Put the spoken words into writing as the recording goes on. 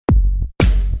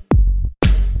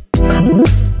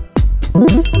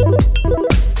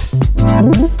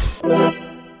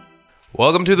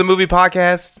Welcome to the movie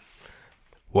podcast.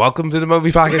 Welcome to the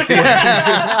movie podcast.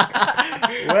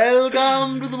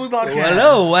 Welcome to the movie podcast.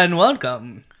 Hello and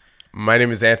welcome. My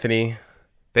name is Anthony.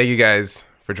 Thank you guys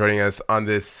for joining us on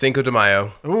this Cinco de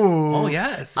Mayo. Ooh. Oh,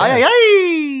 yes. Ay, ay,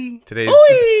 ay. Today's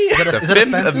Is the that 5th of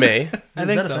offensive? May. I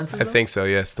think so. I think so,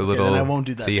 yes. The little, then I won't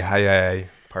do that. the hi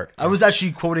part. I was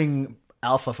actually quoting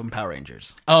Alpha from Power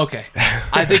Rangers. Oh, okay.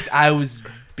 I think I was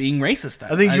being racist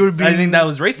then. I think you were being. I think that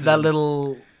was racist. That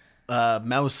little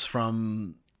mouse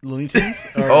from Looney Tunes.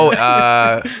 Speedy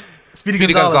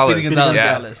Gonzalez. Speedy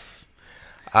Yeah. Gonzalez.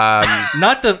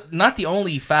 Not the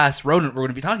only fast rodent we're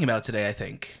going to be talking about today, I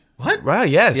think. What? Wow,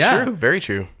 yes, Yeah. true. Very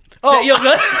true. Oh, Yo,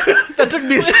 good? that took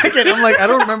me a second. I'm like, I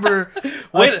don't remember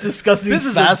us discussing this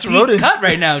is fast a deep rodents. cut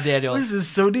right now, Daniel. This is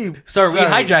so deep. Sorry, we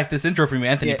hijacked this intro from you,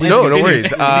 Anthony. Yeah, Please No, continue. no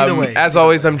worries. Lead away. As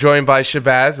always, I'm joined by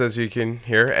Shabazz, as you can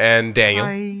hear, and Daniel.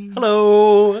 Hi.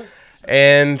 Hello.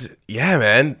 And yeah,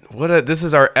 man, this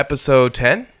is our episode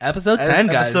 10? Episode 10,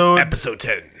 guys. Episode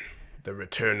 10. The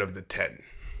return of the 10.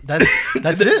 That's it.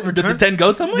 Did the 10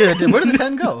 go somewhere? Yeah, where did the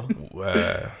 10 go?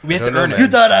 We had to earn it. You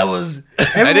thought I was.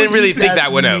 I didn't really think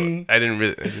that one out. Me, I didn't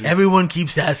really. Everyone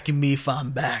keeps asking me if I'm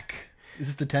back. Is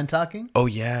this the 10 talking? Oh,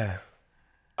 yeah.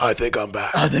 I think I'm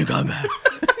back. I think I'm back.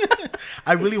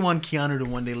 I really want Keanu to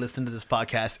one day listen to this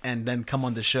podcast and then come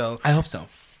on the show. I hope so.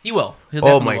 He will. He'll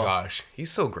Oh, definitely my will. gosh. He's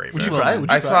so great, Would man. you cry?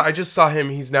 Would you cry? I just saw him.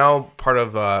 He's now part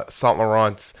of Saint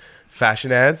Laurent's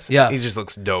fashion ads. Yeah. He just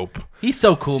looks dope. He's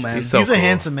so cool, man. He's so He's a cool.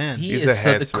 handsome man. He's He a is the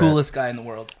handsome coolest guy in the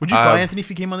world. Would you cry, Anthony, if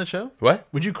he came on the show? What?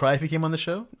 Would you cry if he came on the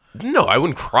show? No, I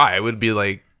wouldn't cry. I would be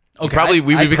like, Okay,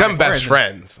 we I'd would become cry for best him.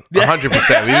 friends.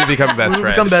 100%. We would become best We would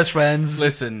friends. become best friends.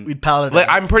 Listen. We'd pal it Like,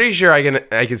 out. I'm pretty sure I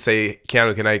can say,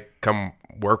 Keanu, can I come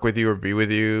work with you or be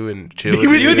with you and chill Be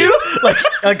with you? Like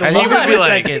And he love would it. be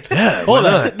like, yeah, hold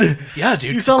on. Yeah,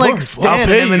 dude. You sound like Stan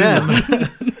pay and you.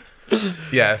 Eminem.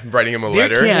 yeah, writing him a Dear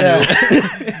letter.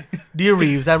 Keanu. Dear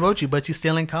Reeves, I wrote you, but you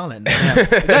still ain't calling.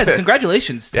 Guys,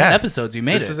 congratulations. 10 Yeah. episodes. You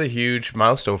made This it. is a huge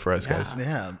milestone for us, guys.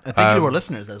 Yeah. And thank you to our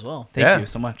listeners as well. Thank Yeah. you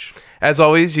so much. As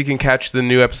always, you can catch the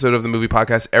new episode of the Movie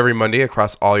Podcast every Monday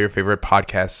across all your favorite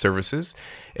podcast services.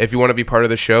 If you want to be part of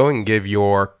the show and give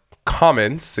your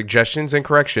comments, suggestions, and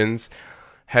corrections,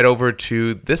 head over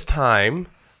to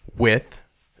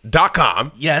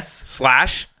thistimewith.com/talk. Yes.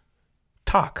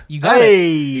 You got Hey.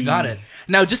 it. You got it.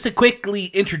 Now, just to quickly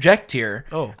interject here,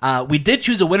 we did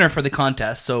choose a winner for the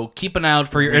contest, so keep an eye out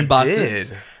for your inboxes,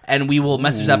 did. and we will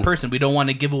message that person. We don't want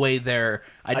to give away their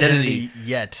identity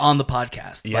yet. on the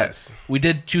podcast. but Yes. we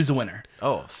did choose a winner.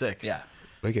 Oh, sick. Yeah.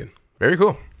 Wicked. Very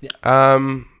cool. Yeah.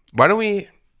 Why don't we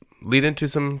lead into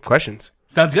some questions?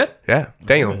 Sounds good? Yeah.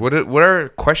 Daniel, what are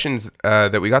questions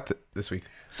that we got this week?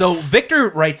 So Victor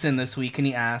writes in this week and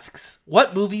he asks,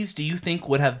 what movies do you think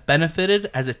would have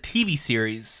benefited as a TV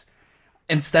series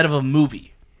instead of a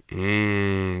movie?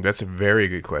 That's a very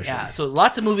good question. Yeah, so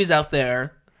lots of movies out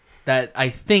there that I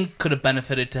think could have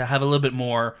benefited to have a little bit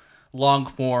more long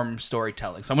form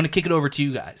storytelling. So I'm going to kick it over to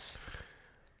you guys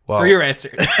Well, for your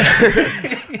answers.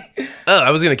 I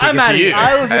was going to kick I'm it outta to here. you.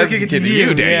 I was gonna kick it to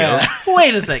you, Daniel. yeah.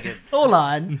 Wait a second. Hold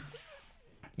on.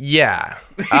 Yeah.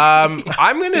 I'm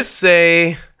going to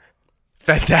say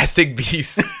Fantastic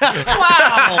Beasts.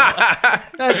 Wow.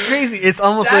 That's crazy. It's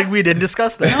almost like we didn't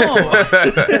discuss that.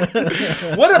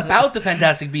 No. What about the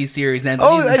Fantastic Beasts series, Anthony?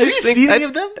 I Have you seen any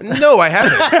of them? No, I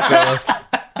haven't. So.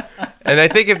 And I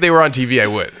think if they were on TV, I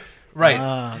would. Right.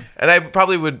 And I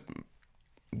probably would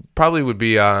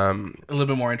be a little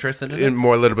bit more interested in it.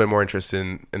 a little bit more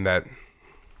interested in that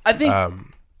I think,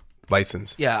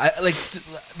 license. yeah,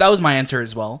 that was my answer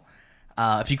as well.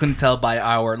 If you couldn't tell by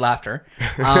our laughter.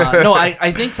 No,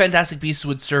 I think Fantastic Beasts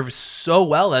would serve so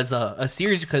well as a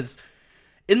series because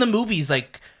in the movies,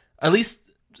 like, at least,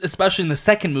 especially in the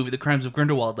second movie, The Crimes of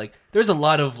Grindelwald, like, there's a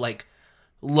lot of, like,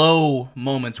 low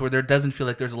moments where there doesn't feel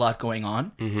like there's a lot going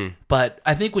on. Mm-hmm. But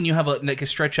I think when you have a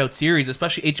stretch out series,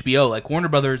 especially HBO, like Warner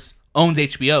Brothers owns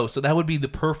HBO, so that would be the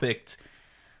perfect,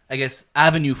 I guess,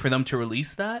 avenue for them to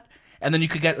release that. And then you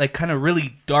could get, like, kind of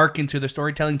really dark into the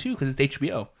storytelling too, because it's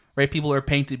HBO, right? People are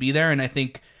paying to be there, and I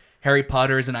think Harry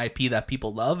Potter is an IP that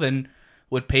people love and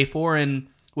would pay for. And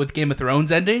with Game of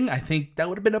Thrones ending, I think that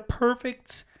would have been a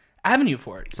perfect avenue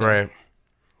for it. So Right.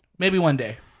 maybe one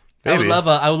day. Maybe.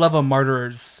 I would love a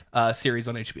Martyrs series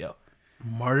on HBO.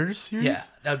 Martyrs series? Yeah,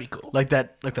 that would be cool. Like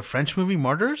the French movie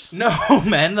Martyrs? No,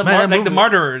 man, that like the movie-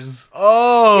 Martyrs,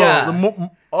 Oh, Yeah.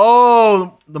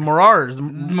 the Marauders.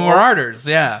 Marauders.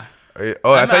 Yeah.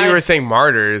 Oh, I thought you were saying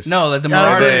Martyrs. No, like the Yeah,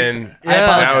 Marauders. Then I Yeah.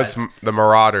 now apologize. it's the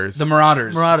Marauders. The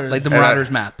Marauders. Marauders. Like the Yeah.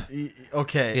 Marauders map.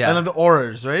 Okay. Yeah. And then the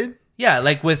Aurors, right? Yeah,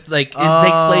 like with like it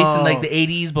takes place in like the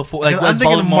 80s before. Like I'm was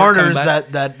thinking Voldemort Martyrs, coming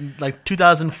back? that like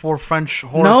 2004 French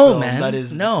horror No, film man. that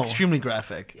is No. extremely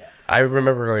graphic. I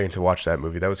remember going to watch that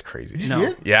movie. That was crazy. Did you No. see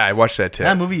it? Yeah, I watched that too.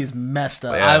 That movie is messed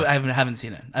up. Yeah. I haven't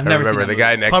seen it. I've I never seen remember that the movie.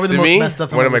 guy next Probably the to most me, messed up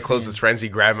film one of I've my ever closest seen. friends, he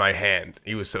grabbed my hand.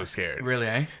 He was so scared. Really,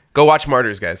 eh? Go watch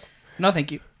Martyrs, guys. No,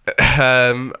 thank you.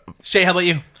 Um, Shay, how about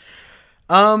you?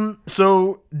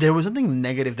 So there was something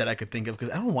negative that I could think of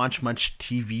because I don't watch much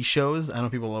TV shows. I know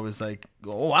people always like,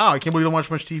 oh wow, I can't believe you don't watch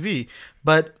much TV.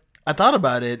 But I thought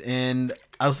about it and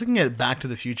I was looking at Back to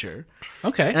the Future.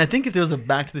 Okay. And I think if there was a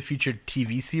Back to the Future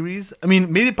TV series, I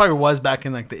mean, maybe it probably was back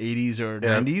in like the 80s or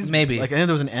 90s. Maybe. Like I think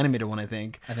there was an animated one, I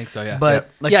think. I think so, yeah. But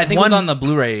like yeah, I think one, it was on the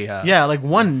Blu-ray. yeah, like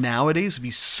one nowadays would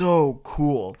be so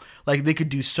cool. Like they could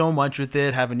do so much with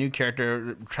it, have a new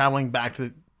character traveling back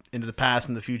into the past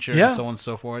and the future Yeah. and so on and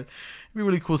so forth. It'd be a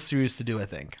really cool series to do, I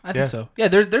think. I think so. Yeah,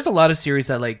 there's a lot of series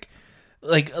that like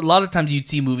a lot of times you'd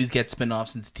see movies get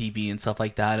spin-offs into TV and stuff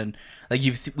like that, and like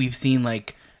we've seen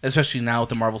like especially now with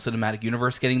the Marvel Cinematic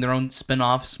Universe getting their own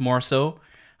spin-offs more so.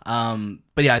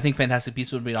 But yeah, I think Fantastic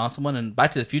Beasts would be an awesome one, and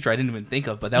Back to the Future I didn't even think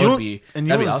of, but that would be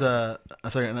awesome.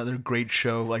 Sorry, another great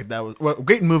show like that was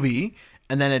great movie,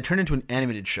 and then it turned into an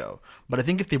animated show. But I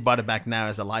think if they brought it back now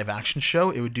as a live action show,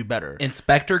 it would do better.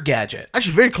 Inspector Gadget.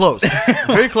 Actually, very close,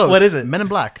 very close. What is it? Men in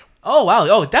Black. Oh wow!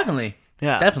 Oh, definitely.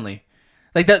 Yeah. Definitely.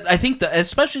 Like that. I think that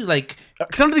especially like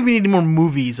Because I don't think we need any more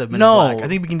movies of Men No. in Black. I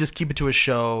think we can just keep it to a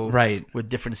show, Right. with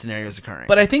different scenarios occurring.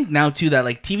 But I think now too that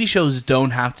like TV shows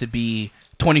don't have to be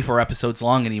 24 episodes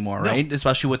long anymore, right?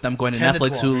 Especially with them going to 10 to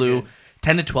Netflix, 12 are Hulu, good.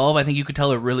 10 to 12. I think you could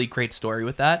tell a really great story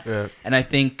with that. Yeah. And I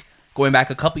think going back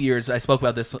a couple years, I spoke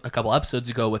about this a couple episodes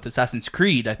ago with Assassin's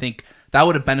Creed. I think that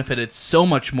would have benefited so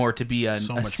much more to be a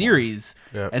much series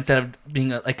Yeah. instead of being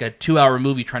like a 2-hour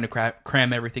movie trying to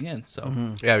cram everything in.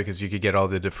 So yeah, because you could get all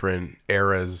the different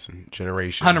eras and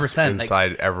generations 100%,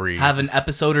 inside every. have an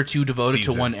episode or two devoted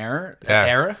Season. to one era.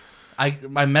 Yeah.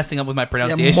 I'm messing up with my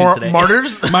pronunciation today.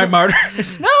 Martyrs. My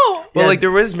martyrs. No. Well, Yeah. like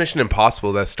there was Mission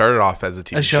Impossible that started off as a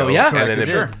TV show, yeah. and then Correct, it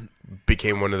it did.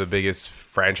 became one of the biggest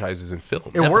franchises in film.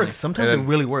 It Definitely. works. Sometimes And it then-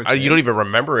 really works. You don't even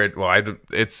remember it. Well,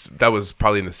 that was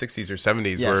probably in the 60s or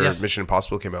 70s Yes. where Yes. Mission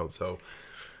Impossible came out. So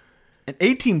And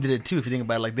A-Team did it too. If you think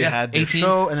about it, like they Yeah, had their A-Team,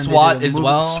 show and then SWAT they did a as movie.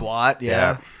 well. SWAT, yeah.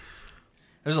 yeah.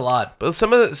 There's a lot. But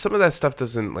some of that stuff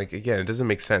doesn't it doesn't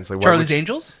make sense. Like why Charlie's would you-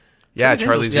 Angels? Yeah,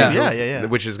 Charlie's Charlie's Angels. Angels. Yeah.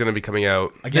 Which is going to be coming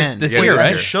out. Again, This wait, year, it's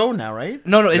right? a show now, right?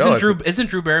 No, isn't it's-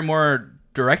 Drew Barrymore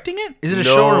directing it? Is it a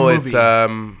show or a movie?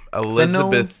 It's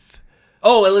Elizabeth.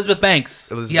 Oh, Elizabeth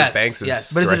Banks. Elizabeth yes, Banks is-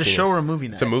 yes. But is it a directing show it. or a movie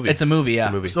now? It's a movie. It's a movie, yeah. It's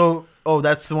a movie. So,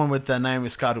 that's the one with Naomi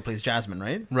Scott who plays Jasmine,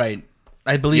 right? Right.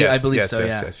 I believe yes, so,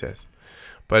 yeah. yes.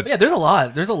 But Yeah, there's a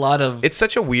lot. There's a lot of it's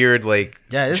such a weird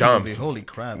Yeah, it is a jump movie. Holy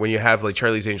crap. when you have like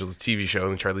Charlie's Angels TV show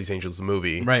and Charlie's Angels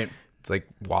movie. right. It's like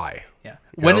why? Yeah.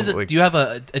 You When know, is it? like- Do you have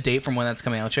a date from when that's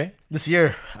coming out, Shay? This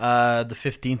year, the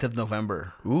 15th of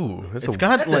November. Ooh, It's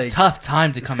got That's like a tough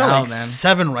time to it's come got out, like man.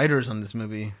 7 writers on this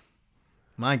movie.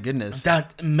 My goodness.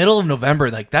 That middle of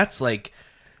November, that's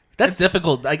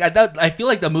difficult. Like I feel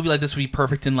like a movie like this would be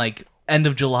perfect in like end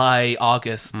of July,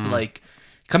 August. Like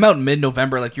come out in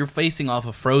mid-November. Like you're facing off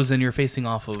of Frozen. You're facing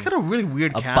off of Got a really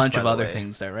weird a cast, bunch by of the other way.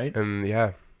 things there, right? and yeah,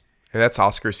 and that's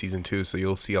Oscar season too. So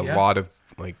you'll see a Yeah. lot of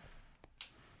like,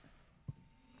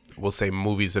 we'll say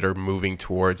movies that are moving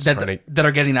towards trying to. That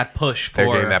are getting that push for They're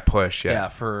getting that push. Yeah,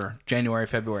 for January,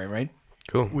 February, right?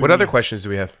 cool. What other questions do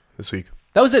we have this week?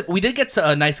 That was it. We did get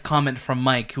a nice comment from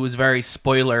Mike, who was very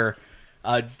spoiler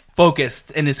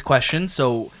focused in his question.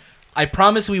 So I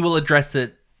promise we will address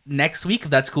it next week, if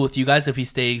that's cool with you guys. If we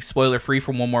stay spoiler free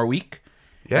for one more week,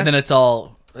 Yeah. and then it's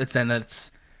open.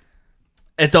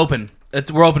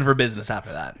 We're open for business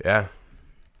after that. Yeah,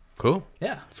 cool.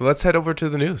 Yeah. So let's head over to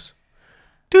the news.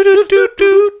 What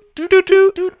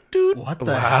the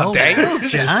Wow, hell? dang. What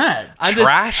was that? I'm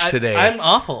Trash today. I'm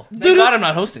awful. Thank God I'm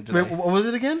not hosting today. Wait, what was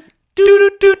it again?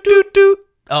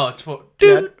 Oh, it's 4.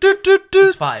 Yeah.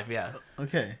 It's 5. Yeah.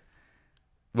 Okay.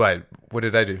 What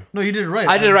did I do? No, you did it right.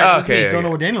 I did it right. I Oh, okay, don't know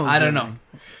what Daniel was I don't doing.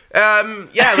 know.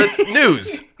 Yeah, let's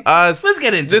news. Let's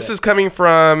get into This it. is coming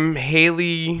from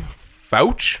Haley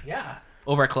Fouch Yeah.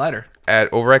 Over at Collider.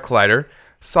 over at Collider.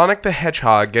 Sonic the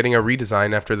Hedgehog getting a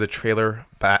redesign after the trailer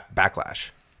backlash.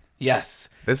 Yes.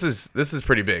 This is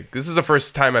pretty big. This is the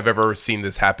first time I've ever seen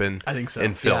this happen. I think so.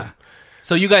 In film. Yeah.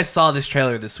 So you guys saw this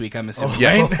trailer this week, I'm assuming.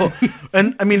 Yes.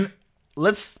 And I mean,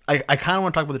 I kind of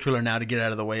want to talk about the trailer now to get it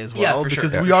out of the way as well. Yeah, for sure.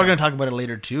 Because Yeah, we for are sure. going to talk about it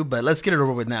later too, but let's get it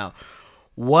over with now.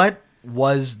 What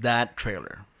was that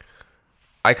trailer?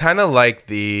 I kind of like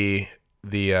the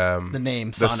The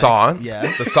name the Sonic. song,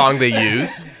 Yeah. the song they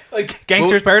used. Like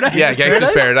Gangster's Paradise. Yeah,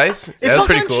 Gangster's Paradise. It That was felt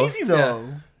pretty kind of cool. cheesy though.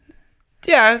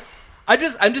 Yeah. I'm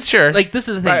just Sure. Like this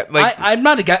is the thing. Right, like- I'm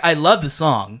not a guy. I love the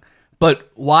song, but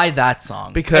why that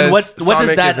song? Because And what Sonic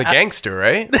does that? is a gangster,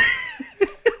 right?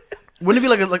 Wouldn't it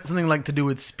be like something like to do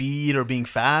with speed or being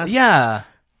fast? Yeah.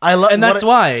 I love, And that's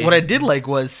why. What I did like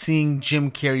was seeing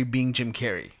Jim Carrey being Jim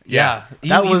Carrey. Yeah.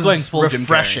 That He's was going full Jim Carrey.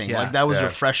 refreshing. Yeah. Like that was Yeah.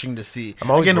 refreshing to see. I'm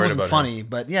always Again, it worried wasn't about funny,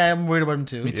 but yeah, I'm worried about him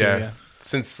too. Me too. Yeah. Yeah.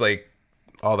 Since like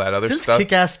all that other Since stuff.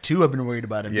 Kick-Ass 2, I've been worried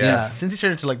about him. Yeah. Because Since he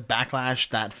started to like backlash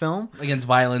that film Against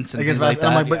violence and against things like that.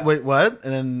 I'm like, yeah. wait, what?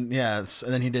 And then and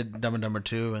then he did Dumb and Dumber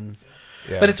 2, and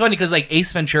Yeah. But it's funny because like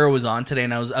Ace Ventura was on today,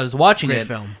 and I was watching Great it,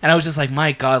 film. and I was just like,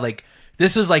 my god, like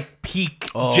this was like peak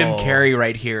Jim Oh. Carrey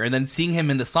right here. And then seeing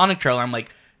him in the Sonic trailer, I'm like,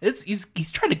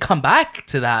 he's trying to come back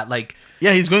to that. Like,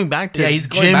 yeah, he's going back to he's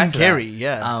going Jim back to that. Carrey.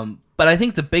 Yeah, But I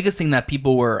think the biggest thing that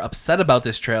people were upset about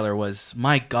this trailer was,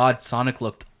 my god, Sonic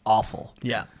looked awful.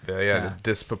 yeah. the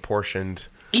disproportioned.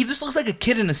 He just looks like a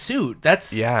kid in a suit.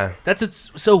 That's it's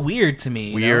so weird to me.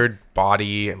 you know? Weird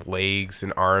body and legs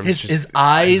and arms. His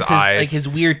eyes, like his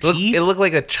weird Look, teeth. it looked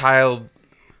like a child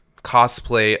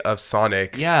cosplay of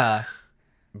Sonic, Yeah.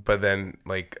 but then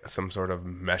like some sort of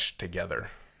meshed together.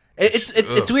 It's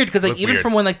weird because like looked even weird.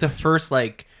 from when like the first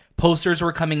like posters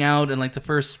were coming out and like the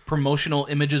first promotional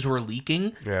images were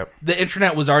leaking, Yeah. the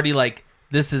internet was already like,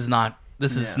 this is not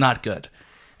good.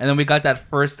 And then we got that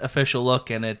first official look,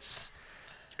 and it's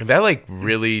And that like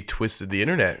really twisted the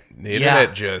internet. The Yeah.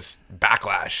 internet just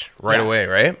backlash right Yeah. away,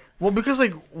 right? Well, because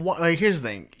like here's the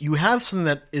thing: you have something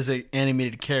that is an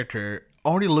animated character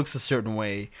already looks a certain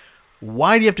way.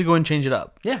 Why do you have to go and change it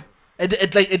up? yeah.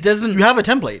 It doesn't. You have a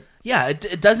template. Yeah,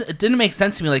 it doesn't. It didn't make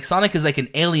sense to me. Like Sonic is like an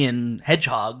alien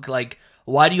hedgehog. Like,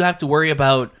 why do you have to worry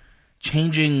about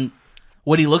changing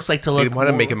what he looks like to look? They want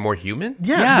to more- make him more human.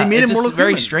 Yeah, they made it's him more just look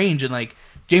very human. strange. And like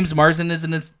James Marsden is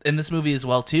in this movie as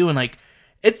well too. And like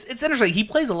it's interesting. He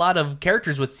plays a lot of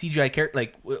characters with CGI characters.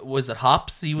 Like was it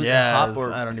Hops? He was in Yeah, Hop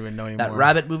or I don't even know anymore. that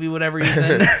rabbit movie, whatever he was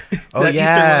in. Oh That Easter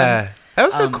yeah, one. that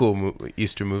was a cool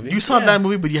Easter movie. You saw Yeah. that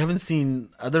movie, but you haven't seen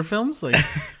other films. Like,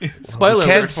 Spoiler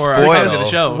can't alert for our spoil. comments of the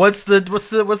show. what's the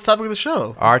topic of the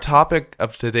show? Our topic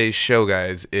of today's show,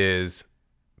 guys, is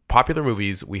popular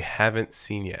movies we haven't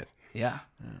seen yet. Yeah.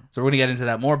 So we're gonna get into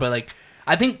that more, but like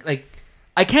I think like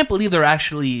I can't believe they're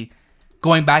actually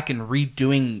going back and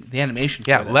redoing the animation.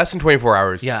 Yeah, for this. less than 24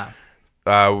 hours. Yeah.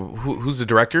 Who's the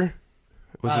director?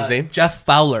 What's his name? Jeff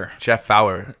Fowler. Jeff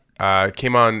Fowler.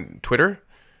 Came on Twitter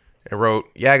and wrote,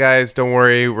 "Yeah, guys, don't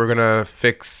worry, we're gonna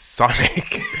fix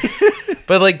Sonic."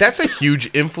 But like, that's a huge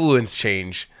influence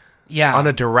change Yeah. on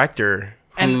a director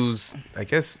And- who's, I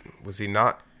guess, was he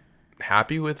not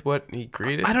happy with what he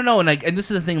created? I don't know, and like, and this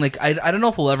is the thing, like, I don't know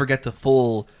if we'll ever get the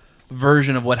full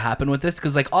version of what happened with this,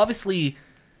 because like, obviously,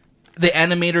 the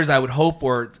animators, I would hope,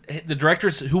 or the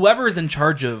directors, whoever is in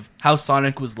charge of how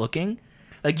Sonic was looking,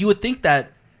 like, you would think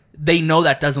that they know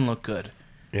that doesn't look good.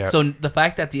 Yeah. So the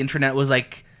fact that the internet was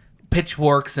like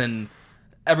pitchforks and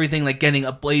everything like getting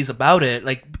ablaze about it,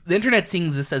 like the internet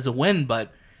seeing this as a win,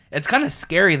 but it's kind of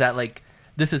scary that like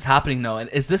this is happening now. And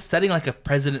is this setting like a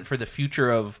precedent for the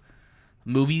future of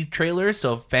movie trailers?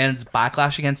 So if fans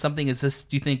backlash against something, do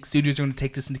you think studios are going to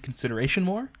take this into consideration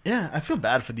more? Yeah, I feel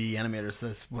bad for the animators.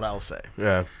 That's what I'll say.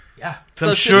 Yeah. Yeah. So So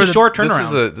I'm it's sure a that short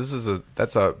turnaround.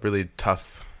 That's a really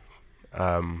tough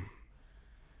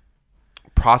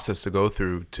process to go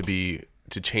through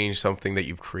to change something that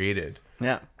you've created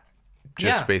Yeah.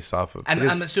 just Yeah. based off of. And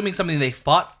because I'm assuming something they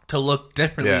fought to look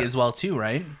differently Yeah. as well too,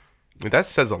 right? that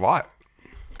says a lot.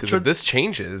 Because if this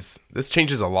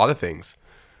changes a lot of things.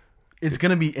 It's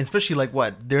gonna be, especially like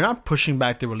what they're not pushing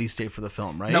back the release date for the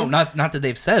film, right? No, not that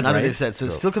they've said, Not right? that they've said. So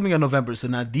it's still coming out in November. So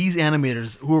now these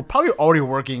animators who are probably already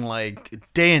working like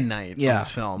day and night on this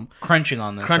film, Crunching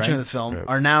on this, crunching right? on this film,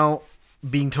 are now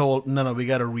being told, no, we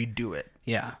got to redo it,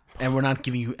 Yeah. and we're not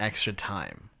giving you extra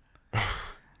time.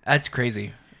 That's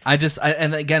crazy.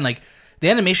 And again, like the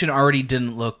animation already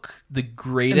didn't look the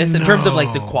greatest in terms of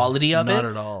like the quality of not it.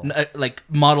 at all. Like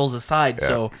models aside.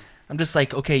 So I'm just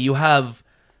like, okay, you have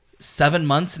 7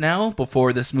 months now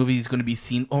before this movie is going to be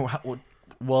seen.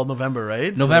 Well, November,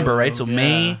 right? November, right? So yeah.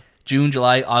 May, June,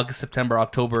 July, August, September,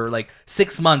 October, like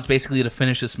 6 months basically to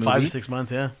finish this movie. 5 to 6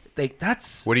 months, yeah. Like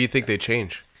that's What do you think they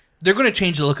change? they're going to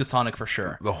change the look of Sonic for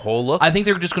sure. The whole look? I think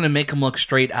they're just going to make him look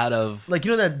straight out of Like,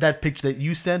 you know that picture that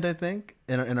you sent, I think,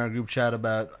 in our group chat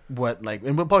about what, like,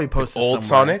 and we'll probably post this old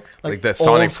somewhere. Sonic? Like the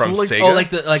Sonic old from school, Sega? oh,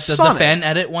 like the Sonic. fan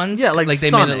edit ones. Yeah, like they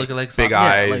Sonic. made it look like Big Sonic.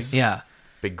 eyes. Yeah,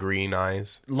 Big green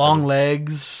eyes. long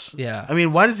legs. Yeah. I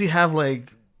mean, why does he have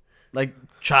like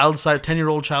child-sized,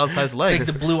 10-year-old child-sized like legs.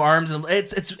 the blue arms, and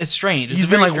it's strange. He's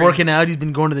been like working out. He's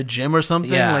been going to the gym or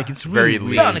something. Yeah. Like it's Very really lean.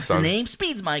 weird. Sonic's the name,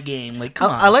 Speed's my game. Like,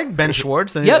 come on. I like Ben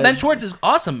Schwartz. And yeah, Ben Schwartz is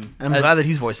awesome. I'm glad that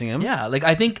he's voicing him. Yeah, like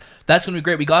I think that's gonna be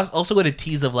great. We also got a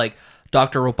tease of like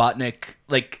Dr. Robotnik,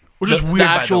 like Which is weird, the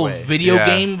by the actual way. video Yeah.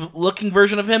 game looking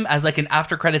version of him as like an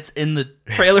after credits in the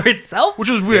trailer itself. Which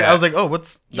was weird. Yeah. I was like, oh,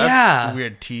 that's Yeah. a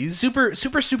weird tease. super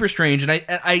strange, and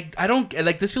I don't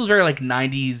like this. Feels very like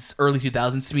 90s, early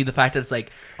 2000s to me. The fact that it's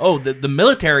like, oh, the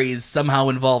military is somehow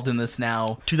involved in this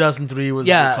now. 2003 was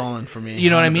Yeah, the calling for me. You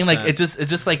know what I mean? Like 100%. it's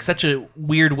just like such a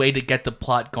weird way to get the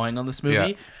plot going on this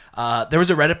movie. There was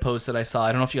a Reddit post that I saw.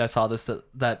 I don't know if you guys saw this.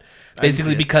 That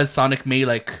basically see it. because Sonic made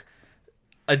like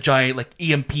a giant like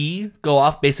EMP go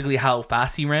off, basically how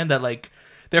fast he ran. That like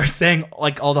they were saying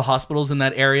like all the hospitals in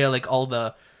that area, like all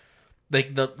the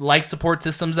life support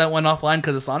systems that went offline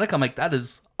because of Sonic. I'm like, that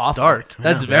is awful. Dark.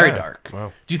 That's Yeah. very Yeah. dark.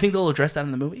 Wow. Do you think they'll address that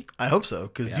in the movie? I hope so,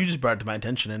 because you just brought it to my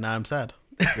attention, and now I'm sad.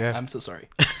 Yeah. I'm so sorry.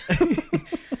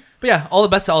 But yeah, all the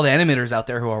best to all the animators out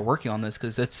there who are working on this,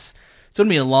 because it's going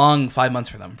to be a long 5 months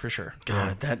for them for sure.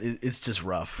 God, it's just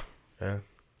rough.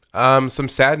 Yeah. Some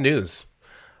sad news.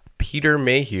 Peter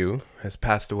Mayhew has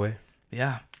passed away.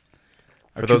 Yeah.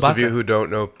 For those of you who don't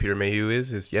know who Peter Mayhew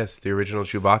is yes, the original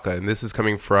Chewbacca. And this is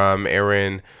coming from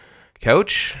Aaron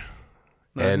Couch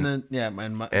and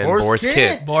and Boris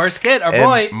Kidd. Boris Kidd, our and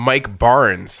boy. Mike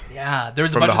Barnes Yeah, there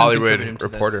was a from bunch The of them Hollywood contributing to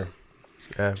this. Reporter.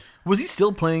 Yeah. Was he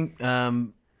still playing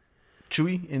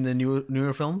Chewie in the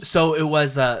newer films? So it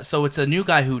was so it's a new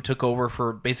guy who took over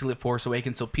for basically Force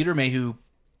Awakens. So Peter Mayhew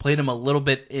played him a little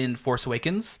bit in Force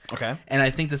Awakens. Okay. And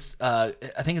I think his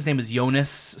name is Jonas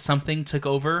something took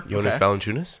over. Jonas Okay.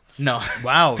 Valanciunas? No.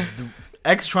 Wow, the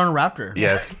ex-Tron Raptor.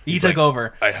 Yes. He He's took like,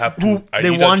 over. I have to. I They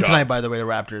need a won job. tonight, by the way, the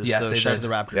Raptors. Yes, so they shout out did. to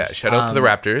the Raptors. Yeah, shout out to the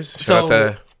Raptors. Shout out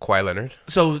to Kawhi Leonard.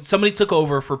 So somebody took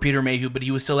over for Peter Mayhew, but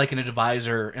he was still like an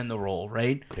advisor in the role,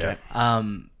 right? Yeah.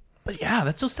 But yeah,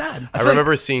 that's so sad. I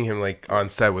remember seeing him like on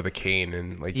set with a cane,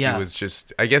 and like Yeah. he was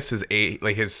just. I guess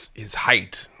his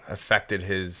height affected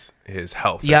his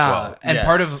health Yeah, as well. and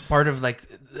Yes. part of like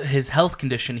his health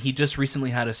condition, he just recently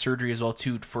had a surgery as well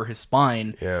too for his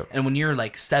spine. Yeah. And when you're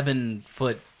like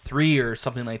 7'3" or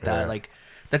something like that, Yeah. like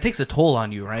that takes a toll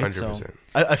on you, right? 100%. So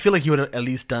I feel like he would have at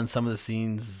least done some of the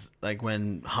scenes, like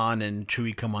when Han and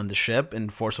Chewie come on the ship in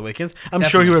Force Awakens. I'm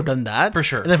sure he would have done that. For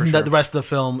sure, And then for from sure. the rest of the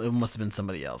film, it must have been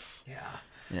somebody else. yeah,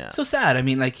 Yeah. so sad. I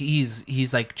mean, like he's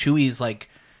like Chewie's like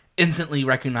instantly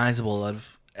recognizable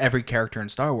of every character in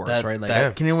Star Wars, That, right? Like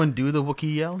that- Can anyone do the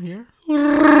Wookiee yell here?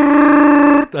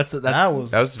 that's That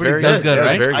was very pretty good. That was good, That was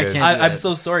right? very I good. can't- I'm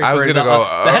so sorry. I was for gonna the, go.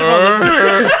 the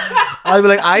headphones. I'd be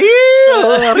like,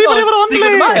 Cinco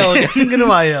de Mayo. Cinco de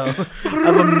Mayo.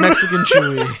 I'm a Mexican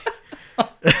Chewie.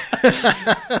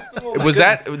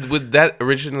 Would that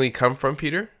originally come from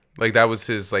Peter? Like that was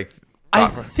his like. I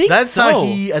thought- think That's so. how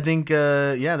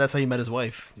that's how he met his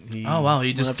wife. Oh wow,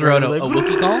 he just went threw up out there a like,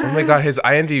 Wookiee call. Oh my god, his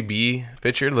IMDb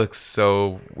picture looks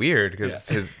so weird because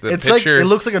the It's picture. like it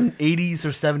looks like an 80s or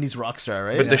 70s rock star,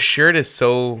 right? but the shirt is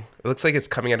so. It looks like it's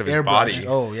coming out of his Airbrush. body.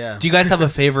 Oh yeah. Do you guys have a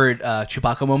favorite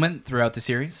Chewbacca moment throughout the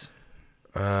series?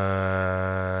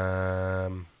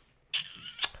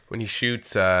 When he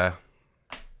shoots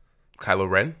Kylo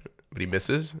Ren, but he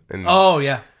misses, and Oh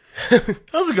yeah. That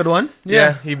was a good one.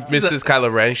 yeah, he misses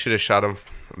Kylo Ren. He should have shot him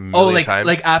a million times.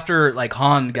 like after like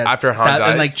Han gets After Han stabbed,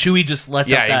 and dies. like Chewie just lets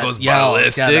yeah, up that he goes yell.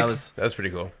 ballistic. Yeah, that That's pretty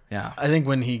cool. yeah, I think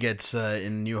when he gets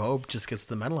in New Hope, just gets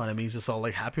the medal on him, he's just all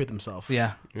like happy with himself.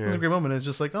 yeah. It was a great moment. It's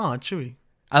just like, oh, Chewie.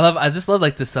 I just love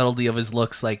like the subtlety of his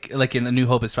looks, like in A New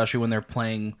Hope, especially when they're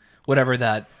playing whatever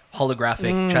that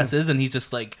holographic chess is, and he's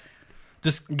just like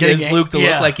Getting gives Luke to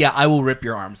yeah. look like, yeah, I will rip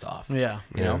your arms off. Yeah.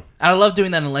 You know, and I love doing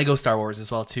that in Lego Star Wars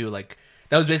as well too. Like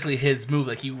that was basically his move.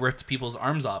 Like he ripped people's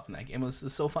arms off in that game. It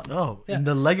was so fun. Oh, yeah. in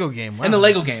the Lego game. Wow. In the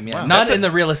Lego game, yeah, Wow. not in the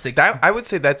realistic. That I would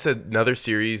say that's another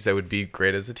series that would be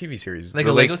great as a TV series. Like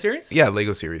The a Lego series? Yeah,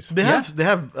 Lego series. They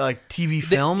have like TV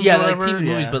films. yeah, or like whatever. TV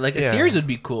movies, Yeah. but like a Yeah. series would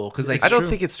be cool because like I don't true.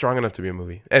 think it's strong enough to be a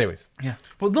movie. Anyways, yeah.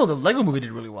 Well, no, the Lego movie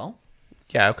did really well,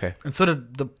 yeah, okay, and so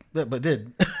did but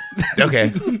did.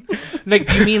 okay. Like,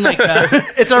 do you mean like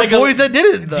It's our like boys that did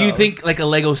it. Though. Do you think like a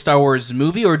Lego Star Wars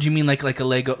movie, or do you mean like a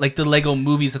Lego like the Lego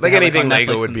movies that Like they have, anything on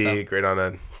Lego Netflix would and be stuff? great on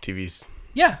a TV's.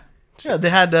 Yeah. Yeah,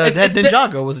 they had It's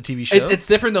Ninjago was a TV show. It's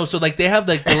different though. So like they have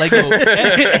like the Lego,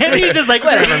 and he's just like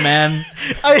whatever, man.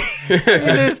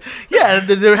 I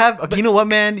mean, they have. Okay, you know what,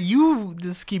 man? You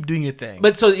just keep doing your thing.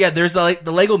 But so yeah, there's like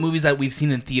the Lego movies that we've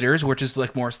seen in theaters, which is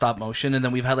like more stop motion, and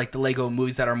then we've had like the Lego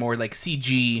movies that are more like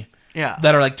CG, yeah,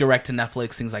 that are like direct to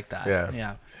Netflix, things like that. Yeah.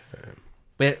 yeah.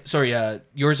 But sorry,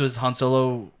 yours was Han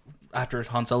Solo after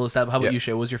Han Solo step. How about you,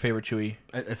 Shay? What was your favorite Chewie?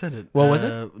 I said it. What was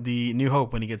it? The New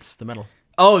Hope when he gets the medal.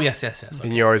 Oh, yes.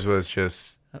 And yours was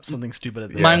just Something stupid at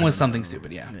the Mine end. was something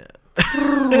stupid, yeah.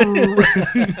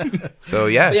 so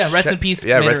yeah. Yeah, rest in peace.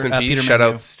 Yeah, Peter, rest in peace. Peter Shout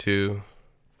Mayhew. outs to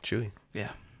Chewie.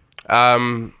 Yeah.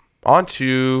 On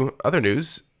to other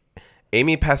news.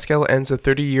 Amy Pascal ends a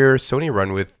 30-year Sony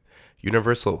run with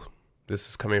Universal. This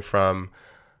is coming from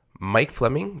Mike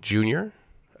Fleming Jr.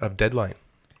 of Deadline.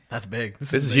 That's big.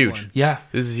 This is huge. One. Yeah.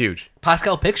 This is huge.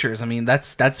 Pascal Pictures. I mean,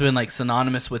 that's been like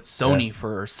synonymous with Sony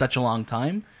for such a long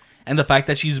time, and the fact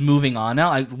that she's moving on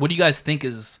now. What do you guys think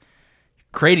is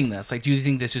creating this? Like, do you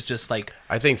think this is just like?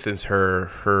 I think since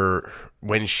her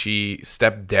when she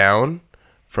stepped down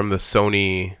from the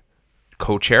Sony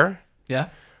co-chair, Yeah.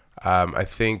 I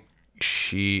think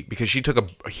because she took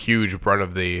a huge brunt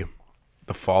of the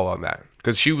fall on that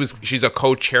because she's a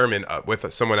co-chairman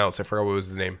with someone else. I forgot what was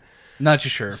his name. Not too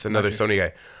sure. It's another Sony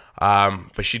guy.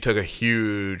 But she took a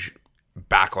huge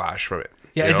backlash from it.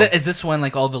 Yeah, you know? is this when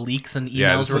like all the leaks and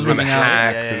Yeah, emails this were is when the coming out?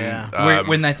 hacks Yeah. and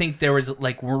When I think there was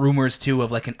like rumors too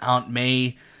of like an Aunt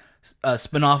May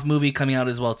spin-off movie coming out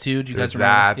as well too. Do you there's guys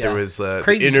remember? that. Yeah. There was the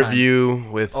Crazy interview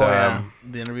with The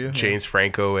interview. James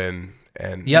Franco and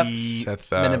Yep. The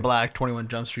Seth. Men in Black, 21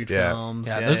 Jump Street films.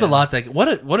 Yeah, there's a lot that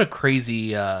what a crazy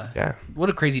Yeah. what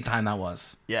a crazy time that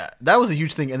was. Yeah, that was a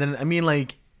huge thing. And then I mean,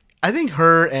 like, I think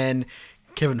her and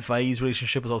Kevin Feige's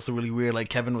relationship was also really weird. Like,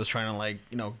 Kevin was trying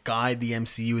to guide the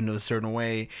MCU into a certain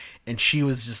way, and she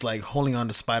was just like holding on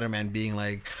to Spider-Man, being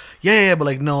like, yeah, but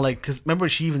like no, like because remember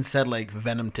she even said like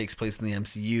Venom takes place in the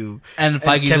MCU, And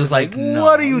Feige Kevin's was like, no.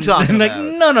 what are you talking like,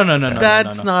 about? No.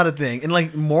 That's not a thing. And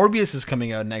like Morbius is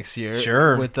coming out next year,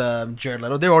 Sure. with Jared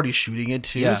Leto. They're already shooting it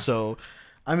too. Yeah. So,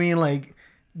 I mean, like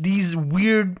these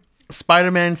weird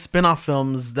Spider-Man spin-off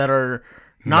films that are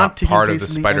not taking part of place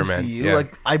the in Spider-Man, MCU. yeah.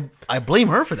 Like I blame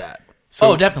her for that.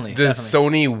 So definitely. Does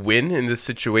Sony win in this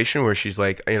situation where she's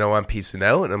like, I'm piecing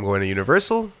out and I'm going to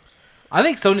Universal? I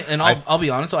think Sony, and I'll be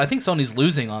honest, I think Sony's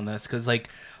losing on this because, like,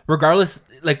 regardless,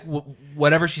 like,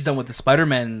 whatever she's done with the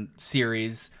Spider-Man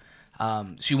series,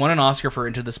 she won an Oscar for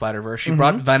Into the Spider-Verse. She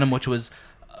brought Venom, which was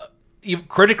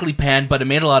critically panned, but it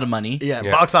made a lot of money. Yeah,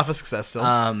 box office success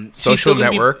still. Social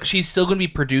Network. She's still going to be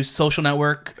produced. Social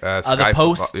Network. The Skype,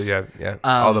 Post.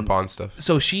 all the Bond stuff.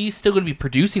 So she's still going to be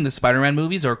producing the Spider-Man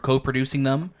movies or co-producing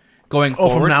them going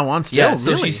forward. from now on still? Yeah,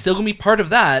 so Really? she's still going to be part of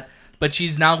that, but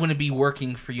she's now going to be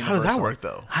working for How Universal. does that work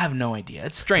though? I have no idea.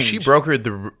 It's strange. She brokered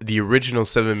the original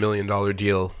 $7 million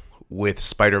deal with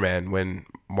Spider-Man when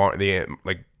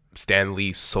Stan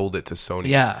Lee sold it to Sony.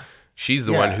 Yeah. She's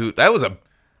the Yeah. one who that was a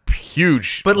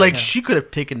huge. But like she could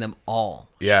have taken them all.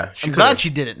 yeah, I'm glad she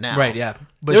did it now. Right, yeah.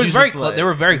 But It was she's very just close. like- They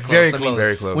were very close. very I mean, close.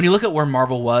 Very close. When you look at where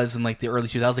Marvel was in like the early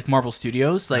 2000s, like Marvel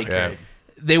Studios, like Yeah.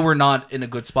 they were not in a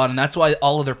good spot, and that's why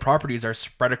all of their properties are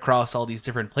spread across all these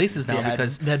different places now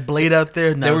because they had Blade out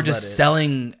there. And they that were was just about it.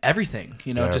 selling everything,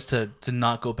 Yeah. just to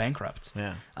not go bankrupt.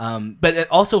 Yeah. But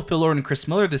also Phil Lord and Chris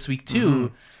Miller this week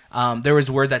too. There was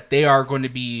word that they are going to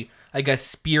be, I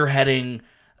guess, spearheading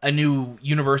a new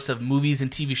universe of movies and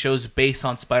TV shows based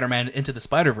on Spider-Man Into the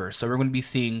Spider-Verse. So we're going to be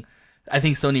seeing, I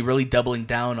think, Sony really doubling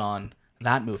down on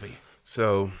that movie.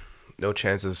 So no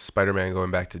chance of Spider-Man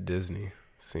going back to Disney.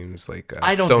 Seems like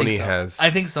I don't Sony think so. has. I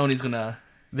think Sony's gonna.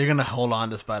 They're gonna hold on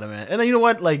to Spider-Man, and then you know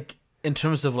what? Like in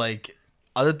terms of like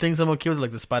other things, I'm okay with,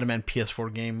 like the Spider-Man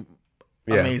PS4 game.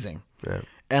 Yeah. Amazing. Yeah.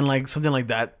 And like something like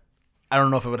that, I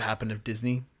don't know if it would happen if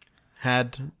Disney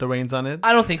had the reins on it.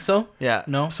 I don't think so. Yeah.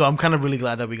 No. So I'm kind of really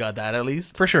glad that we got that at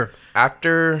least. For sure.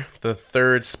 After the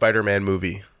third Spider-Man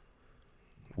movie,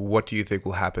 what do you think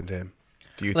will happen to him?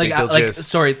 Do you think they'll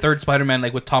just third Spider-Man,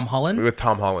 like with Tom Holland. with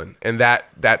Tom Holland and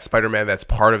that Spider-Man that's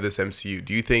part of this MCU?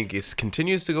 Do you think it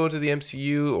continues to go to the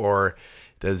MCU or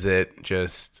does it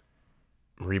just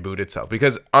reboot itself?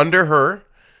 Because under her,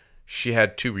 she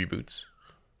had 2 reboots,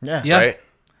 Yeah. Yeah. right?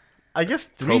 I guess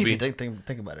 3 Toby. if you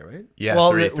think about it, right? Yeah,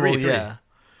 Well, three. yeah.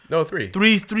 No, 3.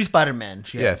 Three Spider-Man.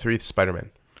 Yeah, 3 Spider-Man.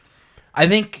 I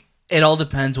think it all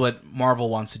depends what Marvel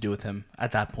wants to do with him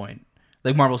at that point,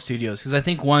 like Marvel Studios, because I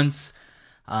think once,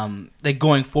 like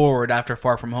going forward after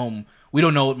Far From Home, we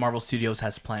don't know what Marvel Studios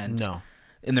has planned. No.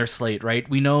 In their slate, right?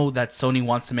 We know that Sony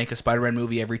wants to make a Spider-Man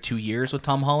movie every 2 years with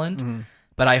Tom Holland,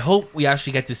 but I hope we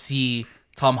actually get to see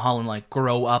Tom Holland like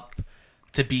grow up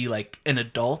to be like an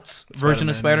adult version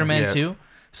of Spider-Man yeah. too.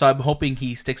 So I'm hoping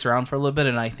he sticks around for a little bit,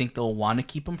 and I think they'll want to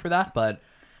keep him for that. But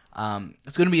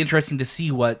it's going to be interesting to see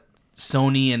what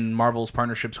Sony and Marvel's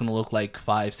partnership is going to look like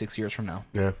 5-6 years from now.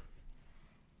 Yeah.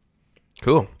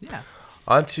 Cool. Yeah.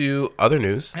 On to other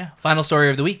news. Yeah. Final story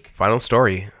of the week. Final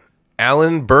story.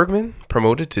 Alan Bergman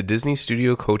promoted to Disney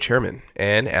Studio co-chairman,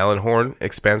 and Alan Horn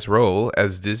expands role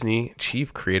as Disney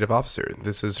chief creative officer.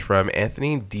 This is from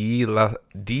Anthony D.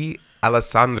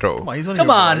 Alessandro. Come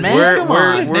on,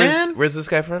 man. Where's this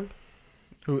guy from?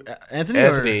 Who, Anthony?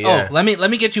 Anthony. Or? Yeah. Oh,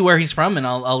 let me get you where he's from, and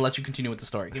I'll let you continue with the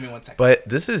story. Give me 1 second. But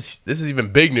this is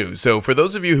even big news. So for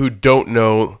those of you who don't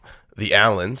know the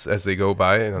Allens as they go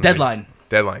by, Deadline.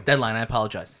 Deadline. I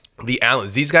apologize. The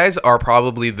Allens. These guys are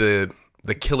probably the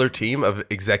killer team of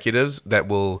executives that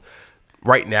will,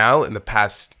 right now in the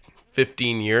past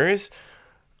 15 years,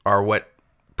 are what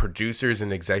producers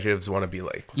and executives want to be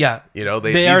like. Yeah,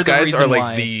 these guys are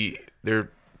like they're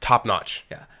top notch.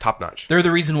 Yeah, top notch. They're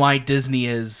the reason why Disney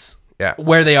is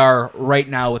where they are right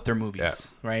now with their movies. Yeah.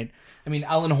 Right. I mean,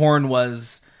 Alan Horn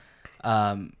is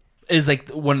like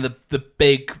one of the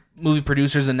big movie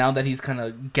producers, and now that he's kind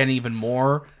of getting even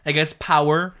more, I guess,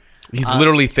 power. He's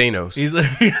literally Thanos. He's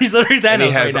literally Thanos. And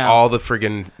he has right now. all the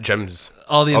friggin' gems,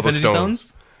 all the Infinity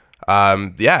Stones.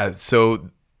 So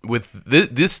with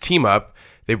this team up,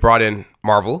 they brought in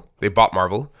Marvel. They bought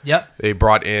Marvel. Yep. They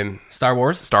brought in Star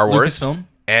Wars, Lucasfilm,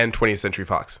 and 20th Century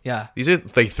Fox. Yeah. These are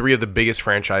like three of the biggest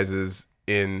franchises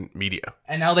in media.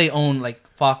 And now they own like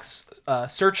Fox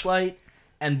Searchlight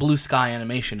and Blue Sky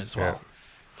Animation as well. Yeah.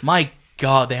 My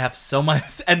God, they have so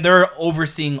much, and they're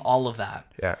overseeing all of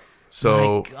that. Yeah.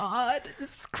 So, my God,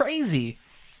 this is crazy.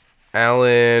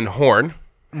 Alan Horn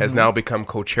has now become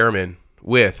co-chairman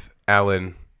with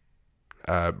Alan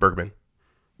Bergman.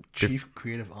 Chief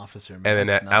Creative Officer. Man, and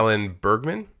then Alan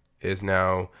Bergman is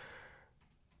now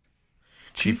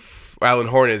Chief. Alan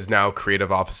Horn is now Creative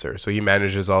Officer, so he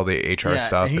manages all the HR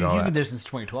stuff and all he's that. been there since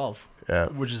 2012. Yeah,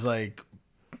 which is like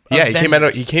he came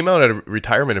out at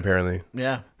retirement apparently.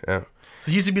 Yeah. So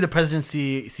he used to be the president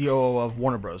COO of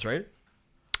Warner Bros. Right?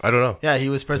 I don't know. Yeah, he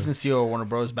was president CEO of Warner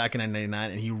Bros. Back in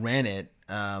 1999, and he ran it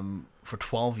for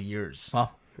 12 years. Wow.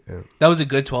 Yeah. That was a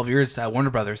good 12 years at Warner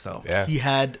Brothers, though. Yeah. He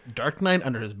had Dark Knight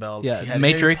under his belt. Yeah, he had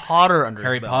Matrix, Harry Potter under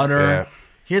Harry his belt. Potter. Yeah.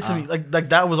 He had some like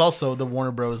that was also the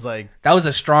Warner Bros. Like that was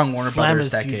a strong Warner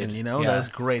Brothers season, decade. You know, that was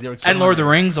great. They were and Lord of the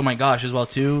Rings, oh my gosh, as well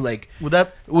too. Like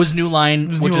that was New Line,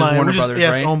 which is Warner Brothers,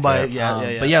 yes, right? owned by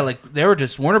But yeah, like they were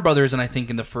just Warner Brothers, and I think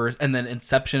in the first, and then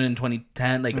Inception in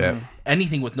 2010, like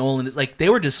anything with Nolan, like they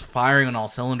were just firing on all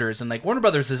cylinders. And like Warner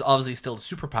Brothers is obviously still a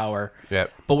superpower. Yeah.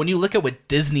 But when you look at what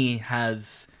Disney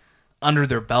has under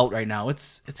their belt right now,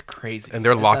 it's crazy, and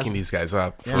they're locking these guys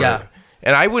up. Yeah.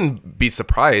 And I wouldn't be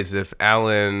surprised if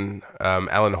Alan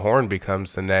Horn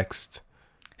becomes the next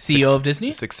CEO of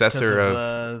Disney, successor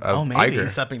of maybe Iger.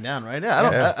 He's stepping down, right?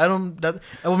 Yeah, I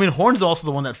mean, Horn's also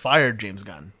the one that fired James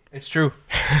Gunn. It's true,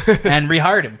 and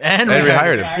rehired him. and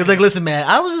rehired him. He's like, listen, man,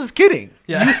 I was just kidding.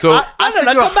 Yeah. So I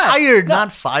said you're hired,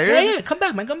 not fired. Yeah, come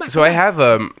back, man, come back. So I have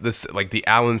this like the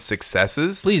Allen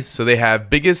successes. Please. So they have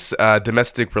biggest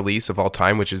domestic release of all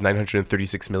time, which is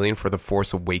 $936 million for The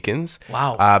Force Awakens.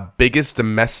 Wow. Biggest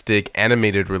domestic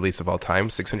animated release of all time,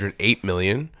 $608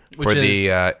 million for the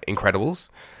Incredibles.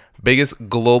 Biggest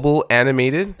global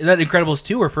animated. Is that Incredibles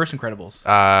 2 or first Incredibles?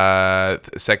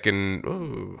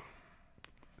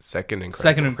 Second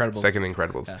Incredibles. Second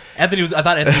Incredibles. Yeah. I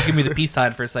thought Anthony was giving me the peace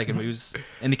sign for a second, but he was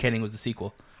indicating it was the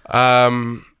sequel.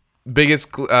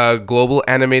 Biggest global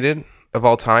animated of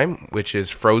all time, which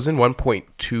is Frozen,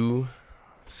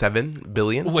 $1.27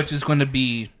 billion. Which is going to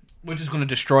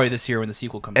destroy this year when the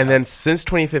sequel comes out. And then since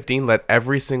 2015, led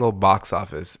every single box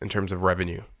office in terms of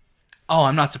revenue. Oh,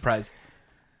 I'm not surprised.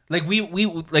 Like we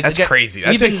like that's crazy.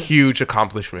 That's a huge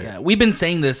accomplishment. Yeah, we've been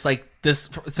saying this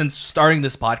since starting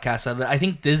this podcast. I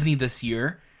think Disney this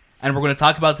year, and we're going to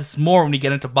talk about this more when we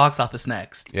get into box office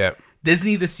next. Yeah,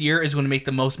 Disney this year is going to make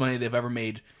the most money they've ever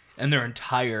made in their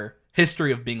entire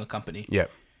history of being a company. Yeah,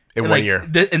 in one year.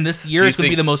 And this year is going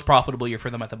to be the most profitable year for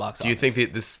them at the box office. Do you think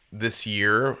that this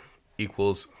year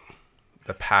equals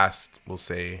the past, we'll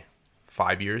say,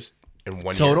 5 years in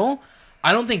one year? Total?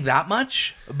 I don't think that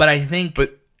much, but I think...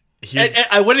 But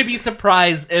I wouldn't be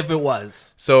surprised if it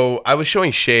was. So I was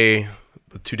showing Shay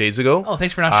 2 days ago. Oh,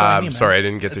 thanks for not showing me, man. Sorry, I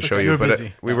didn't get to show you. But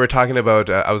we were talking about,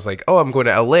 I was like, I'm going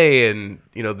to LA, and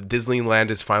the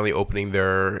Disneyland is finally opening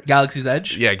their... Galaxy's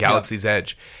Edge? Yeah, Galaxy's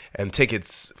Edge. And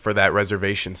tickets for that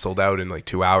reservation sold out in like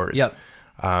 2 hours. Yep.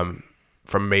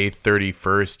 from May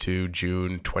 31st to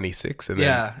June 26th,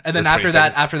 and then after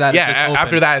that, yeah, it's just open.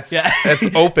 after that,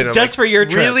 it's open. I'm Just for your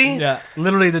trip. Really? Yeah.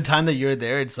 Literally, the time that you're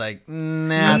there, it's like,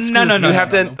 nah, No. You have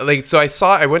to like. So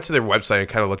I went to their website and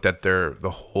kind of looked at the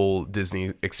whole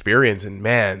Disney experience, and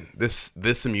man,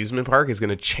 this amusement park is going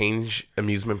to change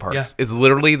amusement parks. Yeah. It's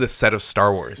literally the set of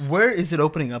Star Wars. Where is it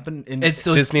opening up in It's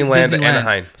Disneyland,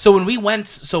 Anaheim. So when we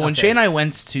went, when Shay and I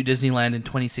went to Disneyland in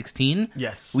 2016,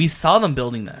 Yes. we saw them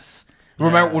building this.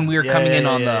 Remember when we were coming in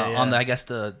on the I guess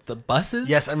the buses?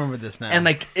 Yes, I remember this now. And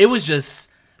like it was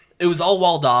all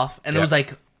walled off, and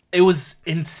it was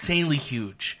insanely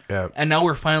huge. Yeah. And now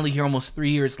we're finally here almost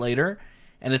 3 years later,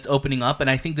 and it's opening up, and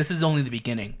I think this is only the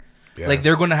beginning. Yeah. Like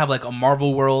they're gonna have like a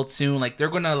Marvel World soon. Like they're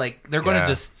gonna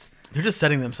just. They're just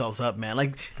setting themselves up, man.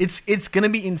 Like it's gonna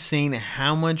be insane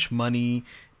how much money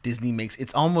Disney makes.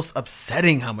 It's almost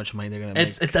upsetting how much money they're gonna make.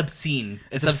 It's obscene.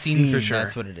 It's obscene for sure.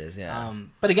 That's what it is. Yeah.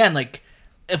 But again, like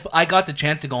if I got the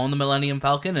chance to go on the Millennium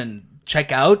Falcon and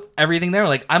check out everything there,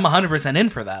 like I'm 100% in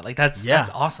for that. Like that's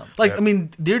awesome. Like I mean,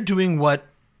 they're doing what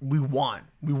we want.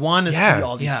 We want to see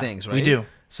all these things, right? We do.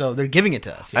 So they're giving it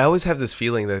to us. I always have this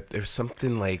feeling that there's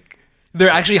something like. They're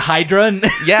actually Hydra.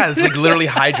 Yeah, it's like literally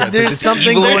Hydra. It's There's like this something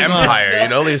evil going on. empire, you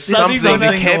know? There's something something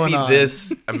that can't going be on.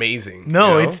 this amazing.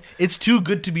 No, you know? it's too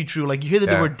good to be true. Like you hear the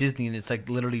Yeah. word Disney and it's like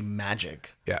literally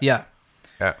magic. Yeah. Yeah.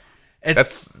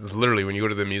 That's literally when you go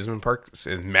to the amusement park, it's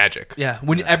magic. Yeah.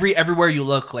 When everywhere you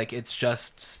look, like it's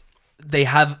just they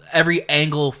have every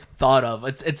angle thought of.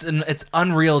 It's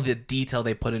unreal the detail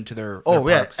they put into their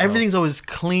parks, so. Everything's always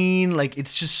clean. Like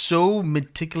it's just so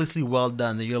meticulously well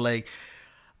done that you're like,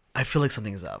 I feel like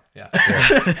something's up. Yeah.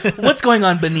 What's going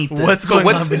on beneath this?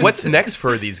 What's next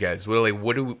for these guys?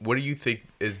 What do you think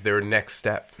is their next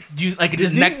step? Do you like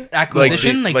Disney? next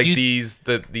acquisition? Like do you,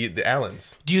 the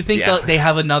Allens. do you think that they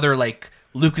have another like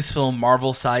Lucasfilm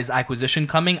Marvel size acquisition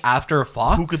coming after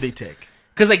Fox? Who could they take?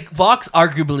 Because like Fox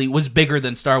arguably was bigger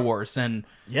than Star Wars and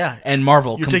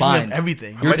Marvel You're combined. taking up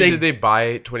everything. How much did they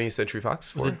buy 20th Century Fox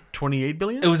for? Was it 28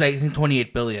 billion? It was I think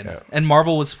 28 billion, and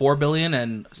Marvel was 4 billion,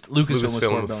 and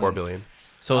Lucasfilm was 4 billion.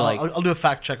 So like, I'll do a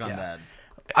fact check on that.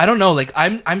 I don't know. Like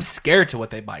I'm scared to what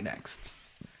they buy next.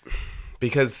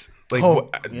 Because like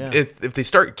if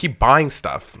they keep buying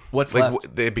stuff, What's like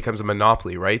left? it becomes a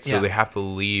monopoly, right? So Yeah. they have to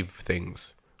leave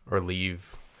things or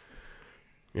leave,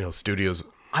 studios.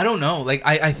 I don't know. Like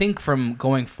I think from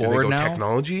going Do they forward go now,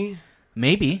 technology?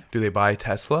 maybe. Do they buy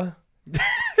Tesla?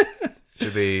 Do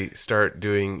they start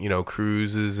doing,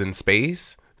 cruises in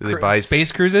space? Do they buy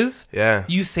space cruises? Yeah.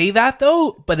 You say that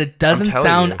though, but it doesn't telling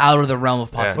sound you. out of the realm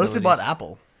of What possibilities. if they bought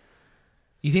Apple?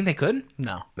 You think they could?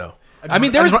 No. No. I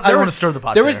mean, I don't want to stir the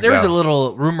pot. There was a No.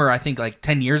 little rumor, I think, like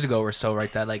 10 years ago or so,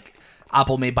 right? That like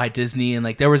Apple may buy Disney, and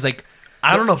like there was like,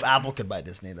 I don't know if Apple could buy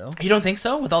Disney though. you don't think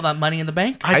so with all that money in the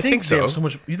bank? I think they have so. so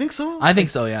much. You think so? I think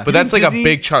so, yeah. But that's like Disney- a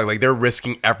big chunk. Like they're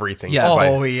risking everything. Yeah. to buy.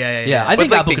 Oh yeah. yeah, I But,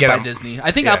 think like, Apple they could get buy them- Disney. I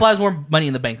think Yeah. Apple has more money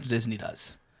in the bank than Disney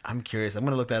does. I'm curious. I'm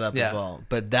gonna look that up Yeah. as well.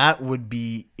 But that would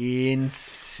be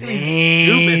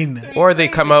insane. Or they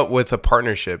come out with a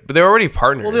partnership, but they're already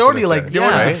partners. Well, they're already in a like sense, they're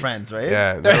already right? friends, right?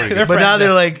 Yeah, They're- they're already they're good. But now friends, they're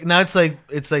yeah. like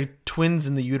it's like twins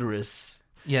in the uterus.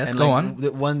 Yes, And go like, on.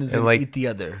 The one is And, gonna like, eat the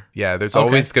other. Yeah, there's Okay.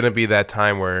 always going to be that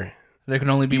time where There can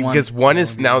only be one. because one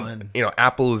is Only now one.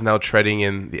 Apple is now treading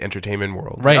in the entertainment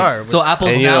world, Right. are, So but-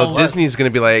 Apple's And now Disney's going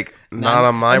to be like, not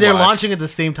on my And they're watch. launching at the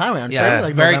same time, aren't Yeah, they?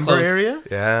 Like very November close. area.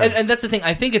 Yeah, and that's the thing.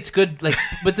 I think it's good. Like,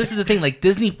 but this is the thing. Like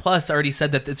Disney Plus already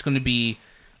said that it's going to be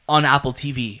on Apple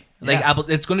TV. Like Yeah. Apple,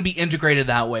 it's going to be integrated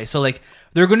that way. So like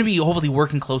they're going to be hopefully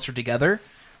working closer together.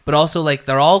 But also like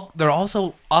they're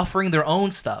also offering their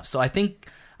own stuff. So I think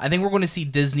we're going to see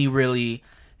Disney really,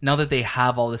 now that they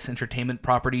have all this entertainment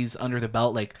properties under the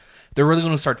belt, like they're really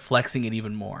going to start flexing it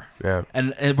even more. yeah.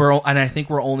 And I think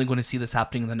we're only going to see this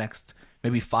happening in the next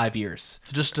maybe 5 years.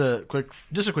 So just a quick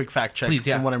fact check. Please,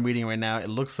 yeah. From what I'm reading right now, it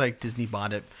looks like Disney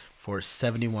bought it for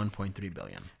 $71.3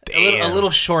 billion. A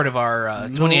little short of our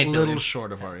 28 billion. Little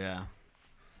short of our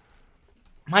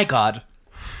My God,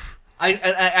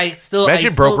 I still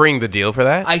Imagine brokering the deal for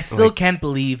that. I still can't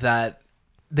believe that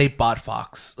they bought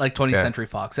Fox, like 20th Yeah. Century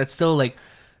Fox. That's still like,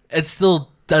 it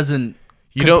still doesn't.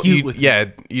 you don't. compute with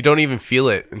me. You don't even feel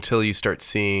it until you start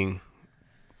seeing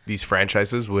these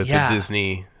franchises with Yeah. the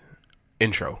Disney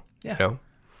intro. Yeah. You know?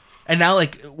 And now,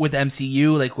 like with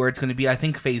MCU, like where it's going to be, I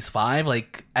think Phase 5,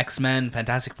 like X-Men,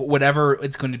 Fantastic Four, whatever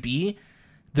it's going to be,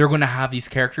 they're going to have these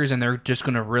characters, and they're just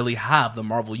going to really have the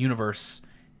Marvel universe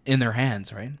in their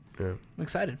hands, right? Yeah. I'm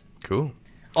excited. Cool.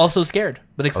 Also scared,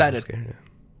 but excited. Also scared, yeah.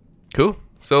 Cool.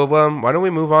 So why don't we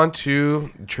move on to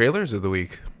trailers of the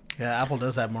week? Yeah, Apple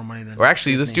does have more money than. Or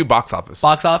actually, let's Disney. do box office.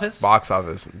 Box office. Box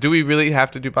office. Do we really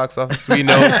have to do box office? We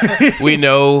know. we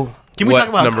know. Can we talk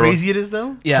what's about how number crazy it is,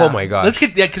 though? Yeah. Oh my God. Let's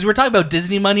get because we're talking about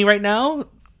Disney money right now.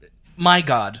 My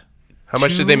God. How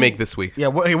much did they make this week? Yeah,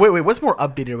 wait. What's more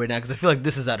updated right now? Because I feel like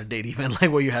this is out of date, even like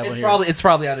what you have on here. It's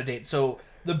probably out of date. So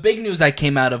the big news that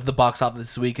came out of the box office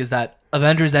this week is that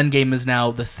Avengers Endgame is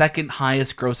now the second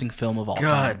highest grossing film of all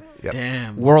God time Yep.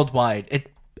 damn. worldwide.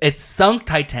 It sunk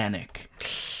Titanic.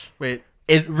 Wait.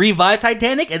 It revived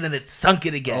Titanic and then it sunk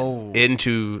it again. Oh.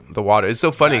 Into the water. It's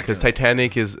so funny because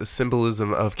Titanic is a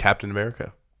symbolism of Captain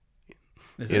America.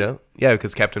 You know? Yeah,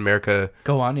 because Captain America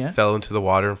Go on, yes. fell into the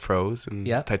water and froze, and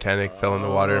Yeah. Titanic fell in the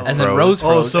water and And froze. then Rose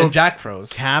froze so and Jack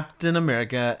froze. Captain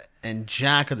America and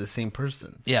Jack are the same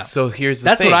person. Yeah. So here's the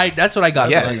That's thing. what I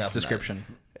got Yes. from this description.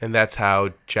 And that's how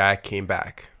Jack came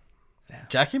back.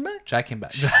 Jack came back? Jack came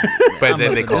back. But I then must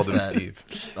they have called him missed that.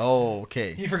 Steve. Oh,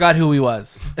 okay. He forgot who he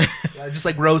was. Just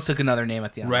like Rose took another name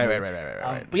at the end. Right.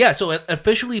 Right. But yeah, so it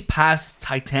officially passed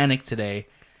Titanic today,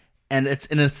 and it's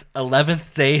in its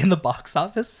 11th day in the box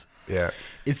office. Yeah.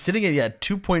 It's sitting at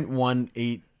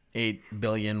 2.188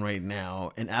 billion right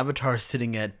now, and Avatar is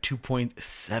sitting at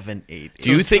 2.78.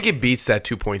 Do you think it beats that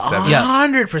 2.7? Yeah.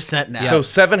 100% now. So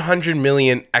 700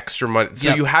 million extra money. So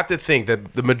Yep. you have to think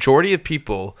that the majority of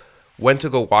people went to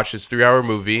go watch this 3-hour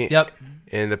movie Yep.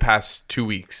 in the past 2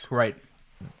 weeks. Right.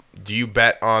 Do you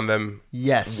bet on them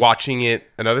yes. watching it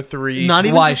another 3? Not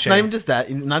even, Why, just, Shay? not even just that.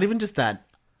 Not even just that.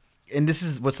 And this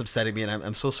is what's upsetting me, and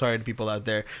I'm so sorry to people out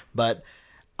there, but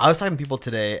I was talking to people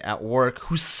today at work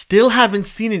who still haven't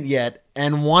seen it yet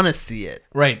and want to see it.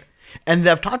 Right. And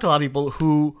I've talked to a lot of people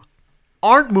who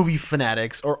aren't movie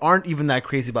fanatics or aren't even that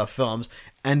crazy about films,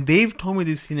 and they've told me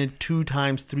they've seen it 2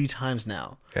 times, 3 times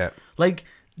now. Yeah. Like,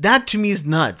 that to me is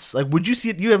nuts. Like, would you see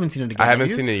it? You haven't seen it again. I haven't have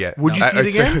you? seen it yet. Would you see it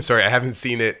again? Sorry, I haven't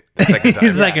seen it the second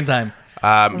time. Second time.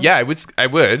 Yeah, I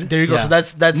would. There you go. Yeah.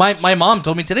 So that's My mom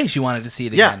told me today she wanted to see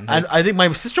it yeah. again. And I think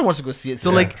my sister wants to go see it.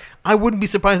 So like, I wouldn't be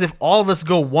surprised if all of us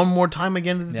go one more time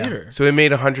again to the Yeah. theater. So it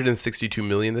made 162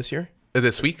 million this year?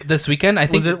 This week? This weekend, I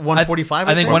think it 145,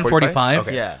 I think I think? 145.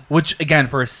 Okay. Yeah. Which again,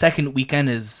 for a second weekend,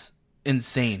 is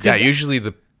insane. Yeah, usually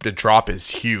the drop is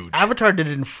huge. Avatar did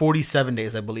it in 47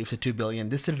 days, I believe, to 2 billion.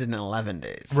 This did it in 11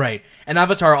 days. Right. And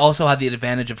Avatar also had the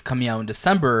advantage of coming out in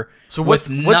December. So with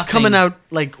what's coming nothing- out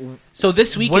like? So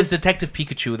this week what- is Detective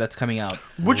Pikachu that's coming out.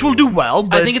 Which will do well,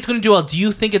 but I think it's going to do well. Do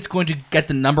you think it's going to get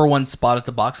the #1 spot at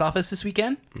the box office this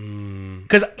weekend?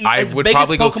 Because I would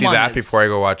probably go see that before I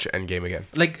go watch Endgame again.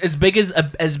 Like as big as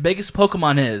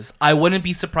Pokemon is, I wouldn't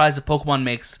be surprised if Pokemon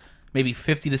makes maybe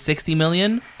 50 to 60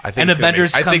 million. I think and it's gonna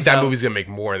Avengers. make, I think comes that out- movie's gonna make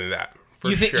more than that. For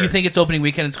You think sure. you think its opening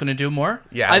weekend it's going to do more?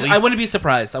 Yeah, I at least wouldn't be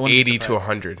surprised. I wouldn't 80 be to surprised.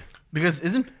 100. because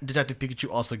isn't Detective Pikachu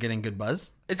also getting good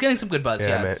buzz? It's getting some good buzz. Yeah,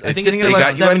 Yeah, man. I think sitting it's at They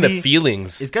about got you in the 70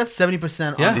 feelings. It's got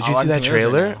 70%. Yeah. Did you see that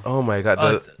trailer? Oh my god!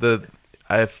 Uh,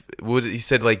 He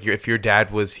said like if your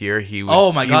dad was here, he would.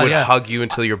 Oh my God, he would yeah. hug you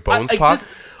until your bones I- pop. this-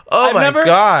 Oh I've my never-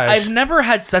 gosh! I've never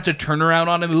had such a turnaround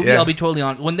on a movie. Yeah. I'll be totally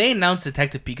honest. When they announced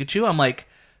Detective Pikachu, I'm like,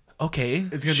 okay,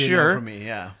 It's gonna be sure. enough for me.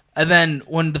 Yeah. And then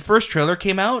when the first trailer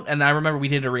came out, and I remember we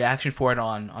did a reaction for it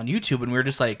on YouTube, and we were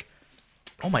just like,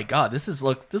 "Oh my god, this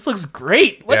looks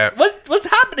great! What's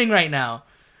happening right now?"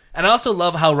 And I also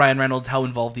love how Ryan Reynolds, how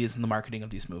involved he is in the marketing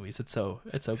of these movies. It's so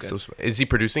good. So, is he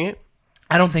producing it?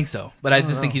 I don't think so, but I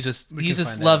just think he just can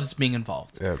find loves being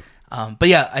involved. Yeah. But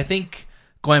yeah, I think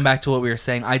going back to what we were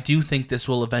saying, I do think this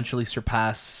will eventually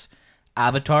surpass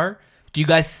Avatar. Do you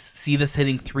guys see this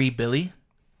hitting 3 billion?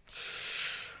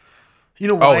 You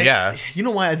know why? Oh, yeah. You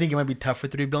know why I think it might be tough for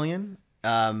 3 billion?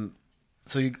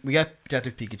 We got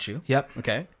Detective Pikachu. Yep.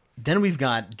 Okay. Then we've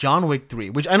got John Wick 3,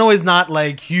 which I know is not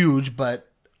like huge, but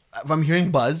if I'm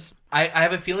hearing buzz, I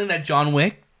have a feeling that John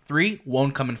Wick 3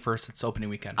 won't come in first its opening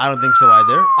weekend. I don't think so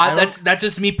either. That's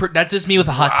just me. That's just me with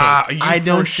a hot take. I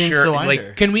don't think so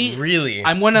either. Can we? Really?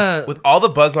 I'm gonna. With all the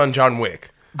buzz on John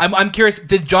Wick. I'm curious.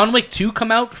 Did John Wick 2 come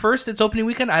out first its opening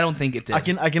weekend? I don't think it did.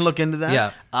 I can look into that.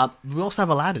 Yeah. We also have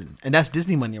Aladdin, and that's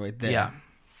Disney money right there. Yeah.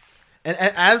 And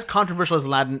as controversial as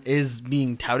Aladdin is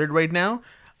being touted right now,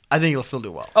 I think it'll still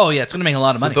do well. Oh yeah, it's gonna make a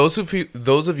lot of So money.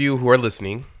 those of you who are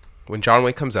listening, when John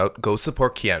Wick comes out, go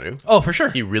support Keanu. Oh, for sure.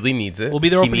 He really needs it. We'll be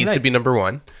there He opening needs to night. be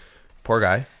 #1. Poor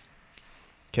guy.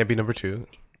 Can't be #2.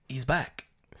 He's back.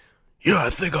 Yeah, I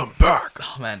think I'm back.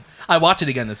 Oh man, I watched it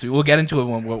again this week. We'll get into it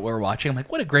when we're watching. I'm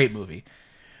like, what a great movie.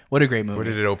 What a great movie. Where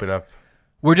did it open up?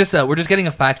 We're just getting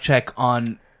a fact check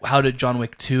on how did John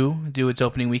Wick 2 do its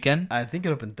opening weekend. I think it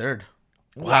opened third.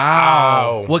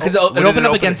 Wow. Well, because Oh, it what did opened it up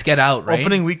open against Get Out, right?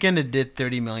 Opening weekend, it did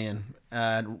 30 million.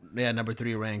 Yeah,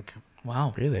 #3 rank.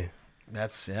 Wow. Really?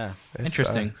 That's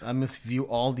Interesting. I must view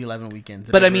all the 11 weekends.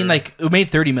 But I mean, like, it made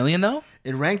 30 million though.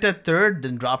 it ranked at third,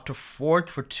 then dropped to fourth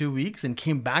for 2 weeks, and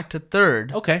came back to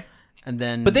third. Okay. And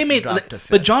then But they made, dropped to fifth.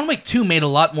 but John Wick 2 made a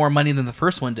lot more money than the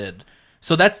first one did.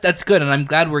 So that's good, and I'm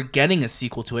glad we're getting a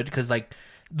sequel to it because like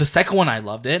the second one I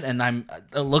loved it, and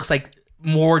it looks like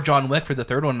more John Wick for the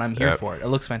third one, and I'm here for it. It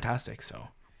looks fantastic. So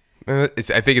I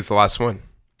think it's the last one.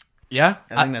 yeah,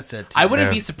 I think that's it. Too. I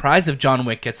wouldn't be surprised if John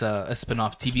Wick gets a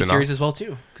spin-off TV series as well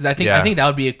too, because I think that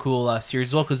would be a cool series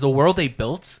as well. Because the world they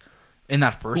built in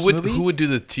that first movie, Who would do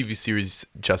the TV series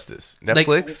justice?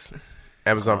 Netflix,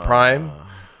 Amazon Prime,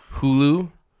 Hulu,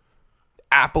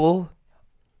 Apple.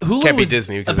 Hulu Can't be is-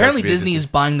 Disney, because it has Apparently, to be Disney Disney. is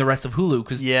buying the rest of Hulu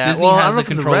because Yeah, Disney well, I has don't know the for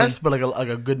the control. rest, but like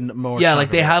a good more. Yeah, chunk like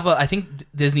of they it. have I think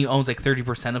Disney owns like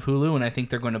 30% of Hulu, and I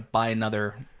think they're going to buy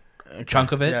another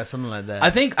chunk of it. Yeah, something like that. I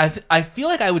think I feel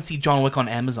like I would see John Wick on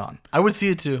Amazon. I would see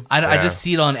it too. I just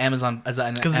see it on Amazon as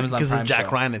an Amazon Because Prime of Jack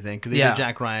show. Ryan, I think. Because they Yeah. did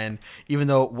Jack Ryan, even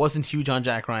though it wasn't huge on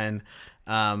Jack Ryan.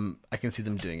 I can see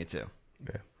them doing it too.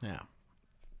 Yeah.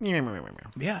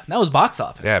 Yeah, that was box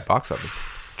office. Yeah, box office.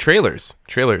 Trailers.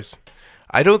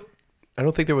 I don't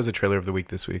think there was a trailer of the week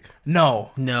this week.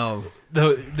 No, No.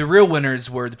 the real winners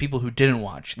were the people who didn't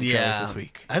watch the trailers this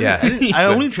week. I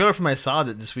only trailer from I saw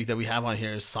that this week that we have on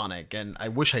here is Sonic, and I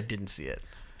wish I didn't see it.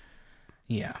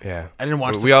 Yeah. Yeah, I didn't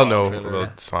watch. We the all Crawl know trailer.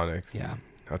 about Sonic. Yeah.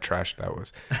 How trash that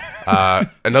was.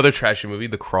 Another trashy movie,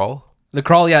 The Crawl. The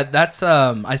Crawl, yeah, that's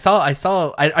I saw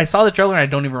the trailer and I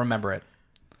don't even remember it.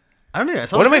 I don't know. I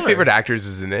saw One the of my trailer. favorite actors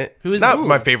is in it. Who is Not it?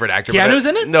 my favorite actor. Keanu's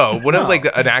but in it? No, one of like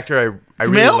an actor I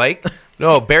really Kumail? like.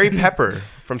 No, Barry Pepper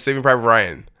from Saving Private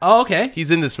Ryan. Oh, okay.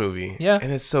 He's in this movie. Yeah.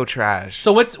 And it's so trash.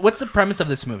 So what's the premise of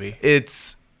this movie?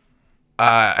 It's,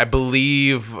 I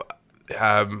believe,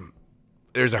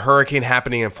 there's a hurricane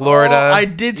happening in Florida. Oh, I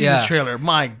did see Yeah. this trailer.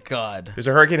 My God. There's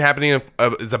a hurricane happening.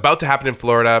 It's about to happen in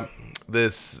Florida.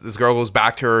 This girl goes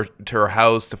back to her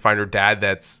house to find her dad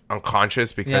that's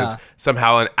unconscious because Yeah.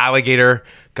 somehow an alligator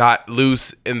got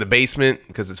loose in the basement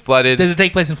because it's flooded. Does it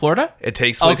take place in Florida? It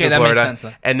takes place Okay, in that makes Florida. sense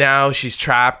then. And now she's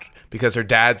trapped because her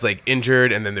dad's like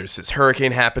injured, and then there's this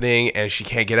hurricane happening, and she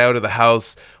can't get out of the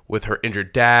house with her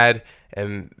injured dad.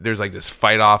 And there's like this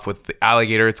fight off with the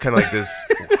alligator. It's kind of like this.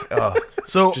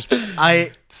 So just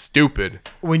I stupid.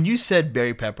 when you said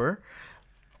Barry Pepper,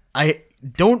 I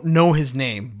don't know his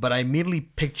name, but I immediately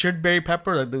pictured Barry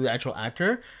Pepper, like the actual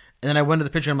actor. And then I went to the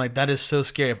picture. I'm like, that is so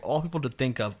scary. Of all people to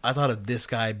think of, I thought of this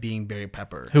guy being Barry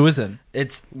Pepper. Who is it?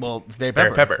 It's Barry Pepper.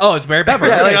 Barry Pepper. Oh, it's Barry Pepper.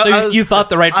 Yeah, Okay, like, so I was- you thought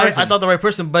the right person. I thought the right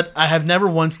person, but I have never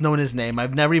once known his name.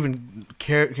 I've never even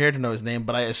cared to know his name,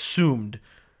 but I assumed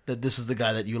that this was the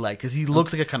guy that you like because he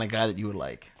looks like a kind of guy that you would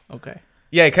like. Okay.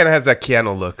 Yeah, he kind of has that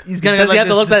Keanu look. He's got Does like he have to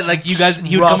this- look that this like you guys?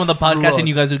 He would come on the rough podcast look. and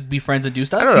you guys would be friends and do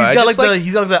stuff. I don't know. He's got like just the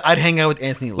he's got like the I'd hang out with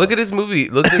Anthony. Look at his movie.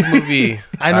 Look at his movie.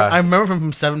 I know. I remember him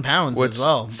from 7 Pounds Which, as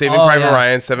well. Saving Oh, Private yeah.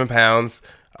 Ryan, 7 Pounds,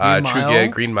 Green True Mile.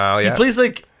 Grit, Green Mile. Yeah, He plays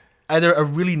like either a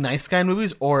really nice guy in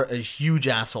movies or a huge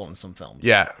asshole in some films.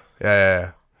 yeah.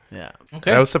 Yeah.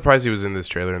 Okay. I was surprised he was in this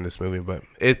trailer in this movie, but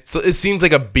it seems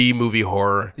like a B movie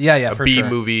horror. Yeah, a for B sure.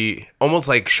 movie, almost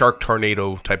like Shark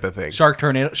Tornado type of thing.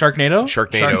 Sharknado. Sharknado.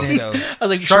 Sharknado. I was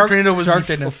like Sharknado was the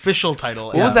Sharknado. official title.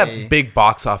 What was that big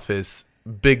box office?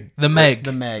 Big The Meg.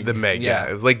 The Meg. The Meg. Yeah. Yeah,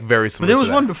 it was like very But similar. there was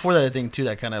to one that. before that I think too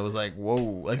that kind of was like whoa,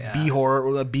 like Yeah. B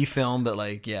horror, a B film, but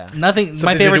like yeah, Nothing. Something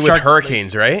my to favorite do with shark.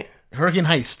 hurricanes, right? Hurricane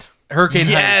Heist, Hurricane.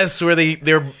 Heist. Yes, where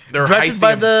they're directed heisting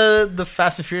by a- the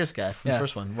Fast and Furious guy from Yeah. the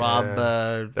first one, Rob.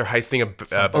 they're heisting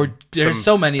a Or there's some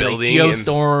so many like building and-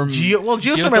 Geostorm.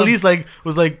 Geostorm at least like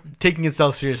was like taking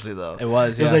itself seriously though. It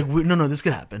was. It was Yeah. like no, this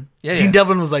could happen. Yeah, Dean yeah.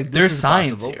 Devlin was like, this There's is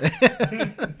science possible.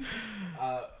 here.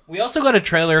 We also got a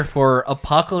trailer for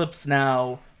Apocalypse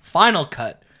Now Final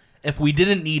Cut. If we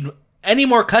didn't need any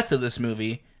more cuts of this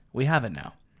movie, we have it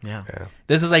now. yeah.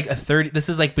 This is like This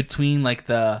is like between like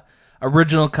the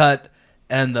original cut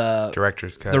and the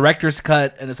director's cut. director's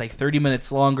cut, and it's like 30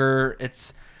 minutes longer.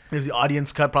 It's There's the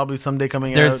audience cut probably someday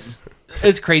coming there's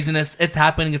it's craziness. It's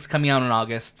happening. It's coming out in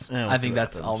August. Yeah, we'll I see think what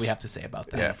that's happens. all we have to say about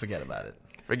that. out. Yeah, forget about it.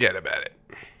 Forget about it.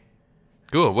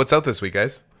 Cool. What's out this week,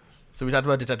 guys? So we talked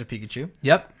about Detective Pikachu,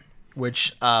 Yep.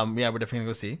 which we're definitely gonna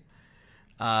go see.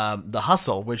 The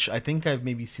Hustle, which I think I've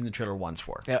maybe seen the trailer once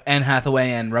for. Yeah, Anne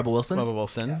Hathaway and Rebel Wilson. Rebel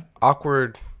Wilson.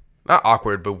 Awkward, not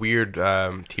awkward, but weird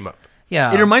team up.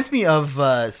 Yeah. It reminds me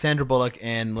of Sandra Bullock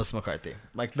and Melissa McCarthy,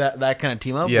 like that kind of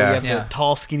team up. Yeah. where you have Yeah. the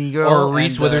tall, skinny girl, or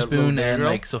Reese and the Witherspoon little bigger and girl.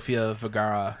 like Sofia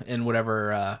Vergara in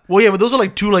whatever. Well, yeah, but those are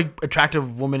like two like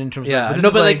attractive women in terms Yeah, of. no,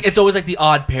 this but is, like it's always like the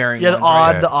odd pairing. yeah, the ones,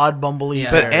 right? odd, the odd bumbly.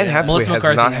 Yeah. But pair, Anne yeah. Hathaway Melissa has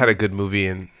McCarthy not and- had a good movie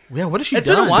in Yeah, what has she It's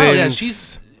done? been a while. Yeah, Since-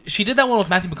 she's She did that one with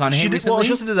Matthew McConaughey She did. recently. Well,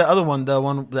 she also did the other one. The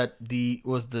one that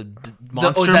was the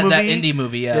monster that movie. that indie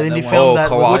movie? Yeah, The that indie one. film Oh, that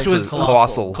Colossal. was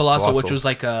Colossal. which was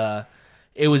like a.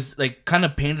 It was like kind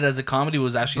of painted as a comedy. It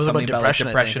was actually It was something about about like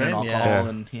depression, depression I and think, right? alcohol Yeah.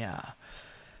 and yeah.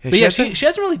 Yeah, But yeah, hasn't- she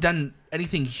hasn't really done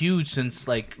anything huge since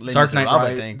like Les Dark Knight Miserables,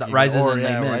 I think, Rises or, and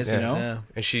Les Mis, Rises, you know? yeah.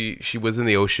 and she was in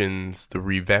the Oceans, the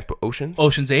revamp Oceans.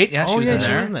 Ocean's 8, yeah, she was in she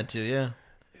there. was in that too. Yeah,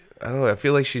 I don't know. I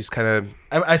feel like she's kind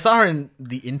of I saw her in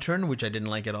The Intern, which I didn't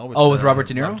like at all. with Robert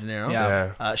De Niro?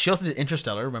 Yeah. Yeah. She also did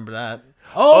Interstellar. Remember that?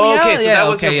 Oh, yeah, okay. So yeah, that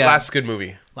was okay, her yeah. last good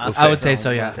movie. Last I would say so,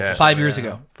 yeah. Yeah. 5 years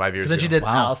ago. 5 years But then ago. she did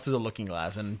Wow. Alice Through the Looking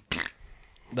Glass, and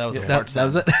that was a That, fart that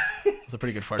was sound. it. It was a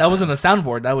pretty good fart. That sound. wasn't a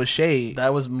soundboard. That was Shay.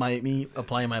 That was me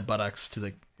applying my buttocks to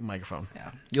the microphone.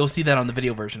 Yeah. You'll see that on the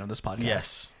video version of this podcast.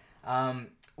 Yes.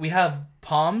 We have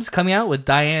Palms coming out with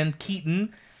Diane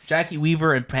Keaton, Jackie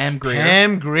Weaver, and Pam Grier.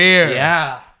 Pam Grier.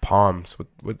 Yeah. Palms.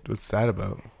 What's that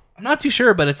about? I'm not too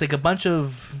sure, but it's like a bunch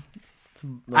of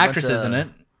actresses in it.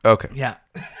 Okay. Yeah.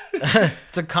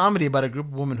 It's a comedy about a group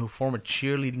of women who form a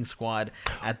cheerleading squad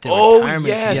at their Oh retirement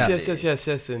yes, community.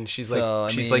 yes. And she's So,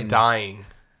 like I she's like mean- dying.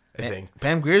 I think.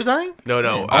 Pam Grier's dying? No.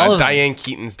 All of them. Diane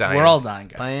Keaton's dying. We're all dying,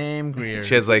 guys. Pam Grier.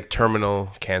 She has like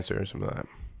terminal cancer or something like that.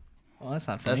 Well, that's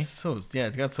not funny. That's so, yeah,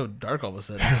 it got so dark all of a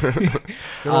sudden.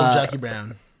 Good old Jackie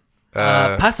Brown.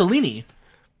 Pasolini.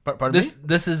 Pardon This me?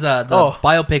 this is the Oh.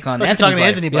 biopic on I thought you were Anthony's talking to life.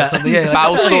 Anthony about Yeah. something. Yeah, like,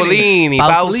 Pasolini.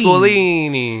 Pasolini.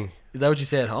 Pasolini. Is that what you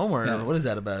say at home, or Yeah. what is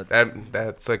that about?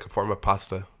 That's like a form of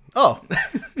pasta. Oh,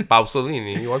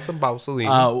 Pasolini. You want some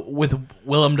Pasolini? With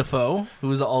Willem Dafoe,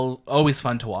 who is always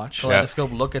fun to watch.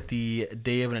 Kaleidoscope look at the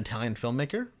day of an Italian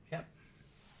filmmaker. Yep.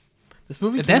 This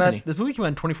movie It's came out. Anthony. This movie came out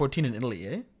in 2014 in Italy.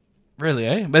 Eh? Really,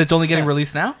 eh? But it's only getting Yeah.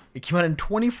 released now? It came out in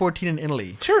 2014 in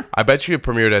Italy. Sure. I bet you it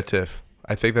premiered at TIFF.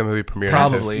 I think that movie premiered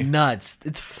Probably. at TIFF. Nuts!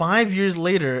 It's 5 years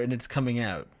later and it's coming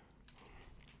out.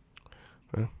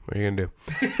 Well, what are you gonna do?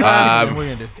 What are you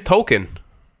gonna do? Tolkien.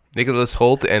 Nicholas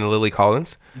Hoult and Lily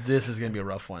Collins. This is gonna be a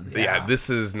rough one. Yeah, this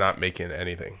is not making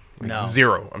anything. Like, No.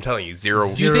 Zero. I'm telling you, zero.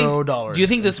 Do you think, $0 Do you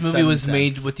think this and movie was 7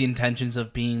 made cents. with the intentions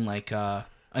of being like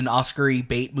an Oscar-y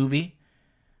bait movie?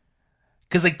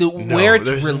 Because like where it's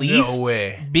there's released, no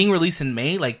way. being released in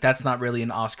May, like that's not really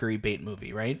an Oscar-y bait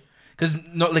movie, right? Because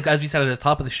like as we said at the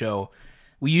top of the show,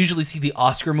 we usually see the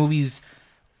Oscar movies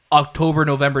October,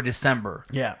 November, December,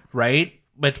 Yeah. right?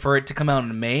 But for it to come out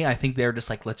in May, I think they're just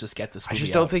like, let's just get this I movie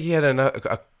just out. don't think he had enough.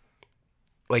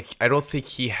 I don't think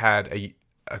he had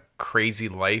a crazy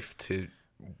life to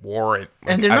warrant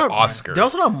like, And they're an not. Oscar. They're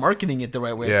also not marketing it the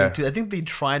right way. Yeah. I think, too. I think they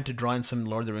tried to draw in some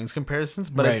Lord of the Rings comparisons,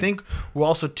 but I Right. think we're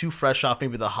also too fresh off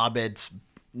maybe the Hobbit's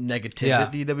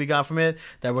negativity that we got from it.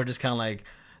 That we're just kind of like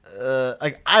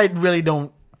I really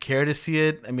don't care to see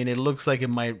it. I mean, it looks like it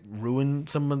might ruin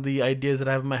some of the ideas that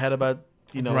I have in my head about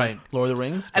Right. Lord of the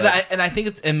Rings. And but- I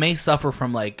think it may suffer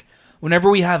from like whenever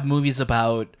we have movies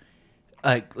about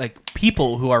like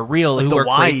people who are real, Like who the are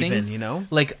why create even, things, you know?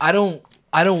 Like I don't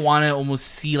want to almost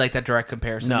see like that direct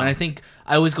comparison. No. And I think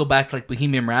I always go back to like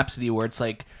Bohemian Rhapsody, where it's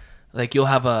like you'll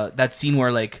have that scene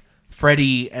where like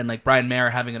Freddie and like Brian May are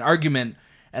having an argument,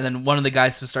 and then one of the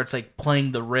guys just starts like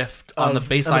playing the riff on the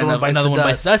bass line of Another One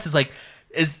Bites the Dust. Is like,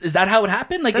 is that how it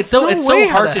happened? Like That's it's so way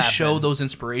how hard that to show happened. those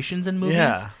inspirations in movies.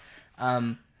 Yeah.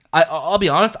 I'll be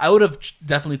honest. I would have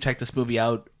definitely checked this movie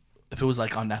out if it was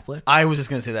like on Netflix. I was just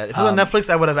gonna say that if it was on Netflix,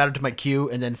 I would have added it to my queue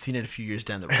and then seen it a few years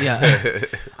down the road. Yeah,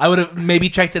 I would have maybe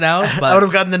checked it out. But I would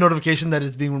have gotten the notification that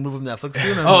it's being removed from Netflix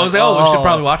soon. and I'm I was like, we should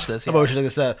probably watch this. How about we should look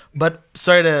this up? But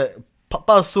sorry to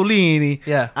Pasolini.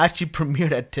 Yeah. actually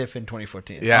premiered at TIFF in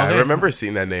 2014. yeah, Okay. I remember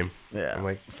seeing that name. yeah. I'm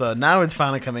like, So now it's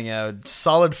finally coming out.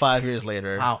 Solid 5 years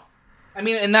later. Wow. I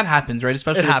mean, and that happens, right?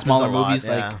 Especially It with happens smaller a lot, movies,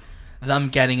 yeah. like them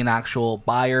getting an actual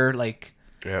buyer. Like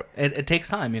yep. it takes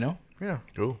time, you know. Yeah.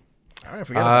 Cool. All right.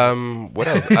 Forget about it. What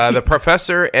else? The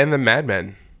Professor and the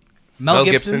Madmen. Mel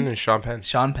Gibson and Sean Penn.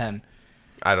 Sean Penn.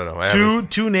 I don't know.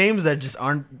 Two names that just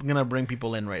aren't gonna bring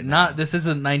people in right now. This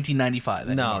isn't 1995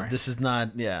 anymore. No, this is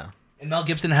not. Yeah. And Mel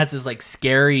Gibson has this like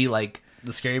scary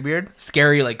The scary beard.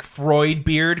 like Freud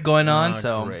beard going on. Oh,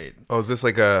 so great. Oh, is this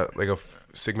like a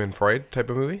Sigmund Freud type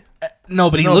of movie? no,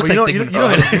 but he No, looks but like you know, Sigmund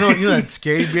you know, Freud. you know that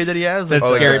scary beard that he has. That's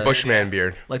Oh, like scary. a Bushman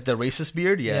beard, Like the racist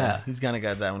beard. Yeah, Yeah. he's kind of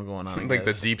got that one going on. I like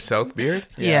the guess. Deep South beard.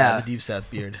 Yeah. the deep south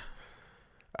beard.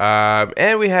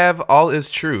 And we have All Is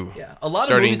True. Yeah, a lot of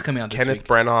starring movies coming out this Kenneth week.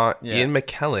 Branagh, Yeah. Ian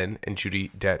McKellen, and Judi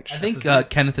Dench. I think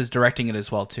Kenneth is directing it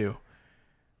as well too.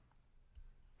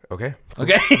 Okay.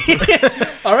 Okay.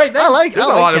 All right. I like. There's I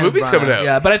a like lot of Kenneth movies coming Branagh. out.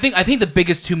 Yeah, but I think the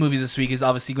biggest two movies this week is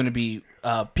obviously going to be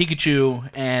Pikachu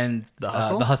and The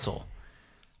Hustle? The Hustle.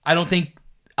 I don't think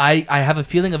I have a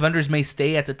feeling Avengers may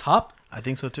stay at the top. I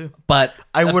think so too. But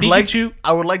I would Pikachu,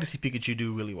 like to see Pikachu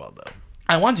do really well though.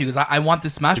 I want to because I want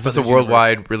this Smash Is Brothers this a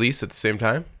worldwide universe. release at the same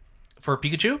time? For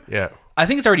Pikachu? Yeah. I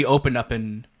think it's already opened up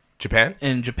in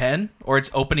Japan? or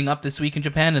it's opening up this week in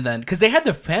Japan, and then because they had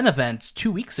the fan event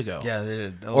 2 weeks ago, Yeah, they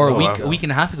did. or a wow. week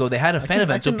and a half ago, they had a fan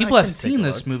event, so people have seen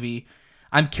this movie.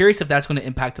 I'm curious if that's going to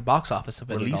impact the box office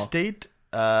of it. Release at all. date.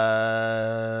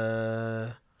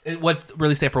 What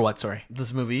release date for what? Sorry.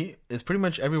 This movie is pretty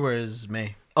much everywhere is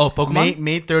May. Oh, Pokemon.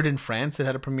 May 3rd in France it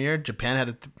had a premiere. Japan had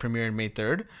a premiere in May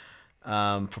 3rd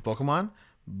for Pokemon,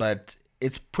 but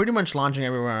it's pretty much launching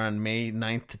everywhere on May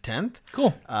 9th to 10th.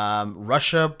 Cool.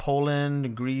 Russia,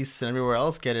 Poland, Greece, and everywhere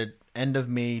else get it end of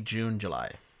May, June,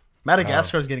 July.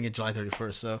 Madagascar is getting it July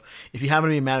 31st. So if you happen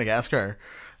to be in Madagascar,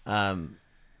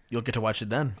 you'll get to watch it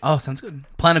then. Oh, sounds good.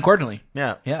 Plan accordingly.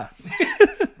 Yeah. Yeah.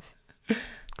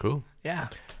 Cool. Yeah.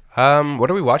 What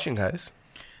are we watching, guys?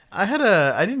 I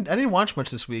didn't watch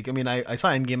much this week. I mean, I saw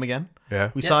Endgame again.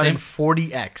 Yeah. We Yeah, saw it same. in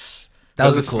 40X. That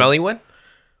was a a cool. smelly one?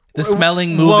 The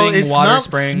smelling, moving, it's water not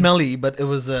spraying. smelly, but it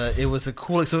was a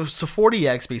cool. So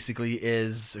 40X basically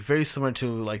is very similar to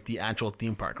like the actual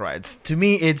theme park rides. To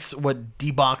me, it's what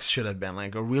D-Box should have been,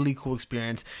 like a really cool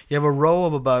experience. You have a row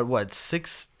of about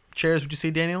 6 chairs. Would you say,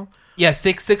 Daniel? Yeah,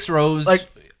 six rows.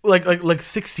 Like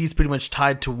 6 seats, pretty much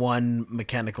tied to one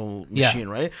mechanical machine,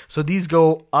 right? So these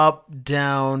go up,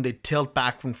 down. They tilt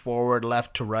back and forward,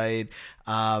 left to right.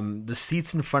 The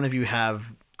seats in front of you have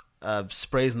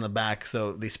sprays in the back,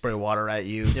 so they spray water at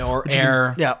you. Yeah, or But you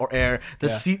air. or air. The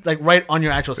Yeah. seat, like right on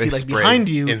your actual They seat, like spray behind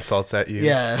you. insults at you.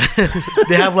 Yeah,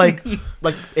 they have like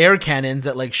air cannons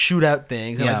that like shoot out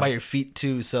things, and Yeah. like by your feet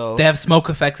too. So They have smoke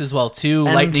effects as well too,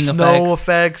 and lightning snow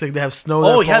effects. Like they have snow.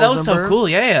 Oh yeah, that falls, was so remember? cool.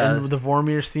 Yeah. And the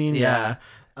Vormir scene. Yeah.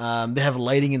 They have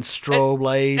lighting and strobe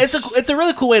lights. It's a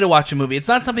really cool way to watch a movie. It's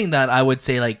not something that I would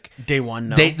say like day one.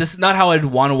 No, this is not how I'd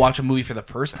want to watch a movie for the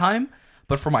first time,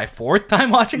 but for my 4th time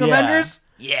watching Yeah. Avengers,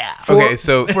 yeah. Okay,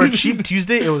 so for a cheap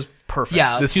Tuesday, it was perfect.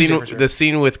 Yeah, the Tuesday scene for sure. the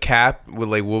scene with Cap, with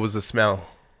like, what was the smell?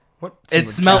 What? It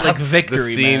smelled like victory. The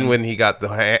scene man. when he got the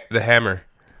hammer.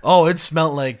 Oh, it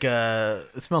smelled like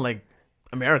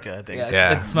America. I think.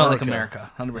 Yeah, it smelled like America.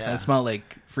 America, 100%. Yeah. It smelled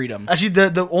like freedom. Actually,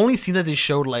 the only scene that they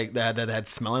showed like that had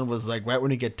smelling was like right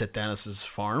when you get to Thanos'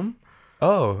 farm.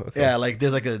 Oh, okay. Yeah, like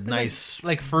there's like a nice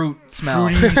Like fruit smell.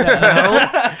 fruity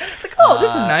smell. Oh,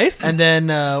 this is nice. And then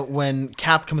when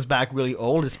Cap comes back really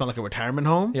old, it smelled like a retirement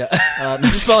home. yeah, No,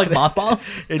 it smelled like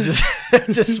mothballs. it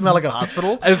just smelled like a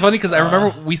hospital. It was funny because I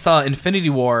remember we saw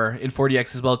Infinity War in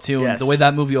 40X as well too. And Yes. the way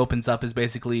that movie opens up is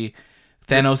basically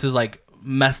Thanos is like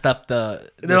messed up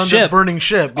the They're on ship the burning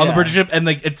ship. on the yeah. burning ship, and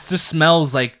like it just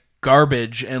smells like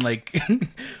garbage and like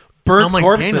burnt I'm like,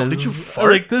 corpses. Daniel, did you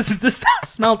fart? Like this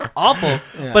smelled awful.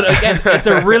 But again, it's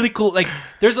a really cool like.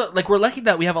 There's a like we're lucky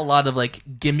that we have a lot of like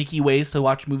gimmicky ways to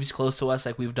watch movies close to us.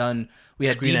 Like we had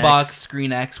Screen D-Box, X.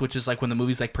 Screen X, which is like when the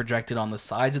movie's like projected on the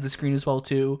sides of the screen as well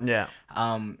too. Yeah.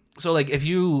 So like if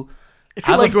you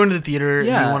like going to the theater,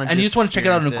 yeah, and you just want to check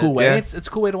it out in a cool way, Yeah. it's a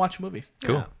cool way to watch a movie.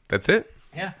 Cool. Yeah. That's it.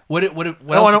 Yeah. What Oh,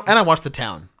 else? and I watched The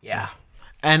Town. Yeah.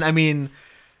 And I mean,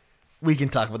 we can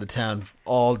talk about The Town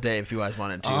all day if you guys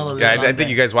wanted to. All of Yeah, I Okay. think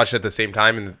you guys watched it at the same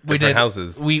time in We different did.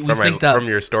 houses. We from synced up. from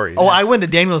your stories. Oh, I went to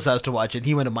Daniel's house to watch it.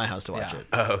 He went to my house to watch Yeah. it.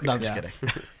 Oh, okay. No, I'm just Yeah.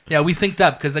 kidding. Yeah, we synced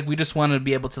up because like we just wanted to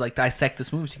be able to like dissect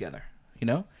this movie together. You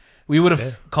know, we would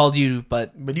have called you,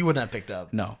 but But you wouldn't have picked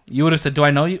up. no, you would have said, "Do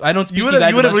I know you?" I don't speak You to would you guys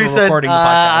have unless really we're said, recording the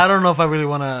podcast. I don't know if I really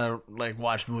want to like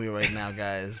watch the movie right now,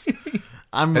 guys.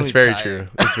 I'm really That's very tired. true.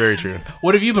 That's very true.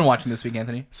 What have you been watching this week,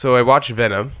 Anthony? So I watched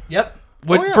Venom Yep.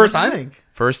 Oh, yeah, First what'd you time? think?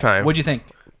 first time. What'd you think?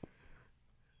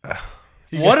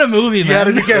 What a movie, You man!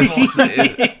 gotta be careful.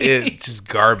 It just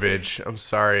garbage. I'm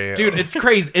sorry, Dude, it's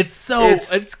crazy. It's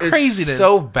craziness.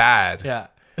 so bad. yeah.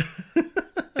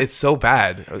 It's so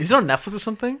bad. Is it on Netflix or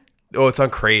something? Oh, it's on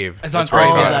Crave. It's on That's where I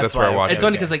Crave, got- yeah. That's That's where I why. watched It's it.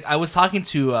 funny because like I was talking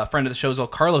to a friend of the show as well,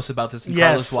 Carlos, about this, and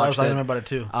Yes, Carlos I watched was talking it. about it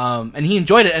too. And he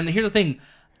enjoyed it. And here's the thing: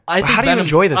 I think how do you Venom,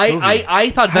 enjoy this movie? I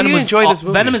thought How do Venom you was enjoy this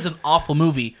movie? Venom is an awful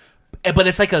movie, but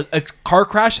it's like a car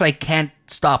crash that I can't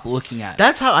stop looking at.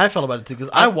 That's how I felt about it too, because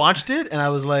I watched it and I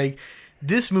was like,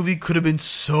 this movie could have been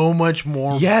so much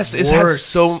more. Yes, it worse. has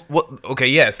so. Well, okay,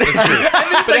 yes, that's true.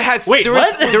 But it had. Wait, there was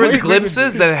what? there was Wait,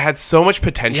 glimpses that it had so much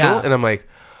potential, Yeah. and I'm like,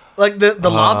 like the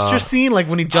lobster scene, like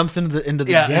when he jumps into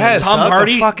the yeah, Yes, Tom what the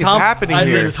Hardy. fuck is happening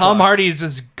here? Tom Hardy is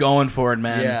just going for it,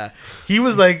 man. Yeah, he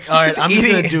was like, all right, He's I'm just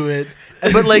eating gonna it. do it.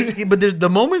 But there's the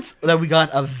moments that we got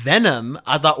of Venom,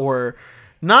 I thought were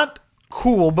not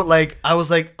cool, but like I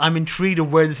was like, I'm intrigued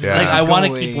of where this is. Yeah. Like I want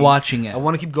want to keep watching it. I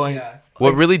want to keep going. Yeah.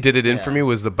 What really did it in for me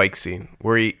was the bike scene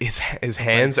where his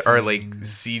hands are like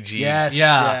CG. Yes,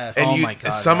 Yeah. yes. And Oh my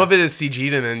God, some yeah. of it is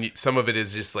CG'd, and then some of it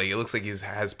is just like it looks like he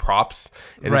has props,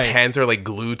 and his Right. hands are like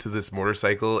glued to this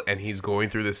motorcycle, and he's going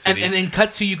through the city. And in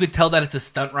cuts to you could tell that it's a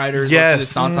stunt rider. yes,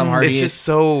 It's not Tom Hardy. it's just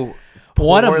so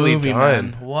what a poorly movie,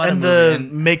 done. man. What And a the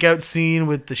movie. makeout scene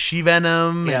with the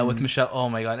She-Venom. Yeah, and with Michelle. Oh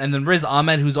my God. And then Riz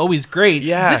Ahmed, who's always great.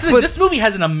 Yeah. This movie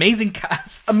has an amazing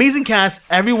cast. amazing cast.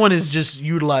 Everyone is just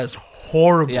utilized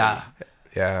horribly. Yeah.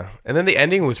 Yeah, and then the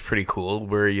ending was pretty cool,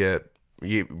 where you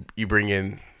bring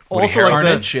in Woody Also, like Harrelson.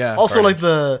 Carnage, yeah. Also, Carnage.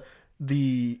 like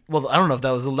the well, I don't know if that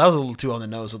was a little too on the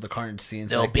nose with the Carnage scenes.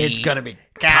 There'll Like, be it's gonna be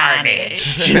Carnage.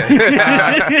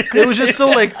 It was just so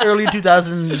like early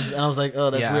 2000s, and I was like, oh,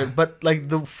 that's Yeah. weird. But like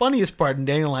the funniest part, and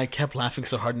Daniel and I kept laughing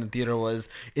so hard in the theater, was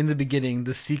in the beginning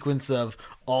the sequence of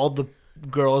all the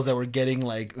girls that were getting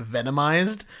like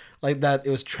venomized. Like that, it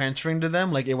was transferring to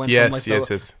them. Like it went from like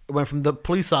yes. it went from the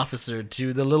police officer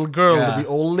to the little girl Yeah. to the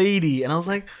old lady, and I was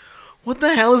like, "What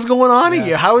the hell is going on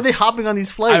here? How are they hopping on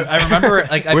these flights?" I remember,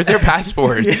 like, Where's their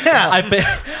passports? yeah,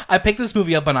 I picked this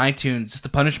movie up on iTunes just to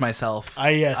punish myself.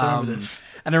 I remember this.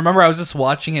 And I remember I was just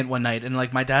watching it one night, and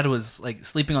like my dad was like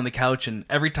sleeping on the couch, and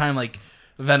every time like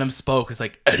Venom spoke, it's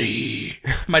like Eddie.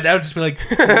 My dad would just be like,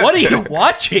 "What are you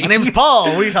watching? My name's Paul.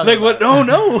 What are you talking like about? what?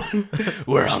 No,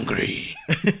 we're hungry."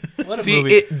 What a See,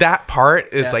 movie. that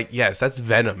part is Yeah. like, yes, that's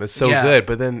Venom. It's so Yeah. good,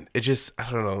 but then it just, I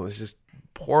don't know, it's just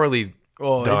poorly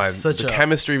Oh, done. it's such The a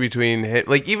chemistry between him,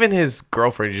 like even his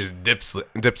girlfriend just dips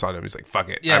on him. He's like, "Fuck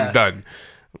it, Yeah. I'm done."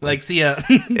 Like, see ya.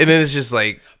 And then it's just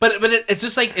like, But it's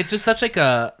just such like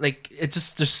a like it's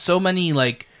just there's so many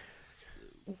like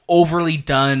overly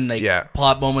done like Yeah.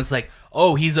 plot moments like,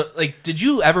 oh, he's a like, did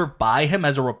you ever buy him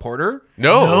as a reporter?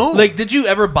 no. Like, did you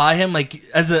ever buy him like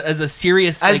as a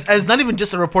serious as like, as not even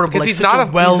just a reporter, but Because like he's such not a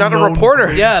he's not a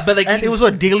reporter. yeah, but like And it he's- was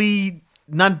what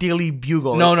not Daily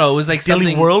Bugle. no, it was like Daily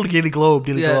something World, Daily Globe,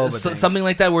 Daily yeah, Globe. I so, think. something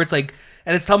like that where it's like,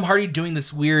 and it's Tom Hardy doing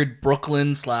this weird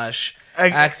Brooklyn /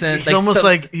 accent. He's almost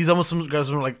like he's almost some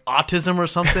guys with like autism or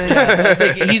something.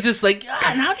 like, he's just like,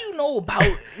 and how do you know about?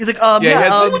 He's like, Yeah, he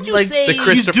has what would you like, say? the he's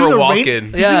Christopher doing a Walken.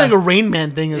 He's Yeah. doing like a Rain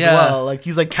Man thing as Yeah. well. Like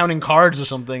he's like counting cards or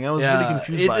something. I was really Yeah,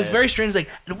 confused by it's it. very strange. Like,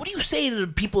 and what do you say to the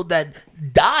people that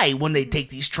die when they take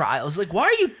these trials? Like, why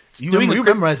are you You, doing? you a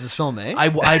cri- memorize this film, eh?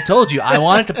 I told you I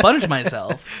wanted to punish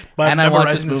myself, By and I watched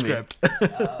this memorizing movie. the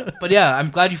script. But yeah, I'm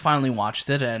glad you finally watched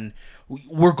it, and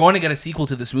we're going to get a sequel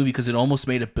to this movie because it almost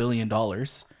made $1 billion.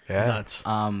 Yeah. Nuts.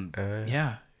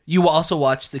 Yeah. You also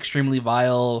watched Extremely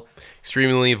Vile,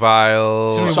 Extremely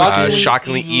vile,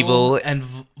 shockingly evil, and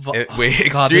wait,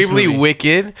 God, this extremely movie.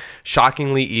 wicked,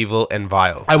 shockingly evil, and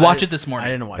vile. I watched it this morning.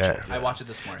 I didn't watch Yeah. it. I watched it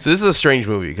this morning. So this is a strange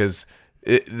movie because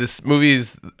this movie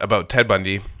is about Ted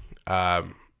Bundy.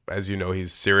 As you know, he's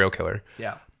a serial killer.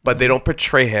 Yeah. But they don't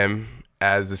portray him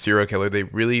as the serial killer.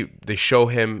 They show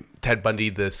him, Ted Bundy,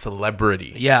 the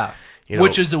celebrity. Yeah, You know-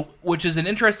 which is an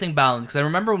interesting balance because I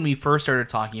remember when we first started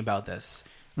talking about this.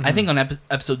 I think on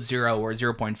episode 0 or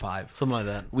 0.5, Something like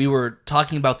that. we were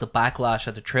talking about the backlash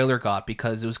that the trailer got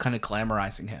because it was kind of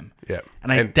glamorizing him. Yeah.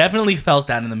 And I definitely felt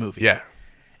that in the movie. Yeah.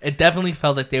 It definitely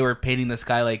felt like they were painting this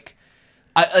guy like,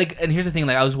 and here's the thing,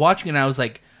 like I was watching it and I was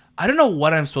like, I don't know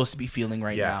what I'm supposed to be feeling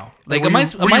right Yeah. now. Like, Were am I you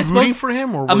supposed rooting for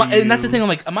him, or am were I, and that's the you- thing. I'm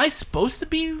like, am I supposed to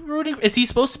be rooting? Is he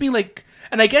supposed to be like?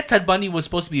 And I get Ted Bundy was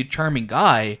supposed to be a charming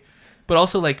guy, but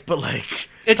also like, But like,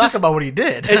 It talk just- about what he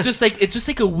did. it's just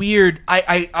like a weird.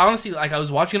 I honestly, like, I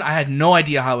was watching it, I had no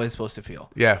idea how I was supposed to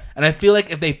feel. Yeah. And I feel like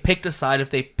if they picked a side,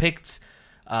 if they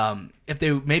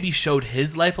maybe showed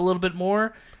his life a little bit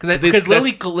more, because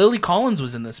Lily Collins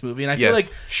was in this movie, and I feel Yes.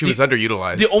 like She was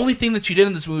underutilized. the only thing that she did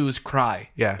in this movie was cry.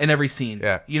 Yeah. In every scene.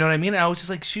 Yeah. You know what I mean? And I was just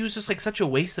like, she was just like such a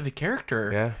waste of a character.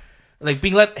 Yeah. Like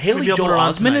being let Haley Maybe I'll put Joel her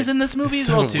on Osment tonight. is in this movie It's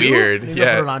as well so too. weird. Maybe Yeah.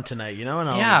 I'll put it on tonight, you know? And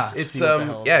I'll Yeah. It's see what the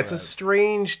hell it's a about it.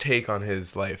 strange take on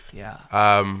his life. Yeah.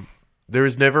 There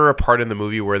was never a part in the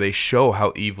movie where they show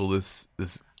how evil this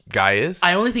guy is.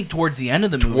 I only think towards the end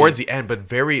of the movie. Towards the end, but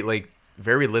very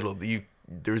little.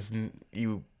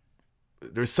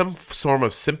 There's some form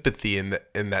of sympathy in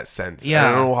that sense. Yeah.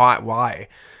 I don't know why.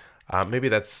 Maybe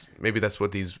that's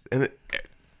what these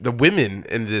the women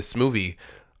in this movie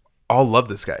all love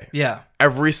this guy. Yeah.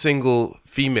 Every single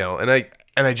female, and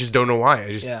I just don't know why.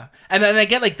 I just Yeah, and I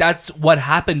get like that's what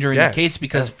happened during Yeah. the case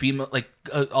because female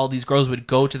all these girls would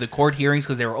go to the court hearings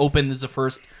because they were open. This is the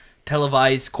first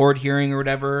televised court hearing or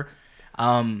whatever,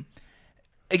 and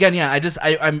again, yeah, I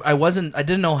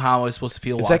didn't know how I was supposed to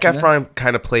feel Zac watching Efron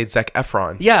kind of played Zac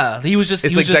Efron. Yeah, he was just.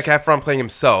 It's he was like just, Zac Efron playing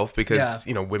himself because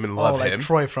Yeah. women love like him.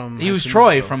 Troy from. He was High School Troy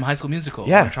Musical. from High School Musical.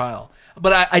 Yeah. On trial.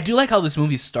 But I do like how this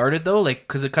movie started though, like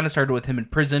because it kind of started with him in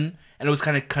prison, and it was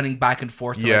kind of cutting back and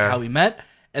forth to Yeah. like how we met,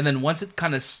 and then once it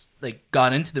kind of like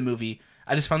got into the movie,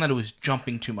 I just found that it was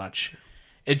jumping too much.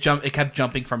 It kept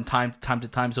jumping from time to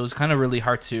time, so it was kind of really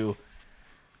hard to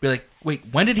be like, wait,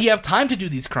 when did he have time to do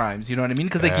these crimes? You know what I mean?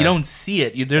 Because like you don't see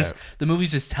it. The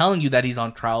movie's just telling you that he's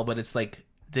on trial, but it's like,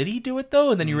 did he do it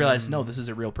though? And then you realize, no, this is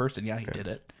a real person. Yeah, he did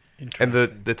it. And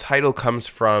the title comes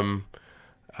from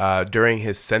during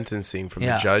his sentencing from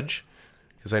the judge.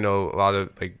 Because I know a lot of,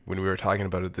 like, when we were talking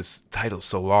about it, this title's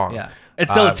so long. Yeah,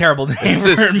 it's still a terrible name It's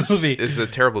for just, a movie. It's a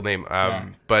terrible name.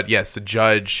 But yes, the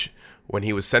judge, when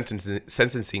he was sentencing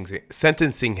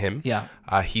him,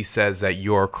 he says that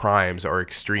your crimes are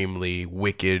extremely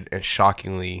wicked and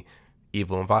shockingly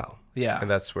evil and vile. Yeah. And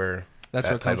that's where That's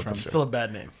where it comes from. Still a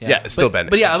bad name. Yeah, it's still bad.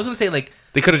 But yeah, I was gonna say like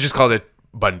They could have just called it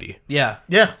Bundy. yeah,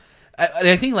 Yeah.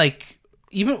 I think like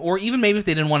even maybe if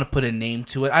they didn't want to put a name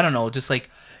to it, I don't know. Just like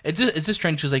it's just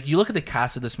strange because like you look at the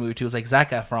cast of this movie too. It's like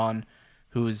Zac Efron,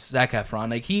 who's Zac Efron.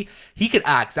 Like he could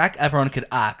act. Zac Efron could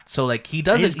act. So like he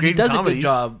does He's it. He great in does a good comedies.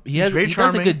 job. He does a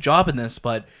charming. good job in this.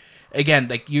 But again,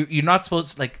 like you're not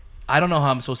supposed like I don't know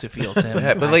how I'm supposed to feel to him.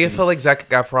 Yeah, but like it felt like Zac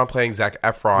Efron playing Zac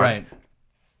Efron, right,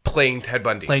 playing Ted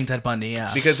Bundy. playing Ted Bundy.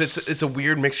 Yeah, Because it's a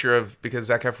weird mixture of because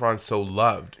Zac Efron's so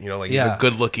loved, like he's Yeah. a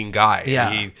good looking guy. Yeah.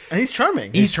 And he's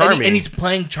charming. He's charming. and he's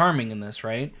playing charming in this,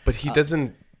 right? But he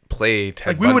doesn't play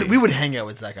Ted like Bundy. we would hang out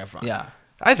with Zac Efron. Yeah,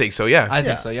 I think so. Yeah. I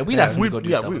think so. Yeah, we'd ask him to go do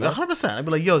stuff with us. 100%. I'd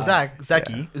be like, yo, Zachy.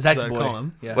 Zachy That's what I boy. call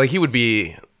him. Yeah. Like he would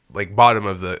be like bottom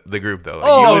of the group though. Like,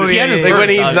 Oh, you would- yeah, like yeah, when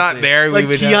yeah. he's not there, Like we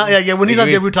would Keanu, when he's like,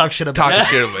 not there, we talk shit about talk him.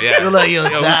 shit about. Yeah. We're like, yo, We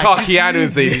Zach, call you see- Keanu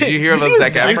and say, "Did you hear you about see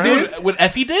Zac Zach, Efron?" dude? What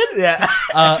Effie did? Yeah.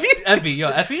 Effie, yo,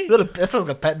 Effie. That sounds like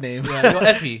a pet name. Yo,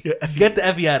 Effie. Effie. Get the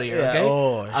Effie out of here, Yeah, okay?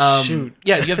 oh, shoot.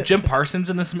 Yeah, you have Jim Parsons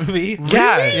in this movie.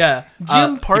 Yeah. Yeah.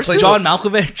 Jim Parsons? John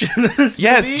Malkovich in this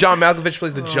Yes, movie. John Malkovich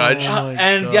plays the judge. my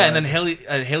and God. yeah, and then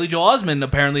Haley Joel Osment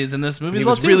apparently is in this movie He as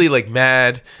well was too. really like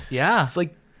mad. yeah. It's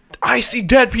like I see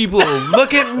dead people.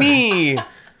 Look at me.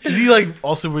 Is he like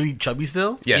also really chubby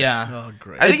still? Yes. Yeah. Oh,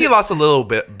 great. I think he lost a little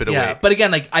bit of Yeah, weight. but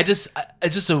again, like it's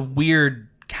just a weird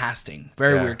casting,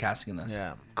 very Yeah. weird casting in this.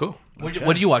 Yeah. Cool. What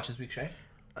did you watch this week, Shay?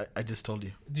 I just told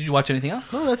you. Did you watch anything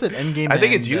else? No, that's it. Endgame. I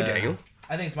think it's and, you, Daniel.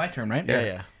 I think it's my turn, right?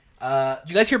 Yeah, yeah. Did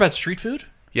you guys hear about street food?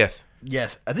 Yes.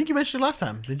 Yes. I think you mentioned it last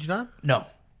time. Did you not? No.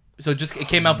 So it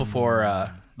came out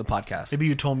before the podcast. Maybe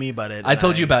you told me about it. I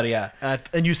told you about it. Yeah,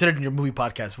 and you said it in your movie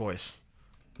podcast voice.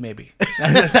 maybe.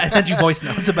 I sent you voice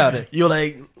notes about it. You're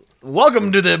like,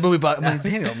 welcome to the movie podcast. I'm like,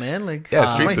 Daniel, man. Like, Yeah, I'm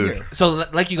street food. here. So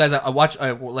like you guys, I watched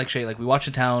like Shay, like we watched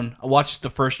In Town. I watched the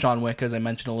first John Wick, as I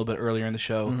mentioned a little bit earlier in the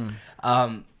show.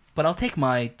 But I'll take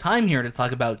my time here to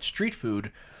talk about Street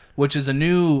Food, which is a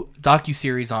new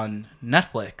docuseries on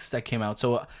Netflix that came out.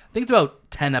 So I think it's about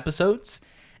 10 episodes.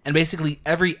 And basically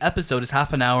every episode is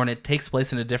half an hour and it takes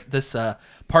place in a different... This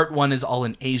part one is all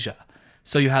in Asia.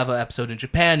 So you have an episode in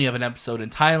Japan, you have an episode in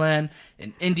Thailand,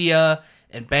 in India,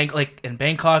 in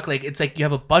Bangkok. Like it's like you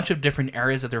have a bunch of different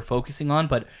areas that they're focusing on,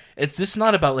 but it's just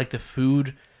not about like the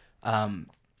food...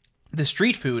 the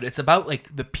street food. It's about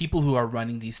like the people who are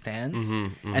running these stands,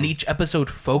 and each episode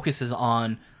focuses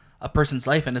on a person's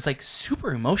life, and it's like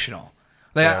super emotional.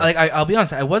 Like, I'll be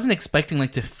honest, I wasn't expecting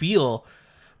like to feel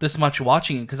this much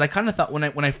watching it, because I kind of thought when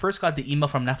I first got the email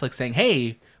from Netflix saying,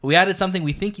 "Hey, we added something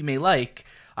we think you may like,"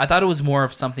 I thought it was more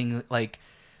of something like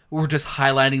we're just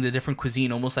highlighting the different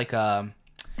cuisine, almost like Chef's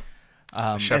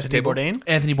Anthony Table. Bourdain?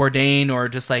 Anthony Bourdain, or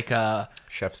just like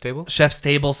Chef's Table. Chef's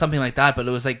Table, something like that. But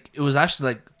it was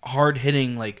actually like hard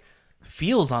hitting like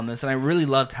feels on this, and I really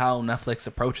loved how Netflix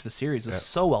approached the series. It's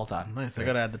so well done. Nice. I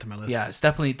gotta add that to my list. Yeah, it's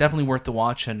definitely worth the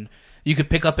watch, and you could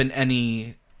pick up in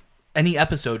any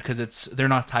episode because they're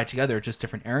not tied together, just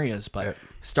different areas. But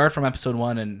start from episode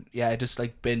 1, and yeah, I just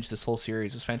like binged this whole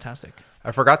series. It's fantastic.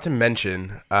 I forgot to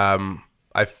mention,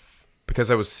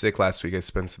 because I was sick last week, I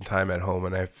spent some time at home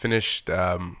and I finished,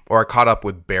 or I caught up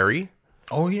with Barry.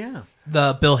 Oh yeah.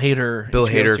 The Bill Hader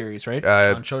series, right?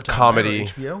 On Showtime. Comedy. Or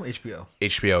HBO.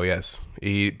 HBO, yes.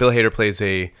 Bill Hader plays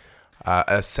a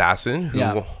assassin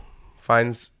who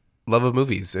finds love of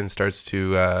movies and starts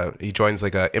to, he joins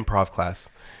like a improv class.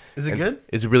 Is it good?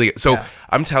 It's really good. So Yeah.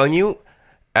 I'm telling you,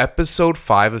 episode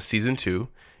 5 of season 2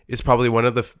 is probably one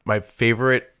of my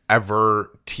favorite ever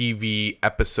TV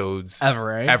episodes Ever,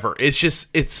 right? Ever. It's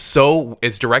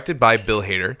directed by Bill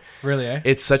Hader. Really, eh?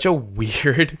 It's such a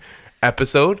weird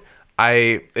episode.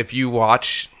 If you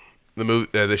watch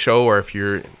the show, or if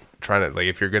you're trying to, like,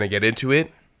 if you're gonna get into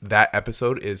it, that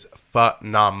episode is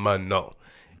phenomenal.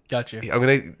 Gotcha. I'm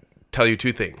gonna tell you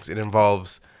two things. It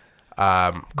involves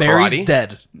Barry's karate,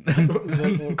 dead.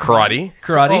 karate,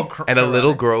 Karate. and a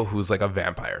little girl who's like a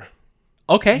vampire.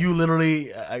 Okay. You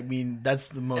literally, I mean, that's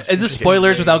the most. Is this interesting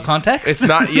spoilers way- without context? It's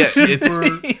not yet.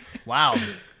 It's Wow.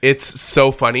 it's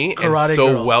so funny Karate and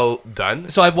so girls. well done.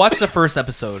 So I've watched the first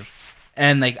episode,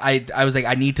 and like I was like,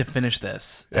 I need to finish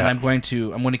this, and Yeah. I'm going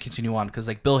to continue on because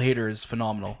like Bill Hader is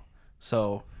phenomenal.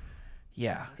 So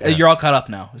yeah. You're all caught up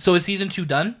now. So is season 2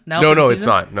 done now? No, for the no, it's season?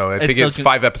 not. No, I think still it's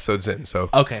 5 episodes in. So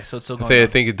Okay, so it's still I going. think, I on.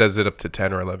 think it does it up to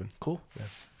 10 or 11. Cool.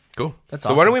 Cool. That's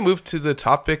so why don't awesome. we move to the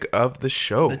topic of the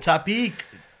show? The topic.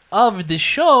 Of the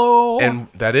show. And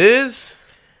that is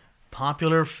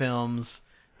Popular films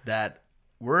that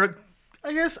we're,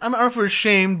 I guess, I'm not for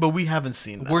ashamed, but we haven't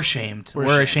seen them. We're shamed.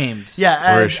 We're ashamed.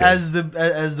 Yeah, We're as ashamed.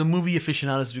 as the movie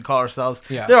aficionados we call ourselves,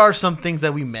 Yeah. there are some things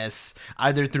that we miss,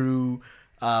 either through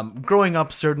growing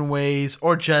up certain ways,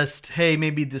 or just, hey,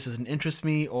 maybe this doesn't interest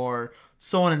me, or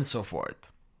so on and so forth.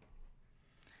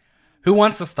 Who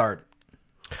wants to start?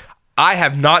 I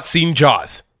have not seen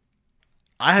Jaws.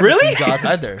 I haven't Really? seen Jaws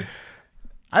either.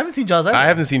 I haven't seen Jaws either. I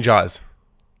haven't seen Jaws.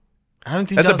 I haven't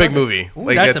seen That's Jaws a big either. movie.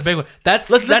 Like, That's a big one. Let's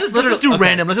Let's just do okay.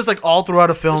 random. Let's just like all throughout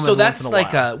a film. So every that's once in a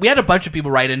like while. we had a bunch of people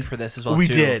write in for this as well. We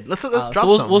too. did. Let's drop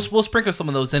so some. we'll sprinkle some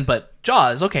of those in. But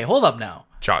Jaws, okay, hold up now.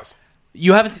 Jaws.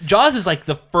 You haven't. Jaws is like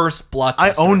the first blockbuster.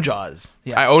 I own Jaws.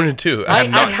 Yeah. I own it too. I have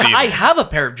not seen I it. have a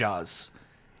pair of Jaws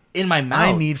in my mouth.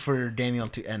 I need for Daniel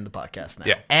to end the podcast now.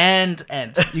 Yeah. And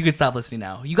you can stop listening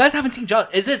now. You guys haven't seen Jaws.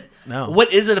 Is it? No.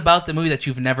 What is it about the movie that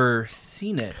you've never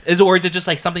seen it? Is it just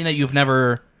like something that you've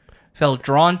never felt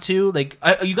drawn to? Like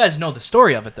you guys know the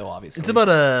story of it though, obviously. It's about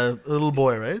a little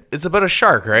boy, right? It's about a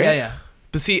shark, right? yeah.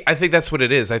 But see, I think that's what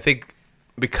it is. I think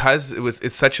because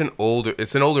it's such an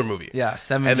older movie. Yeah,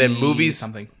 70 And then movies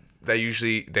something.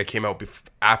 that came out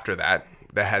after that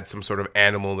had some sort of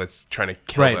animal that's trying to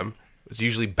kill Right. them. It's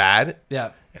usually bad.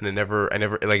 Yeah. And I never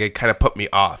like it kind of put me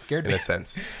off Scared in me. a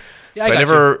sense. Yeah, So I got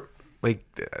never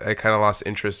I kind of lost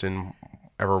interest in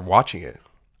ever watching it.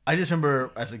 I just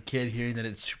remember as a kid hearing that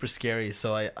it's super scary,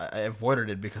 so I avoided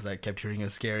it because I kept hearing it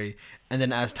was scary. And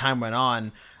then as time went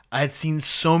on, I had seen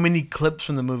so many clips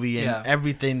from the movie and Yeah.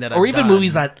 everything that Or I've even done.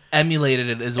 movies that emulated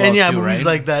it as well. and yeah, too, movies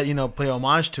right? like that, play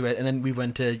homage to it. And then we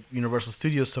went to Universal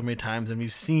Studios so many times, and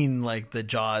we've seen like the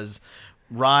Jaws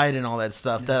ride and all that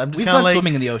stuff. That I'm just We've kind of gone like,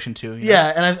 swimming in the ocean too. you know?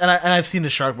 yeah, and I've seen a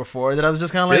shark before. That I was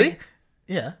just kind of Really? like,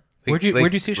 yeah, Where'd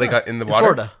you see a shark? Like in the in water?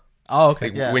 Florida. Oh, okay.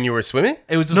 Like Yeah. when you were swimming?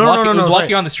 It was just walking. It was walking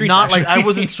sorry. on the streets. Not like I actually.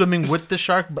 wasn't swimming with the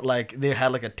shark, but like they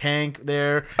had like a tank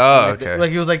there. Oh, like, okay.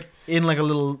 Like it was like in like a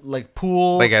little like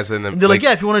pool. Like as in the- and they're like, like-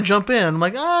 yeah, if you want to jump in. I'm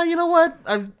like, you know what?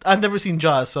 I've never seen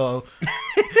Jaws, so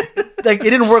like it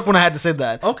didn't work when I had to say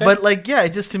that. Okay. But like, yeah, it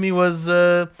just to me was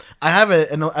I have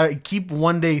it, and I keep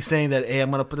one day saying that, hey,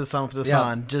 I'm gonna put this Yeah.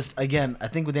 on. Just again, I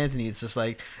think with Anthony, it's just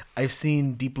like I've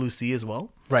seen Deep Blue Sea as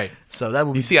well. Right. So that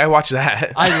would be You see, I watched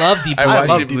that. I love Deep I Blue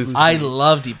watched Sea. Deep Blue Sea. I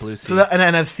love Deep Blue Sea. So that,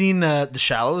 and I've seen The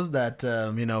Shallows that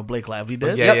Blake Lively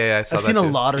did. Yeah, I saw I've that seen a too.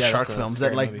 lot of Yeah, shark that's a films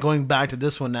scary that like movie. going back to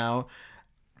this one now.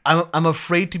 I'm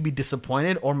afraid to be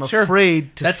disappointed, or I'm Sure.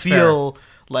 afraid to That's feel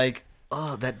like,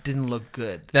 oh, that didn't look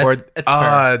good. That's it's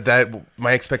fair. that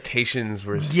my expectations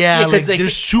were. Yeah, Yeah, 'cause, like like, they're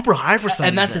super high for some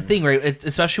And that's the reason. thing, right?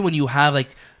 Especially when you have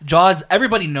like Jaws.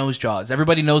 Everybody knows Jaws.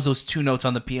 Everybody knows those 2 notes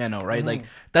on the piano, right? Like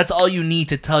that's all you need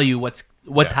to tell you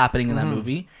what's happening in that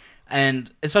movie.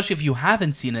 And especially if you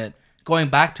haven't seen it, going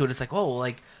back to it, it's like, oh,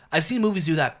 like I've seen movies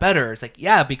do that better. It's like,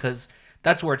 yeah, because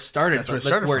that's where it started. That's where it but,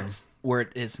 started where from. it's where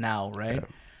it is now, right?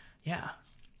 Yeah.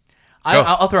 Go.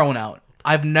 I'll throw one out.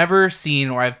 I've never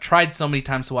seen, or I've tried so many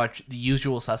times to watch The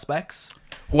Usual Suspects.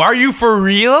 Well, are you for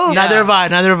real? Neither have I.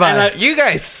 Neither have I. You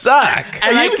guys suck.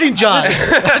 And you haven't seen Jaws.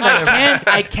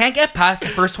 I can't get past the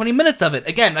first 20 minutes of it.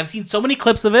 Again, I've seen so many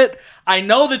clips of it. I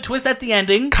know the twist at the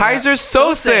ending. Kaiser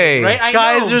Sose. Right? I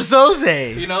Guys know. are so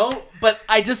safe. You know? But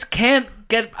I just can't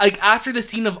get, like, after the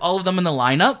scene of all of them in the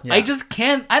lineup, Yeah. I just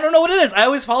can't. I don't know what it is. I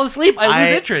always fall asleep. I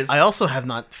lose interest. I also have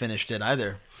not finished it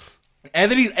either.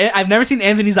 I've never seen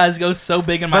Anthony's eyes go so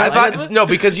big in my I life. thought, no,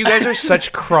 because you guys are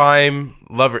such crime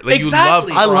lovers. Like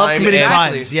Exactly. you love I love crime committing and-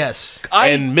 crimes. Yes, I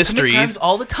and commit mysteries. crimes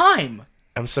all the time.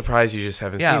 I'm surprised you just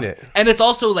haven't Yeah. seen it. And it's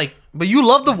also like, but you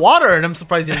love the water, and I'm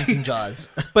surprised you haven't seen Jaws.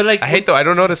 but like, I hate though. I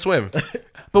don't know how to swim.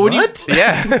 but when What?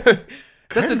 Yeah.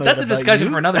 that's a know that about discussion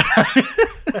you. for another time.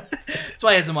 That's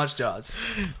why he hasn't watched Jaws.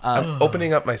 I'm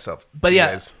opening up myself. But to you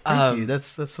yeah, guys. Thank you. That's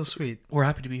so sweet. we're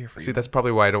happy to be here for See, you. that's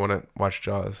probably why I don't want to watch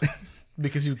Jaws.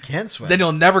 Because you can't swim. Then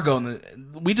you'll never go in the.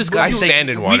 We just go. I stand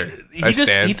in water. He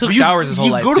took But showers his whole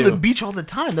life. You go to the too. beach all the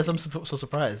time. That's why I'm so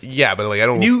surprised. Yeah, but like I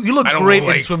don't. You look I don't great go,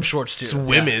 like, in swim shorts too.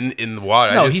 Swimming in the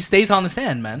water. No, I he just, stays on the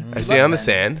sand, man. I stay on the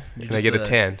sand and I get a Just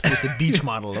tan. Just a beach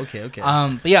model. Okay.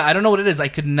 But yeah, I don't know what it is. I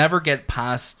could never get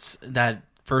past that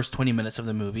first 20 minutes of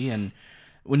the movie. And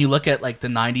when you look at like the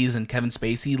 90s and Kevin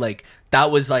Spacey, like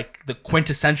that was like the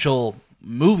quintessential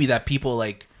movie that people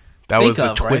like. That was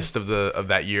the of, twist right? of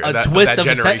that year. A that, twist of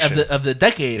that generation. of the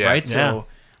decade, Yeah. right? So Yeah.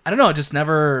 I don't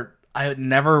know. I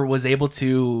never was able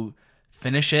to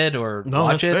finish it or No,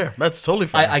 watch that's it. fair. That's totally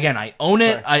fair. I own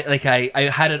it. I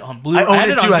had it on Blu-ray. I own I had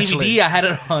it it on too, DVD. actually. I had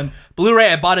it on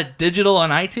Blu-ray. I bought it digital on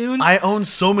iTunes. I own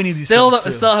so many of these still films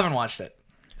too. still haven't watched it.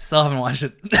 Still haven't watched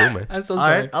it. man. I'm so All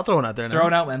sorry. right, I'll throw one out there now. Throw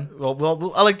it out, man.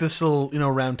 Well, I like this little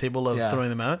round table of Yeah. throwing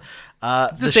them out.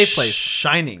 It's a safe place.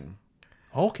 Shining.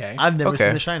 Okay. I've never Okay.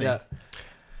 seen The Shining. yeah.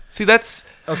 See, that's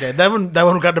Okay, that one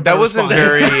got the that wasn't response.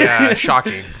 very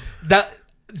shocking.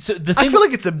 So the thing I feel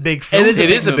like it's a big film. It is It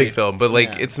big is a movie. big film, but like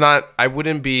Yeah. it's not. I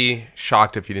wouldn't be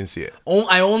shocked if you didn't see it.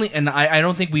 I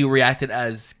don't think we reacted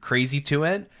as crazy to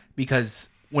it because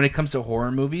when it comes to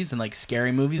horror movies and like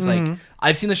scary movies, like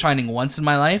I've seen The Shining once in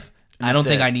my life. I don't that's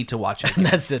think it. I need to watch it. And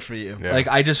that's it for you. Yeah. Like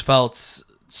I just felt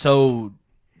so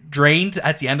drained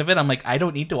at the end of it. I'm like, I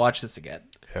don't need to watch this again.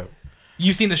 Yeah.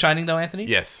 You've seen The Shining though, Anthony?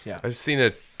 Yes. Yeah. I've seen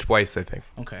it twice. I think.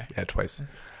 Okay. Yeah, twice.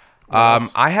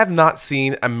 I have not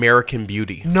seen American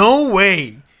Beauty. No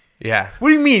way. Yeah. What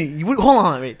do you mean? Hold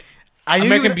on, wait. I knew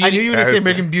American you were going to say Beauty.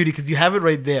 American Beauty because you have it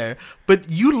right there. But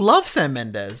you love Sam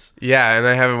Mendes. Yeah, and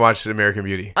I haven't watched American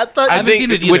Beauty. I thought I haven't seen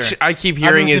think it either. which I keep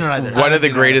hearing seen is it either. I one haven't of the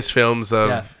seen it greatest films of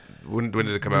Yeah. when did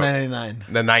it come out?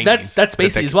 1999. The 90s. That's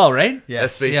Spacey as well, right?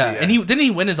 Yes. That's Spacey. Yeah. And he didn't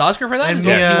he win his Oscar for that? And as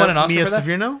well? Yes. He won an Oscar Mia for that.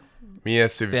 Severino? Mia Yeah.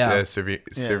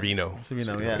 Servino.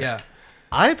 Severino, yeah. Yeah.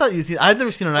 I thought you. I've never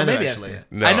seen it Or either. maybe I've actually, seen it.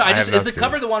 No, I know. I I just have not is the seen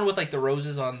cover it. the one with like the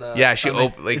roses on the. Yeah, she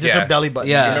stomach? like It's just yeah. her belly button.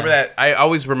 Yeah. Remember that? I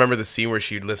always remember the scene where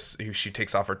she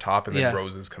takes off her top and then Yeah.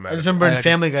 roses come out. I just of it. remember I- in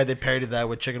Family Guy they parodied that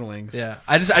with chicken wings. Yeah,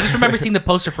 I just remember seeing the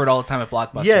poster for it all the time at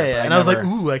Blockbuster. Yeah, but and I was like, never-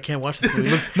 "Ooh, I can't watch this movie.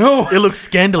 It looks No. it looks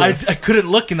scandalous. I couldn't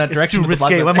look in that it's direction. too with the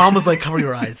risque." My Blockbuster. mom was like, "Cover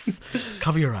your eyes,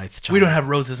 cover your eyes." Child. We don't have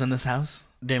roses in this house.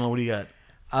 Daniel, what do you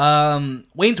got?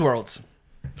 Wayne's World.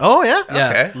 Oh yeah, Yeah,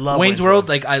 Okay. Love Wayne's Wayne's World. World.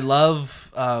 Like I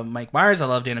love Mike Myers. I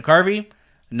love Dana Carvey.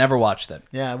 Never watched it.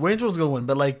 yeah. Wayne's World's a good one,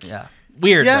 but like, Yeah,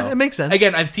 weird. Yeah, though. it makes sense.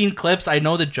 Again, I've seen clips. I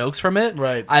know the jokes from it.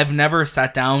 Right. I've never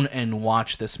sat down and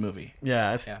watched this movie.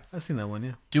 yeah, Yeah. I've seen that one.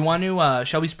 Yeah, Do you want to?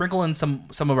 Shall we sprinkle in some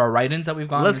of our write-ins that we've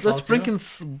gotten? let's as well, too?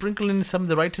 sprinkle in some of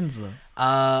the writings.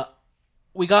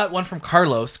 We got one from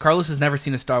Carlos. Carlos has never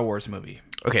seen a Star Wars movie.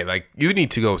 Okay, like you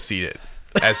need to go see it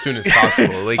as soon as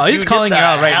possible. Like Oh, he's you- calling you the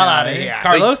out right hell now. outta eh? here.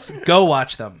 Carlos, go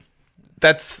watch them.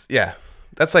 That's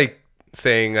like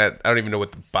saying that I don't even know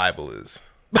what the Bible is.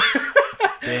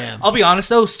 Damn. I'll be honest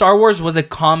though, Star Wars was a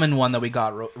common one that we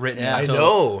got written. Yeah, in. I So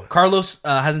know. Carlos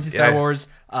hasn't seen Star Yeah. Wars.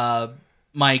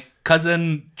 My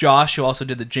cousin Josh, who also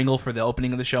did the jingle for the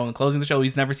opening of the show and closing of the show,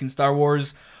 he's never seen Star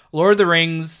Wars, Lord of the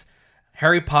Rings,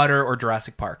 Harry Potter, or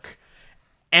Jurassic Park.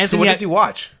 Anthony, So what does he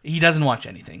watch? He doesn't watch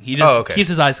anything. He just okay. keeps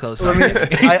his eyes closed.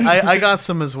 I got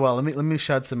some as well. Let me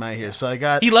shout some out here. So I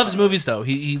got He loves movies though.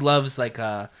 He loves like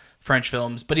French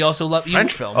films, but he also loves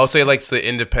French films. Also, he likes the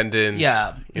independent.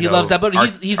 Yeah, you he know, loves that. But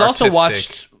he's also artistic.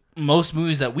 watched most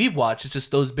movies that we've watched. It's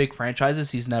just those big franchises.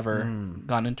 He's never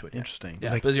gone into it. Yet. Interesting.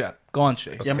 Yeah, but yeah, go on,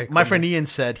 Shay. Yeah, Okay, my cool. friend Ian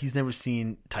said he's never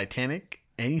seen Titanic,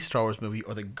 any Star Wars movie,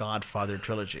 or the Godfather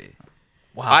trilogy.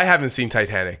 Wow, I haven't seen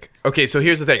Titanic. Okay, so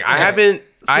here's the thing. I haven't.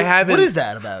 What is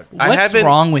that about? I what's haven't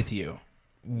wrong with you?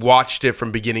 watched it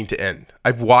from beginning to end.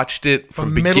 I've watched it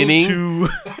from beginning to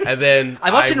and then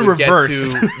I watched it in would get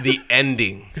reverse. to the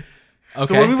ending.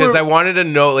 Okay, when we Because were- I wanted to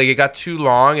know, like, it got too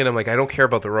long, and I'm like, I don't care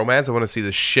about the romance. I want to see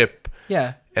the ship.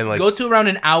 yeah, and, like- go to around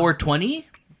an hour 20,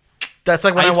 that's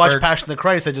like when I watch Iceberg. Passion of the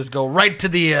Christ. I just go right to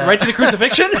the right to the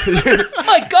crucifixion. Oh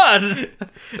my God,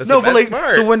 That's No, but that's like,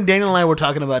 smart. so when Daniel and I were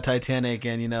talking about Titanic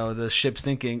and the ship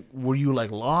sinking, were you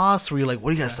like lost? Were you like, what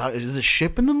are you guys talking? Is a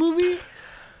ship in the movie?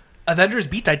 Avengers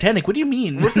beat Titanic. What do you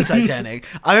mean? What's the Titanic?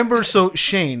 I remember. So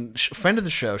Shane, friend of the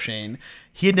show, Shane,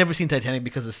 he had never seen Titanic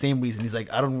because of the same reason. He's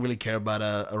like, I don't really care about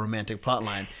a romantic plot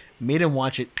line. Made him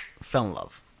watch it, fell in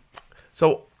love.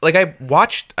 So, like, I haven't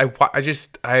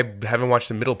watched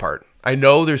the middle part. I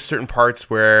know there's certain parts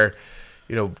where,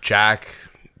 Jack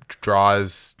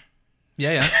draws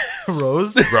Yeah.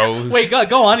 Rose. Rose. Wait,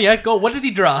 go on. Yeah, go. What does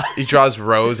he draw? He draws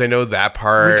Rose. I know that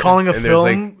part. Recalling a and there's,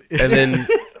 film. and then,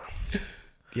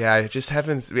 yeah, I just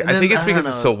haven't. I then, think it's I because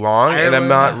don't it's know, so long, and I'm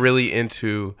not Ireland. really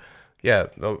into Yeah,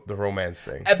 the romance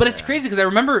thing. But it's crazy because I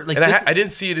remember like And this, I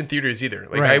didn't see it in theaters either.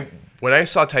 Like Right. when I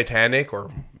saw Titanic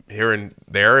or here and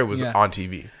there, it was Yeah. on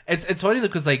TV. it's funny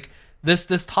because like this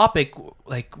topic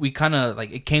like we kind of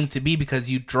like it came to be because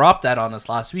you dropped that on us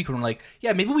last week when we're like,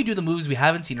 yeah, maybe we do the movies we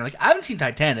haven't seen. Or like I haven't seen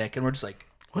Titanic, and we're just like,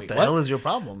 What wait, the hell is your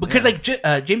problem? Because Yeah.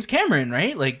 like James Cameron,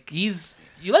 right? Like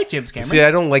you like James Cameron. See, I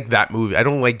don't like that movie. I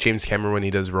don't like James Cameron when he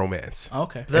does romance.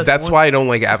 Okay. That's why I don't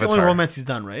like That's the only Avatar. romance he's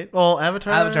done, right? Well,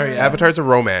 Avatar. Avatar, yeah. Avatar's a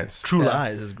romance. True Yeah.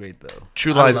 Lies is great though.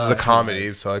 True I Lies is love a True comedy,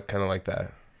 Lies. so I kind of like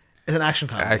that. It's an action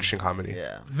comedy. Action comedy.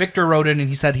 Yeah. Victor wrote in and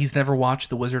he said he's never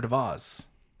watched The Wizard of Oz.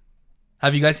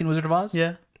 Have you guys seen Wizard of Oz?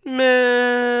 Yeah.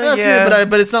 Meh, I've seen it,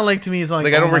 but it's not like to me. It's not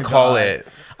like I oh don't my recall God. it.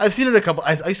 I've seen it a couple.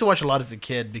 I used to watch a lot as a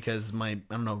kid because I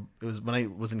don't know. It was when I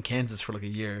was in Kansas for like a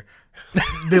year.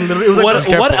 They literally, it was like What else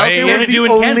it are you was gonna do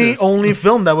in the Kansas? only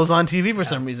film that was on TV for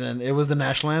some reason. It was the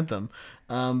national anthem.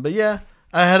 But yeah,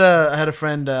 I had a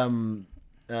friend,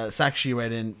 Sakshi,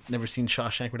 right in. Never seen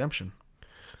Shawshank Redemption.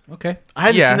 Okay. I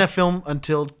hadn't Yeah. seen that film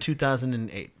until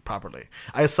 2008 properly.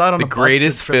 I saw it on The a bus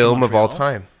greatest to trip to film of all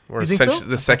Montreal. time. Or You think so? essentially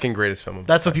the second greatest film of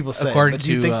That's what people say. According but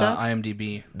do you to think that?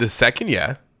 IMDb. The second,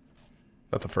 yeah.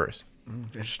 Not the first.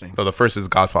 Interesting. No, the first is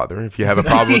Godfather. If you have a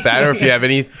problem with that, or if you have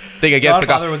anything against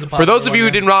Godfather the was a Godfather. For those of popular you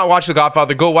one, who did not watch The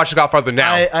Godfather, go watch The Godfather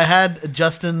now. I had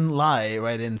Justin Lai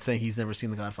right in saying he's never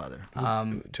seen The Godfather.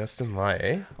 Justin Lai,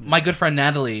 eh? My good friend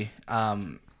Natalie,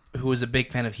 who was a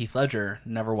big fan of Heath Ledger,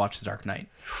 never watched The Dark Knight.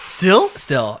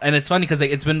 Still. And it's funny because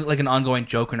like, it's been like an ongoing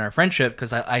joke in our friendship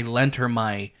because I lent her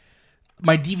my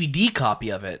DVD copy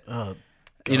of it.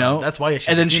 You know, That's why she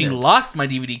and then hasn't she seen it. lost my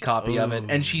DVD copy of it,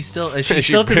 and she still to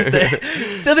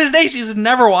this day she's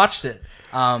never watched it.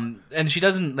 And she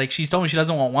doesn't like. She's told me she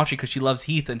doesn't want to watch it because she loves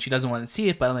Heath and she doesn't want to see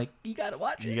it. But I'm like, you gotta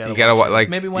watch it You gotta like.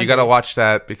 Maybe one you gotta day. watch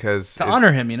that because to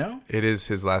honor him. You know, it is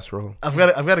his last role. I've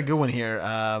got a good one here.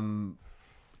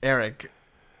 Eric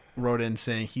wrote in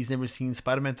saying he's never seen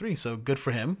Spider-Man 3, so good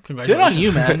for him. good Congratulations. on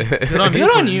you, man. Good on Good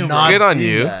you. on for you, not man. Good on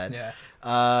seeing you. that. Yeah.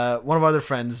 One of our other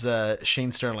friends,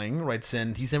 Shane Sterling, writes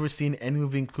in he's never seen any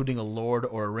movie including a Lord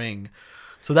or a ring.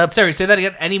 So that's Sorry, say that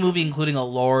again. Any movie including a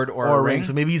Lord or a ring,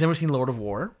 So maybe he's never seen Lord of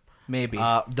War, maybe,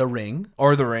 The Ring.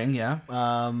 or the ring. Yeah.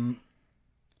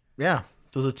 Yeah,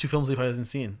 those are two films he probably hasn't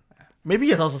seen. Maybe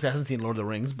he also hasn't seen Lord of the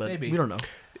Rings, but Maybe. we don't know.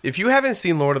 If you haven't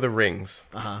seen Lord of the Rings,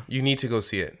 you need to go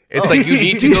see it. It's Oh. like you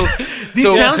need to go. These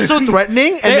sound so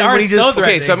threatening, and They then are when he so just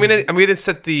threatening. Okay, so I'm gonna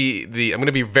set the I'm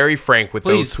gonna be very frank with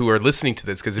Please. those who are listening to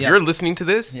this because if Yeah. you're listening to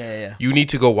this, Yeah. you need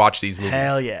to go watch these movies.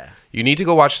 Hell yeah. You need to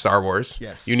go watch Star Wars.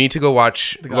 Yes. You need to go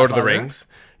watch Lord of the Godfather. Rings.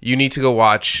 You need to go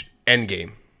watch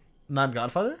Endgame. Not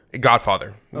Godfather?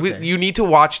 Godfather. Okay. You need to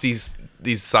watch these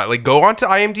like go onto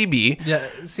IMDb, Yeah,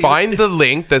 see, find the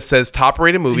link that says top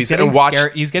rated movies and watch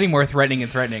He's getting more threatening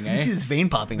and threatening. This Eh? is vein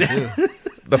popping too.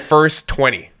 the first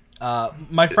 20.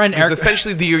 My friend Because Eric.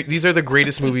 essentially these are the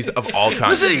greatest movies of all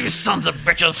time. you sons of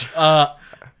bitches. I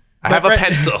have a friend-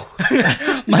 pencil.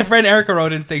 My friend Erica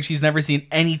wrote in saying she's never seen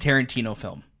any Tarantino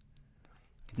film.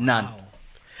 None.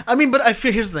 I mean, but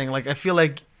here's the thing. Like, I feel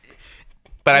like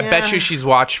But I bet Yeah. you she's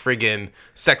watched friggin'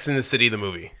 Sex in the City, the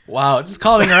movie. Wow, just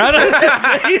calling her out.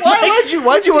 why'd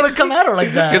you want to come at her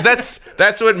like that? Because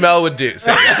that's what Mel would do.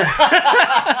 So, Mel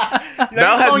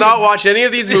has calling not your- watched any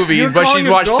of these movies, you're but calling she's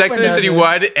your watched Sex in the girlfriend City out,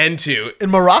 1 and 2. In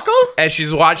Morocco? And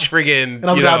she's watched friggin' And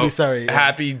Abu you know, Dhabi, sorry, yeah.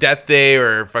 Happy Death Day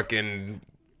or fucking,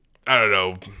 I don't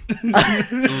know,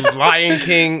 Lion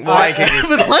King. Lion King is...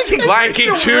 With Lion King. Lion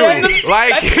King 2. random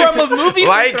Lion spectrum of movies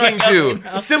Lion to King throw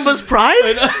 2. Simba's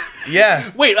Pride? Yeah.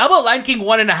 Wait, how about Lion King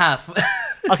 1.5?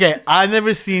 Okay, I've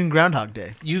never seen Groundhog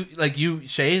Day.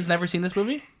 Shay has never seen this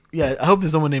movie? Yeah, I hope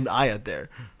there's someone named I out there.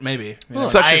 Maybe.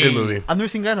 Such a good movie. I've never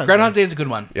seen Groundhog Groundhog Day. Day is a good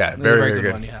one. Yeah, It's a very, very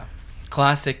good. one. Yeah,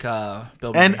 classic. Bill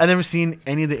And Murray. I've never seen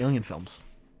any of the Alien films.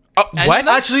 Oh, And what?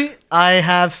 that- Actually, I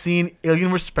have seen Alien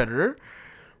vs. Predator,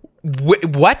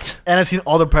 What? and I've seen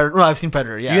all the Predator. No, I've seen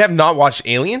Predator, yeah. You have not watched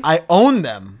Alien? I own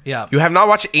them. Yeah, You have not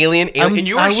watched Alien? And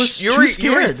you were, I was you too were,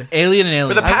 scared. Alien and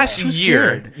Alien. For the past Too year,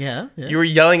 scared. Yeah. you were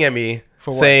yelling at me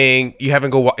what? saying you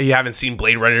haven't seen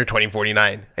Blade Runner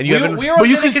 2049, and you haven't. we were But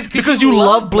you okay because you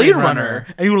love Blade Runner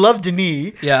and you love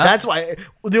Denis. Yeah. That's why.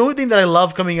 The only thing that I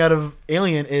love coming out of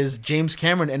Alien is James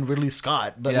Cameron and Ridley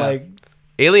Scott. But Yeah. like,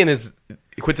 Alien is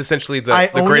quintessentially I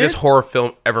the own greatest it. horror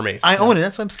film ever made. I own it.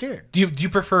 That's why I'm scared. Do you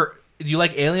prefer? Do you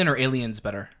like Alien or Aliens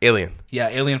better? Alien, Yeah,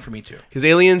 Alien for me too. because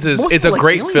Aliens is Most it's a people like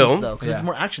great Aliens, film. though, 'cause Yeah. it's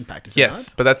more action packed. Is it Yes,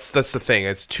 not? but that's the thing.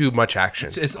 It's too much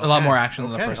action. It's a lot more action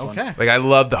than the first one. Okay. Like I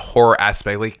love the horror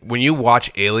aspect. Like when you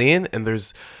watch Alien and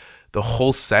there's the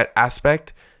whole set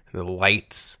aspect, and the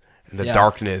lights and the Yeah.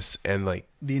 darkness and like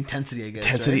The intensity, I guess.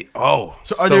 intensity. Right? Oh,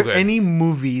 So, are there good. any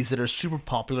movies that are super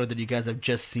popular that you guys have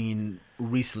just seen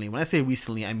recently? When I say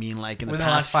recently, I mean like in the Within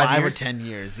the past last 5 5 or years? 10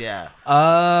 years. Yeah.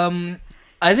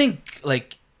 I think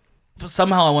like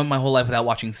somehow I went my whole life without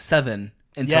watching Seven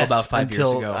until about 5 years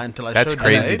ago. Until I That's showed you,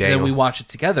 crazy, right? Daniel. Then we watched it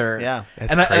together. Yeah.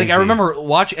 That's and I crazy. remember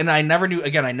watch, and I never knew.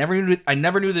 Again, I never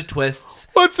knew the twists.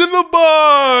 What's in the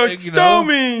box? You Tell know?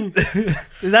 me.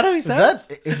 Is that how he Is says?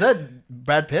 that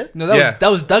Brad Pitt? No, that Yeah.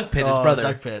 was Doug Pitt, his Oh, brother.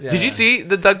 Doug Pitt. Yeah. Did you see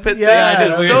the Doug Pitt Yeah, thing? I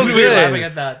It's did. so we were laughing good.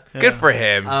 at that. Good for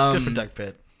him. Different Doug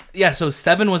Pitt. Yeah, so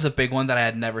Seven was a big one that I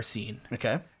had never seen.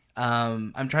 Okay.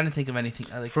 I'm trying to think of anything.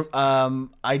 Like,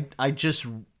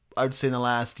 I would say in the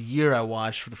last year I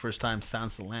watched for the first time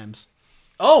Silence of the Lambs.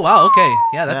 oh wow, okay,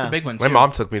 yeah, that's Yeah. a big one too. My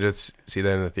mom took me to see that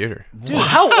in the theater. Dude,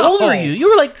 how old are you? You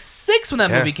were like 6 when that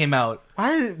Yeah. movie came out.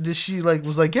 Why did she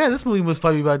was like, yeah, this movie was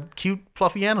probably about cute,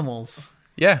 fluffy animals.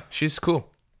 Yeah, she's cool.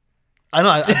 I know.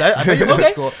 I bet your movie's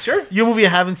Okay, cool. sure. Your movie I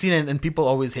haven't seen, and people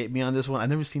always hate me on this one. I've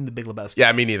never seen The Big Lebowski.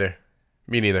 Yeah, me neither.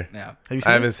 Me neither. Yeah, Have you I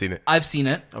seen haven't seen it. I've seen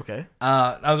it. it? Okay.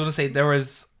 I was gonna say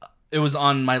it was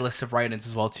on my list of write-ins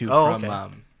as well too. Oh, from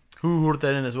okay. Who wrote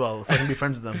that in as well? So I can be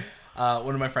friends with them.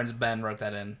 one of my friends Ben wrote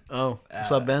that in. Oh,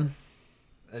 what's up, Ben?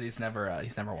 And he's never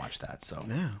watched that. So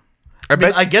Yeah. I I mean,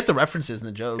 bet. I get the references and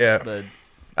the jokes, Yeah. but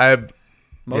I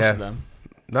most Yeah. of them.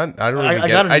 not. I don't I even got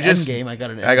get. an I just. Endgame. I got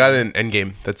an. I got Endgame. an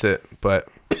Endgame. That's it. But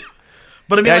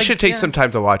But I mean, yeah, I like, should take yeah. some time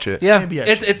to watch it. yeah, Maybe I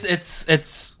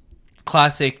it's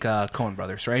classic Coen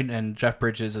Brothers, right? And Jeff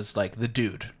Bridges is like the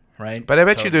dude, right? But I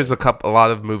bet you there's a lot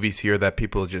of movies here that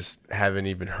people just haven't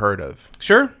even heard of.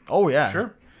 Sure, Oh yeah.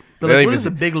 sure. But They like, don't what even- is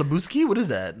the Big Lebowski? What is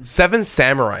that? Seven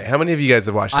Samurai. How many of you guys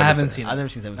have watched? I Seven haven't Samurai? seen it. I've never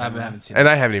seen Seven I Samurai. haven't seen And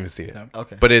it. I haven't even seen it. No.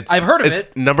 Okay. But it's I've heard of it's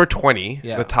it. number 20,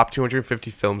 Yeah. the top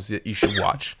 250 films that you should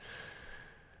watch.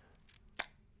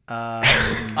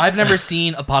 I've never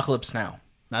seen Apocalypse Now.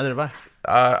 Neither have I.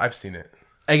 I've seen it.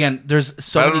 Again, there's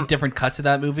so I many don't- different cuts of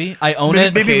that movie. I own Maybe,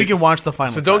 it. maybe we Okay, can watch the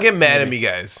final. So don't cut. get mad at Maybe. me,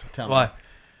 guys. Tell me. Why?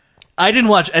 I didn't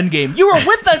watch Endgame. You were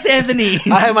with us, Anthony.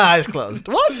 I had my eyes closed.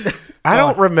 What? I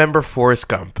don't remember Forrest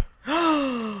Gump.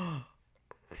 I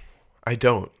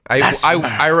don't.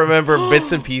 I remember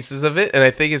bits and pieces of it, and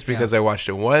I think it's because I watched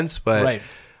it once, but Right.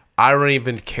 I don't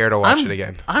even care to watch it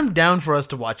again. I'm down for us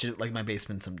to watch it like my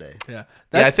basement someday. Yeah,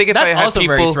 I think if that's I had also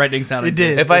very people- threatening sounding. It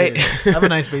did. If it I- is. I have a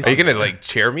nice basement. Are you gonna like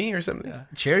chair me or something?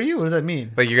 chair you? What does that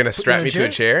mean? Like you're gonna Put you strap in me to a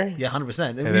chair? Yeah,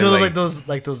 100%. You then, know, like- those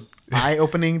eye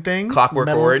opening things, Clockwork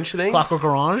Orange things? Clockwork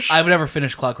Orange. I've never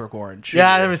finished Clockwork Orange.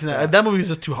 yeah, I've never seen that. That movie is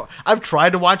just too hard. I've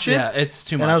tried to watch it. Yeah, it's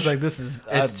too much. And I was like, this is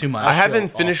It's too much. I I haven't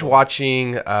feel finished awful.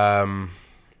 watching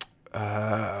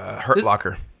Hurt This-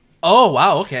 Locker. Oh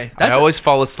wow, okay. I always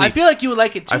fall asleep. I feel like you would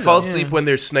like it too. I fall though. asleep when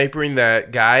they're snipering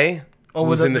that guy who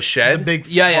was with in the shed. The big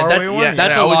Yeah, faraway that's one? yeah, that's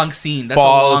and I a always long scene. That's a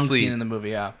fall long asleep. scene in the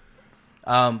movie. Yeah.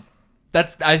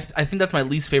 That's I think that's my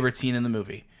least favorite scene in the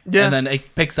movie. Yeah. And then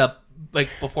it picks up like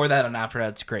before that and after that.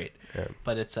 It's great. Yeah.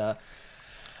 But it's I've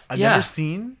yeah. never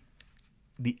seen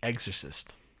The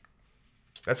Exorcist.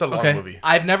 That's a long okay. movie.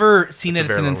 I've never seen That's a it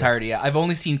very in long entirety. Yeah. I've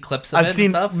only seen clips of I've it seen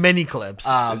and stuff. many clips.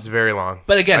 It's very long.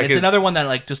 But again, I it's could- another one that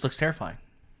like just looks terrifying.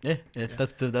 yeah, that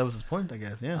was his point, I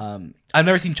guess. Yeah. I've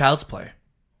never seen Child's Play.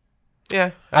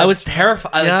 Yeah, I was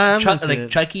terrified. Yeah, I Like, haven't seen like it.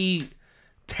 Chucky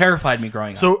terrified me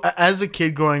growing up. So as a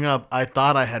kid growing up, I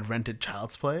thought I had rented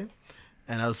Child's Play,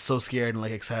 and I was so scared and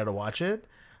like excited to watch it.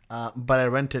 But I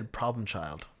rented Problem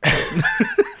Child.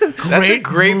 That's a great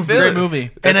film. Great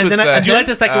movie. That's And with then I- Did you like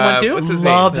the second one too? What's his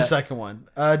Love name? the second one.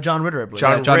 John Ritter, I believe.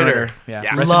 John John Ritter. Ritter. Yeah.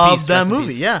 Yeah. Rest in Love peace, that rest in movie.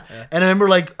 peace. Yeah. And I remember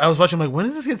like I was watching like when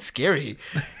does this get scary?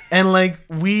 And like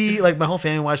my whole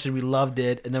family watched it, we loved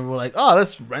it, and then we were like, oh,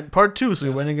 let's rent part 2. So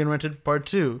we went and rented part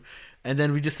 2. And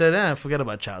then we just said, forget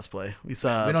about Child's Play. We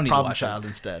saw We don't need to Problem watch it. Child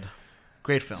instead.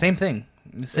 Great film. Same thing.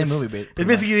 Same movie. It's pretty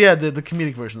basically the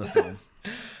comedic version of the film.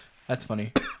 much. That's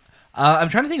funny. I'm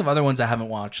trying to think of other ones I haven't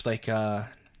watched. Like I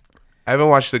haven't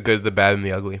watched The Good, the Bad, and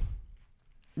the Ugly.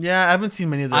 Yeah, I haven't seen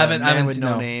many of the I haven't with seen-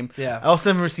 no no. name. Yeah. I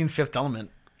also never seen Fifth Element.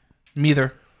 me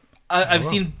either. I've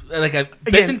seen like bits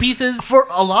Again, and pieces. For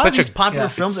a lot Such of these a- popular yeah.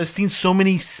 films, I've seen so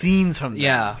many scenes from them.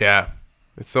 Yeah. Yeah,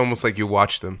 it's almost like you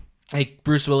watched them. Like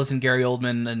Bruce Willis and Gary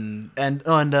Oldman and And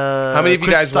How many of you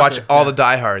Chris guys watch Tucker. all Yeah. the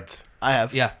Die Hards? I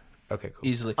have. yeah, Okay, cool.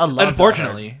 easily. I love Die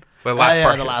Unfortunately. The last yeah,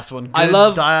 part. the last one. I Good,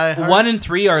 love Die Hard. 1 and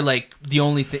 3 are like the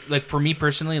only thing. Like for me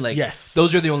personally, like Yes.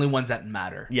 those are the only ones that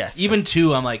matter. Yes. Even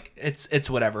 2, I'm like it's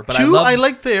whatever. But 2, I love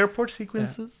like the airport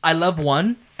sequences. I love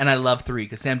 1 and I love 3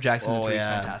 because Sam Jackson in Oh 3 is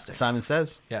yeah, fantastic. Simon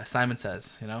Says. Yeah, Simon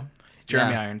Says.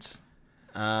 Jeremy Yeah. Irons.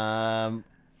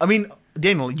 I mean,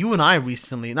 Daniel, you and I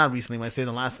recently, not recently, when I say in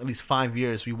the last at least 5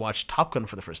 years, we watched Top Gun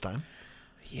for the first time.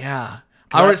 Yeah,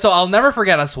 So I'll never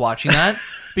forget us watching that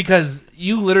because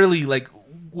you literally like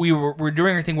we're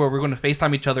doing our thing where we're going to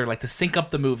FaceTime each other like to sync up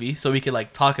the movie so we could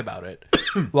like talk about it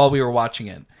while we were watching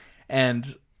it. And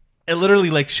it literally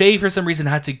like Shay for some reason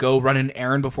had to go run an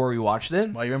errand before we watched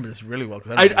it. Well, you remember this really well.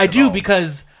 I do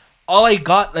because all I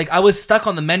got like I was stuck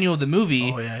on the menu of the movie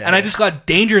and I just got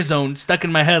Danger Zone stuck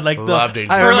in my head like Love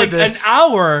Danger for like an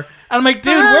hour. And I'm like,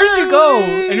 dude, where did you go?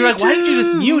 And you're like, why did you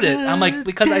just mute it? I'm like,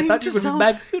 because I thought you would be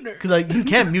back sooner. Because like you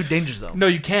can't mute Danger Zone. No,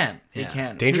 you can't. You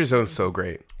can't. Danger Zone's so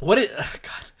great. God,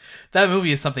 that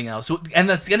movie is something else. And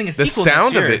that's getting a The sequel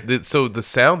sound next of year. it. So the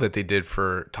sound that they did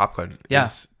for Top Gun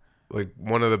is like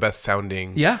one of the best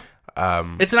sounding. Yeah.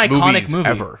 It's an iconic movie.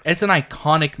 Ever. It's an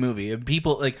iconic movie. And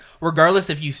people like, regardless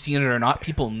if you've seen it or not,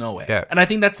 people know it. Yeah. And I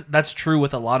think that's true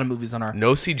with a lot of movies on our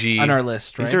No CG on our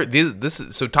list. Right?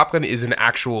 So Top Gun is an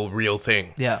actual real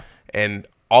thing. Yeah. And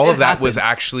all of that happened. was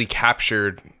actually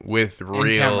captured with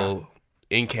real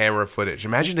in-camera footage.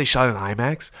 Imagine they shot in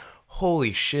IMAX.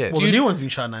 Holy shit! Well, the new one's being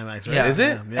shot in IMAX, right? Yeah. Is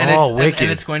it? And Oh, it's, wicked!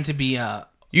 And it's going to be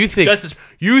You think? just as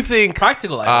You think?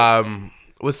 practical. I hope.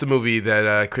 What's the movie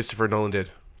that Christopher Nolan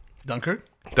did? Dunkirk.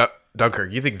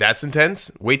 Dunkirk. You think that's intense?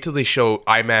 Wait till they show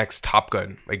IMAX Top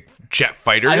Gun, like jet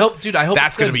fighters. I hope that's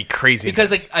that's gonna be crazy.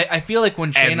 because intense. like I feel like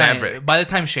when Shay and I, Maverick. by the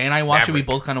time Shay and I watched it, we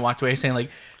Maverick. both kind of walked away saying like,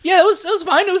 yeah, it was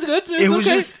fine, it was good, It was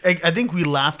okay. just. I think we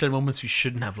laughed at moments we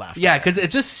shouldn't have laughed. Yeah, at. because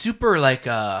it's just super like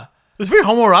It was very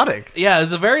homoerotic. yeah, it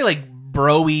was a very like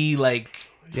bro-y like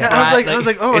Yeah, frat, I was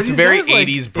like, oh, it's are these very guys, like,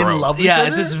 80s bro. in love with yeah, each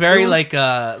it's other? just very It was-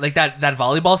 like that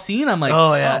volleyball scene. I'm like,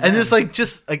 Oh yeah, and man. there's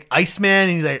like Iceman,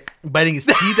 and he's like biting his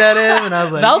teeth at him, and I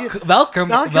was like, Val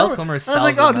Kilmer I was sells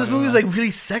like, it, oh, by this the movie's way. like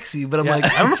really sexy, but I'm Yeah. like,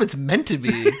 I don't know if it's meant to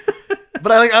be.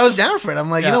 But I was down for it.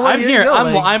 I'm like, Yeah, you know what? I'm Here here. you go.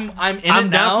 I'm Like, I'm in I'm it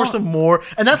down now. for some more,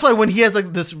 and that's why when he has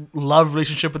like this love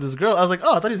relationship with this girl, I was like,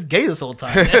 oh, I thought he was gay this whole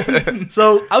time.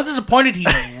 So I was disappointed he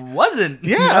wasn't.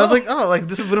 yeah, I was like, oh, like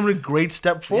this would have been a great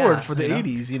step forward Yeah, for the you know?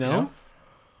 '80s, you know.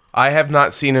 I have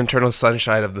not seen Eternal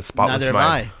Sunshine of the Spotless Neither have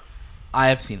Mind. I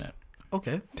have seen it.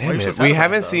 Okay, Why Damn are you so it. sad We about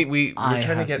haven't it, though? seen. We're I trying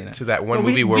to have seen get it. to that one No,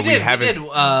 movie where we haven't. We did,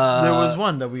 There was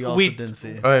one that we also we- didn't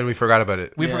see. Oh, and we forgot about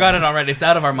it. we forgot it already. It's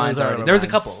out of our minds It was out of already. our There was a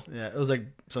minds. couple. Yeah, it was like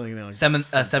something like Seven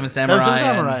Seven Samurai. and-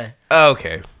 Samurai. Oh,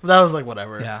 okay. That was like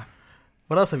whatever. Yeah.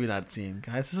 What else have you not seen,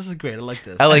 guys? This is great. I like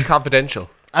this. LA Confidential.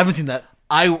 I haven't seen that.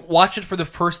 I watched it for the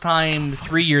first time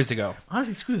 3 years ago.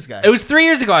 Honestly, screw this guy. It was 3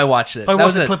 years ago I watched it. I That watched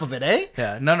was a it. clip of it, eh?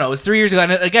 Yeah, no, it was 3 years ago.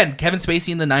 And again, Kevin Spacey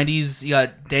in the 90s. You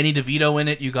got Danny DeVito in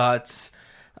it. You got,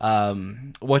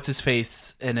 what's his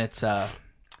face in it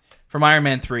from Iron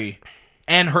Man 3.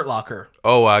 And Hurt Locker.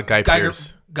 Oh, Guy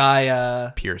Pearce.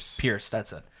 Guy Pierce.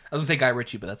 That's it. I was going to say Guy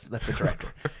Ritchie, but that's the director.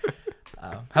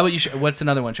 How about you? What's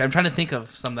another one? I'm trying to think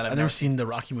of some that I've I've never seen the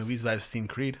Rocky movies, but I've seen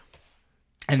Creed.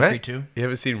 And What? Creed 2. You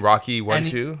haven't seen Rocky 1,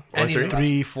 Any- 2, or any 3? of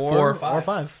 3, 4 4, or 5. or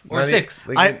 5. Or 6.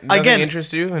 Like, I- nothing again,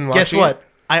 interests you in watching Guess what?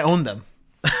 I own them.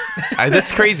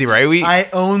 That's crazy, right? I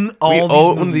own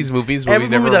all these movies, but Every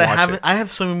we never movie that I watch haven't. it. I have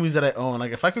so many movies that I own.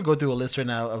 Like if I could go through a list right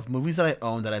now of movies that I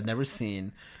own that I've never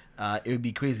seen, it would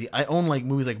be crazy. I own like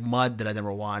movies like Mud that I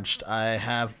never watched. I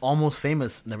have Almost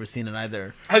Famous, never seen it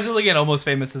either. I was just looking at Almost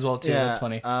Famous as well, too. That's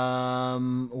funny.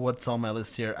 What's on my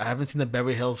list here? I haven't seen the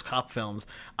Beverly Hills Cop films.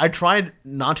 I tried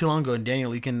not too long ago, and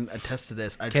Daniel, you can attest to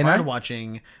this. I Can tried I?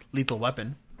 watching Lethal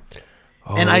Weapon.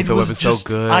 Oh, And I Lethal was Weapon's just, so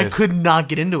good. I could not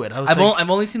get into it. I was I've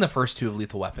only seen the first 2 of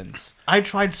Lethal Weapons. I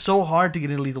tried so hard to get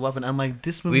into Lethal Weapon. I'm like,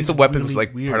 this movie. Lethal Weapons is really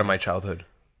like weird. part of my childhood.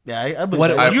 Yeah, I believe What-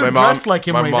 that. I- You're my mom- dressed like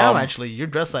him my right now. mom- Actually, you're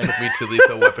dressed like. Me to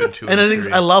Lethal Weapon 2. And the thing is,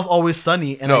 I love Always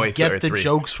Sunny, and No, I it's get sorry, the 3.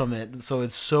 jokes from it, so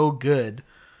it's so good.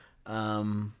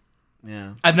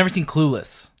 Yeah. I've never seen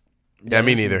Clueless. Yeah,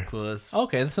 me neither. Clueless.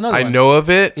 Okay, that's another I one. know of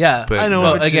it. Yeah. but I know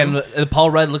no. of it. Again, Paul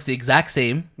Rudd looks the exact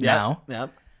same Yeah. now. Yeah.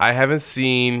 I haven't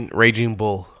seen Raging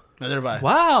Bull. Neither have I.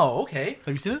 Wow, okay.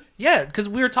 Have you seen it? Yeah, because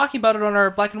we were talking about it on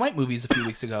our black and white movies a few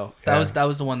weeks ago. That Yeah.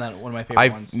 was the one of my favorite I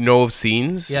ones. know of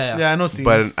scenes. Yeah. Yeah, I know. Scenes.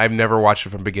 But I've never watched it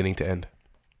from beginning to end.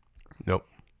 Nope.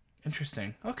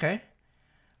 Interesting. Okay.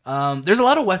 There's a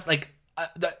lot of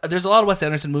there's a lot of Wes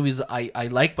Anderson movies I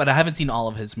like, but I haven't seen all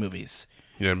of his movies.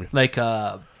 You know what I mean?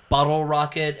 Like Bottle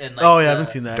Rocket and like oh yeah, I haven't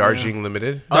seen that. Darjeeling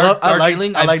Limited. I like- I like-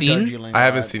 Darjeeling, I I've like seen. Darjeeling. I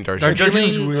haven't seen Darjeeling.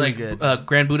 Darjeeling's Darjeeling, really like good.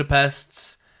 Grand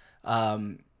Budapest,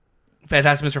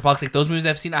 Fantastic Mr. Fox, like those movies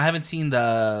I've seen. I haven't seen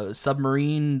the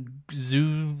Submarine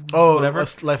Zoo. Oh, whatever.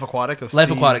 Life Aquatic. Of Life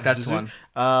Steve Aquatic, that's the Zissou.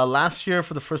 one. Last year,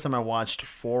 for the first time, I watched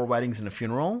 4 Weddings and a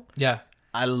Funeral. Yeah,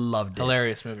 I loved it.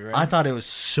 hilarious movie, right? I thought it was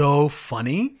so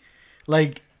funny.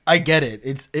 Like I get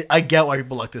it. I get why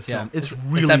people like this Yeah. film. It's It's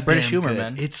really that British damn humor, good.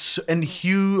 man. It's and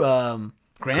Hugh Grant.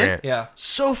 Grant. Yeah.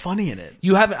 So funny in it.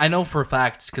 You haven't. I know for a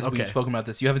fact because Okay. we've spoken about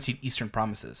this. You haven't seen Eastern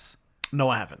Promises. No,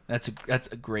 I haven't. That's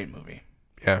a great movie.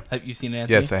 Yeah. Have you seen it,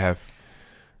 Anthony? Yes, I have.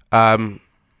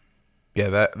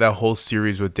 Yeah, that whole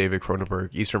series with David Cronenberg,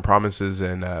 Eastern Promises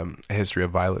and A History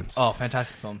of Violence. Oh,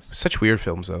 fantastic films. Such weird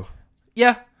films, though.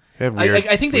 Yeah. They have weird,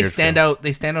 I think they weird stand films. out.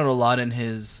 They stand out a lot in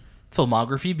his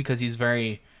filmography because he's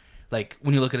very, like,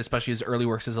 when you look at especially his early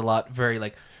works, is a lot very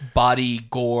like body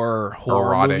gore horror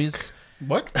Erotic. movies.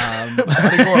 What?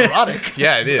 Body gore erotic.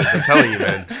 Yeah, it is. I'm telling you,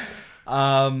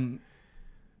 man.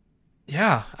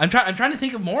 Yeah, I'm trying to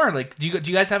think of more. Like, do you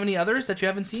guys have any others that you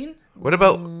haven't seen? What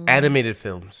about animated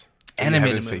films? that you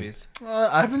Animated haven't seen? movies.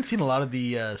 I haven't seen a lot of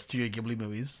the Studio Ghibli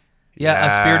movies. Yeah,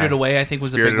 Yeah. Spirited Away. I think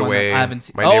was Spirited a big Away. one. That I haven't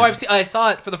seen. My neighbor- I saw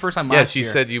it for the first time last Yes, you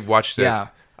year. said you watched it. Yeah,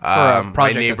 for a My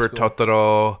project at Neighbor school.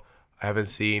 Totoro. I haven't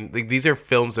seen. Like, these are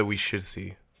films that we should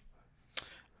see.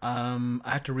 I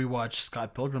had to rewatch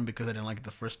Scott Pilgrim because I didn't like it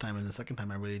the first time, and the second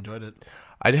time I really enjoyed it.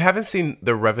 I haven't seen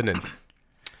The Revenant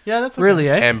Yeah, that's okay. Really,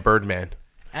 eh? and Birdman.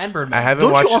 And Birdman. I haven't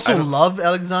Don't watched. you also I don't- love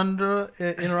Alexandra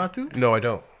Inarritu? No, I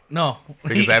don't, No,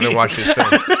 because I haven't watched his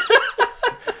films.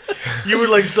 You were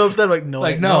like so upset, like no,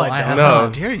 Like, I, no, no, I I don't. haven't. No, How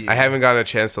dare you? I haven't gotten a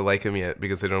chance to like him yet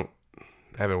because I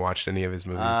haven't watched any of his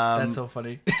movies. that's so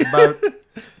funny. About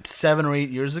 7 or 8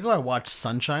 years ago, I watched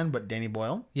Sunshine, but Danny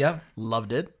Boyle Yeah,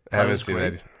 loved it. I Thought it haven't was seen great.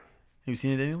 that. Have you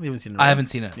seen it, Daniel? You haven't seen it. I right? haven't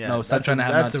seen it. Yeah, No, that's Sunshine a, I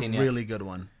have not that's seen a yet. really good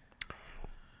one.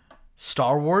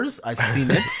 Star Wars, I've seen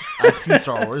it. I've seen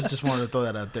Star Wars. Just wanted to throw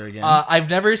that out there again. I've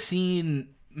never seen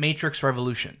Matrix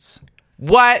Revolutions.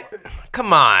 What?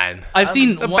 Come on. I've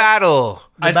seen The one- battle.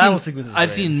 I've battle seen, sequence is I've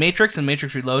great. seen Matrix and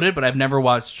Matrix Reloaded, but I've never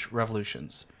watched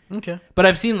Revolutions. Okay, But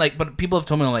I've seen but people have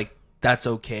told me like that's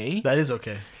okay. that is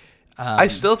okay. I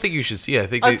still think you should see it. I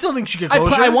think I still think she get I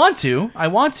closure. want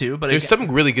to, but there's I,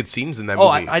 some really good scenes in that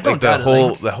Oh, movie. I don't like the doubt it, whole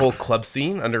like- the whole club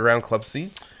scene, underground club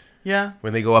scene, Yeah,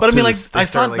 when they go up. but I to mean, the like s- they I saw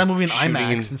start, like, that movie in shooting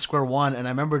IMAX in Square One, and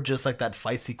I remember just like that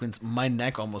fight sequence. My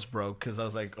neck almost broke because I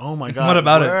was like, "Oh my god, What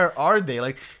about it? where are they?"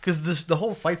 Like, because the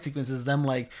whole fight sequence is them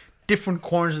like different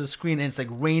corners of the screen, and it's like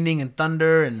raining and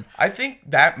thunder, and I think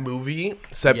that movie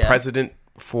set Yeah. precedent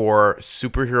for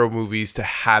superhero movies to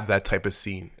have that type of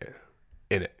scene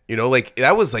in it. You know, like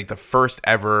that was like the first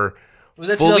ever Was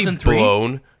that fully 2003?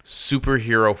 blown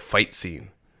superhero fight scene.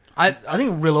 I I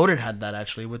think Reloaded had that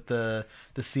actually with the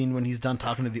scene when he's done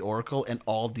talking to the Oracle and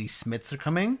all these Smiths are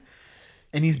coming,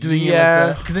 and he's doing Yeah. it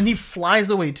like because then he flies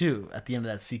away too at the end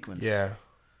of that sequence. Yeah,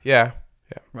 yeah.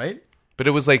 right. But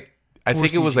it was like I Poor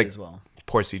think it was CG like as well.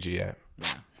 poor CG. Yeah.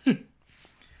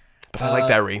 But I like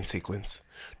that rain sequence.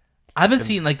 I haven't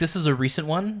seen like this is a recent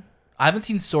one. I haven't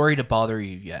seen Sorry to Bother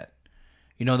You yet.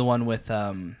 You know the one with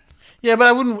Yeah, but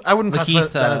I wouldn't classify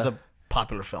Keith, that as a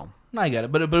popular film. I get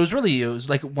it, but it was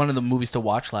like one of the movies to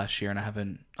watch last year, and I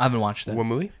haven't watched it. What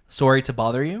movie? Sorry to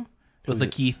Bother You with the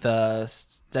Keith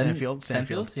Stanfield?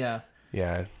 Stanfield, yeah.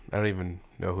 Yeah, I don't even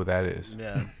know who that is.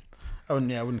 Yeah, I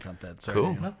wouldn't count that. Sorry,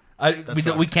 Cool. Daniel.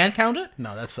 No? We can't count it.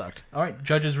 No, that sucked. All right,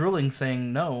 judge's ruling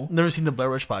saying no. Never seen the Blair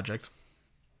Witch Project.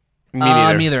 Me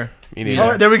neither. Neither. Me neither.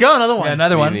 Oh, there we go. Another one. Yeah,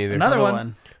 another Me one. neither. Another Another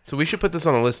one. So we should put this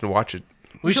on a list and watch it.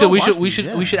 We should should. watch these,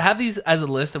 yeah. We should have these as a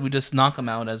list, and we just knock them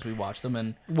out as we watch them.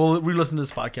 And We'll re-listen to this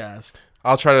podcast.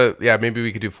 I'll try to. Yeah, maybe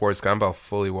we could do Forrest Gump. I'll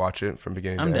fully watch it from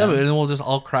beginning I'm to yeah, end. but then we'll just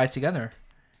all cry together.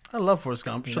 I love Forrest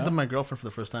Gump. Showed know? them my girlfriend for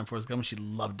the first time. Forrest Gump, and she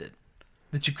loved it.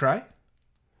 Did you cry?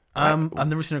 I've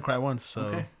never seen her cry once. So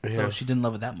Okay, Yeah. so she didn't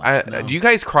love it that much. Do you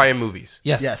guys cry in movies?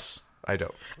 Yes. yes. I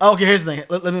don't. Oh, okay, here's the thing.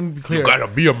 Let me be clear.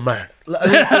 be a man.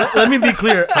 Let me be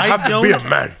clear. I don't.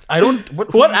 man. I don't.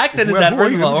 What accent is that, who are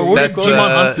first of you all? Or imitating? what-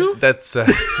 That's Jimon Hansu? That's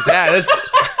yeah. That's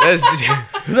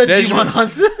Is that that's- Jimon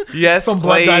Hansu? yes. From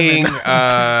Blood Playing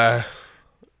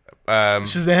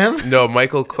Shazam? no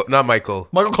not Michael.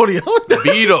 Michael Corleone?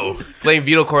 Vito playing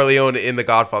Vito Corleone in The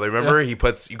Godfather. Remember he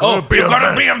puts you gotta be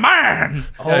a man.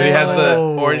 And he has the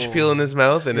orange peel in his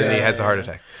mouth, and then he has a heart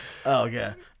attack. Oh,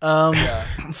 yeah.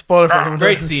 Spoiler for him. who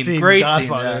Great hasn't scene, seen great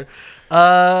Godfather.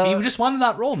 He just wanted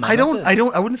that role, man. I That's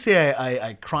it. wouldn't say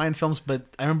I cry in films, but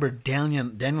I remember Daniel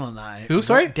and I. Who?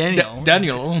 Sorry, Daniel.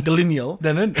 Daniel. Daniel.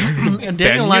 Daniel. And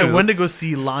Daniel and I Daniel. went to go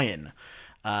see Lion,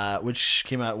 which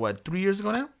came out, 3 years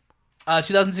ago now?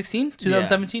 2016,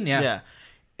 2017. Yeah. Yeah.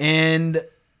 And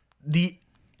the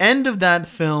end of that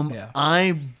film, Yeah.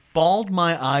 I bawled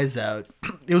my eyes out.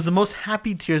 It was the most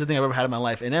happy tears I think I've ever had in my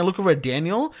life. And I look over at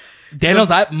Daniel.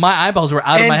 My eyeballs were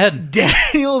out of and my head.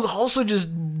 Daniel's also just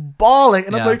bawling.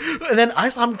 And I'm Yeah. like, and then I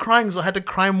saw him crying, so I had to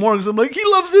cry more because I'm like, he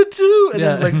loves it too. And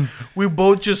then, Yeah. like, we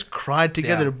both just cried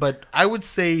together. Yeah. But I would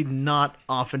say not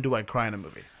often do I cry in a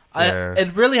movie. Yeah.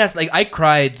 It really has. Like I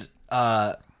cried.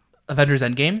 Avengers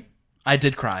Endgame. I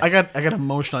did cry. I got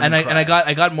emotional. and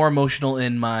I got more emotional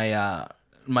in my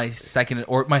my second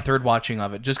or my third watching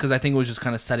of it, just because I think it was just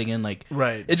kind of setting in like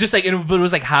Right. It just like but it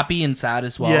was like happy and sad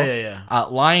as well. Yeah.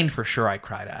 Lion for sure I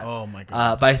cried at. Oh my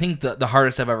god. But I think the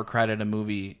hardest I've ever cried at a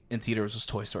movie in theaters was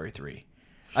Toy Story 3.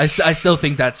 I still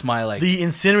think that's my like The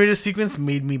incinerator sequence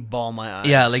made me bawl my eyes.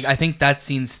 yeah, like I think that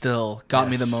scene still got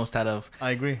me the most out of.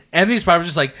 I agree. Anthony's probably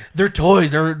just like they're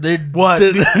toys. They're What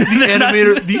the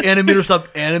animator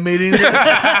stopped animating it.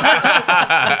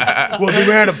 Well, they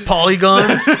ran out of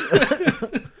polygons.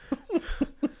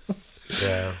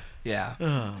 Yeah.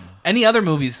 Yeah. Any other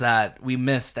movies that we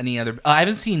missed? Any other? I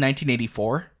haven't seen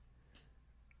 1984.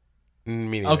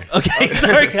 Me neither. Okay,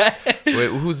 sorry, guy. Wait,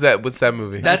 who's that? What's that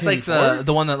movie? That's like 1984?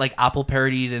 the one that like Apple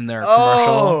parodied in their commercial,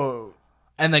 Oh,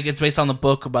 and like it's based on the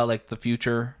book about like the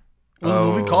future. was the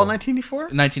movie called 1984?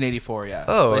 1984, yeah.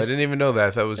 Oh, I Based- didn't even know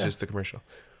that. That was just a commercial.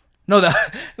 No,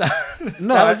 that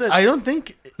No, that was it. I don't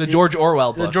think The George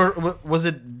Orwell the book. was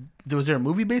it. Was there a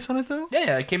movie based on it though?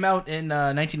 Yeah, it came out in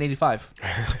 1985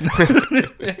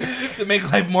 to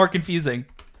make life more confusing.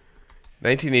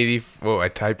 1980. Whoa, I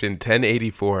typed in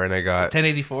 1084 and I got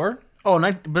 1084? Oh,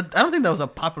 but I don't think that was a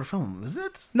popular film, is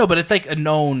it? No, but it's like a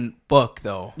known book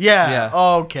though. Yeah. Yeah.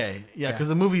 Oh, okay. Yeah, because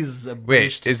the movie is a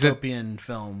British is it- dystopian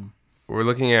film. We're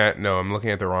looking at I'm looking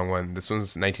at the wrong one. This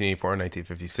one's 1984,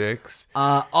 1956.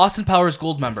 Austin Powers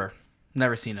Goldmember.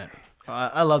 Never seen it.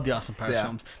 I love the Austin Powers Yeah.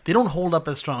 films. They don't hold up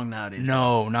as strong nowadays.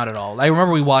 No, not at all. I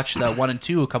remember we watched 1 and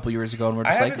 2 a couple years ago, and we're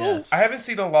just like, I haven't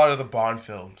seen a lot of the Bond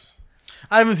films.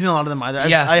 I haven't seen a lot of them either.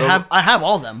 Yeah. I have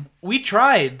all of them. we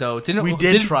tried though, didn't We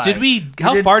did try. Did we?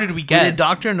 How far did we get? We did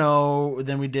Doctor No.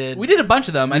 Then we did. We did a bunch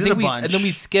of them. I did think a we bunch. and then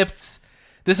we skipped.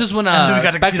 This is when And then we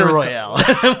got Spectre Casino was Royale.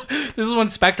 this is when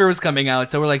Spectre was coming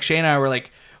out. So we're like Shane and I were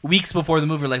like weeks before the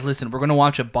movie. We're like, listen, we're gonna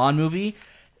watch a Bond movie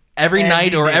every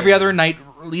night or day. every other night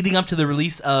leading up to the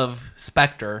release of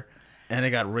Spectre. And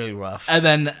it got really rough. And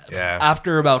then Yeah.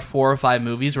 after about 4 or 5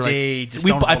 movies, we're They like, just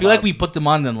don't I hold feel like up. we put them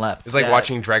on and then left. It's like Yeah.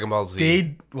 watching Dragon Ball Z.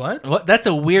 They what? What? That's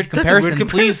a weird That's a weird comparison.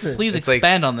 comparison. Please It's like-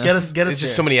 expand on this. Get us It's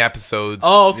just there. so many episodes.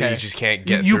 Oh, okay. You just can't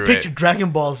get You through picked it.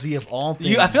 Dragon Ball Z of all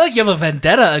things. I feel like you have a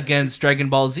vendetta against Dragon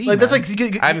Ball Z. Like that's man.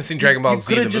 like I haven't seen Dragon Ball you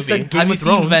Z, could've the just movie. said Game Have you of seen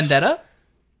Thrones. Vendetta?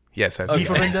 Yes, I've V seen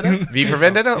for that. Vendetta. V for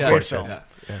Vendetta? Of Yeah. course. Great yes.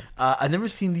 Yeah. I've never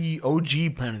seen the OG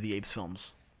Planet of the Apes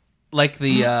films. Like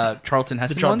the Charlton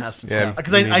Heston The Charlton ones? Heston. Yeah,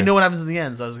 Because me I neither. know what happens in the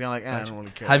end, so I was kind of like, I don't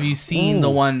really care. Have you seen the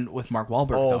Ooh. one with Mark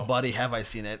Wahlberg, Oh, though? buddy, have I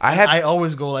seen it? I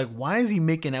always go like, why is he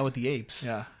making out with the apes?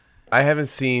 Yeah. I haven't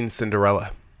seen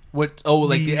Cinderella. What? Oh,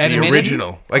 like the The The animated?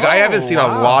 original. Like, I haven't seen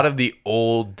wow. a lot of the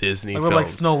old Disney Like, films. like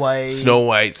Snow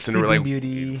White, Cinderella, like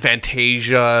Beauty.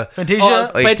 Fantasia. Fantasia.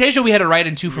 Oh, Like- Fantasia, we had a write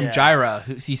into from Yeah. Jira.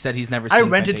 Who he said he's never seen I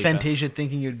rented Fantasia. Fantasia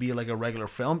thinking it would be like a regular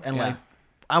film, and Yeah. like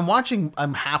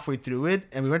I'm halfway through it,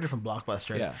 and we rented it from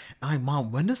Blockbuster. Yeah. I'm like,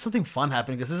 Mom, when does something fun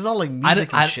happen? Because this is all like I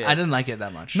music and shit. didn't like it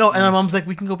that much. No, and my mom's like,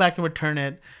 we can go back and return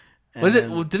it. Was it?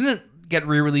 And Well, didn't it get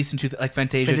re-released in like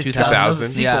Fantasia Fantasia 2000? 2000. It was a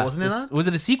sequel, Yeah. wasn't it? Not? Was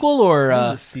it a sequel or? It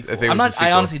was a sequel. I think it I'm was a not. I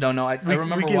sequel. honestly don't know. I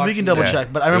remember we watching. can double Yeah.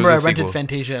 check, but I It remember I was a rented sequel.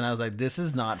 Fantasia, and I was like, this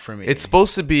is not for me. It's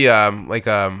supposed to be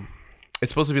it's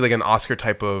supposed to be like an Oscar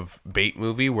type of bait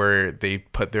movie where they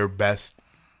put their best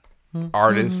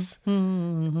artists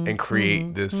and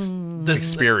create this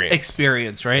experience.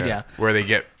 Experience, right? Yeah. Where they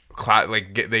get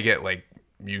they get like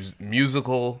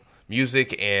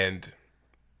music and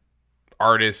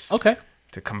artists Okay.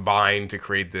 to combine to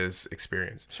create this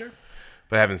experience. Sure.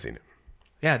 But I haven't seen it.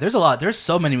 Yeah, there's a lot. There's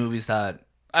so many movies that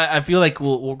I feel like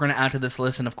we're going to add to this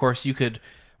list, and of course, you could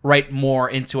write more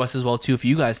into us as well too. If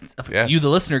you guys, if Yeah. you the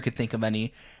listener, could think of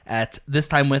any at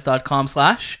thistimewith.com/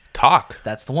 Talk.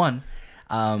 that's the one.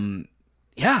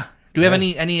 Yeah. Do we have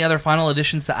any other final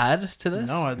additions to add to this?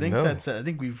 no, I think No. that's it. I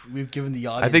think we've given the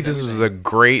audience. I think this was a everything.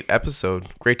 great episode.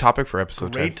 Great topic for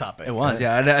episode 10. great topic. It was.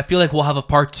 Yeah, I feel like we'll have a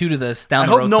part 2 to this down I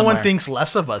the hope road. no somewhere. one thinks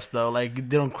less of us though. Like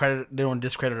they don't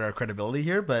discredit our credibility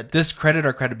here, but discredit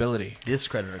our credibility.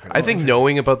 discredit our credibility. I think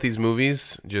knowing about these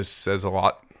movies just says a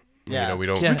lot. Yeah, You know, we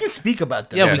don't. Yeah. We can speak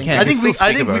about them. Yeah, I we think. can. I We think still we. I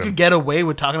speak think we about could them. get away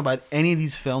with talking about any of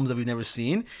these films that we've never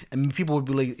seen, and people would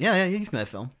be like, "Yeah, you've seen that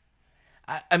film."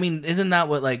 I mean, isn't that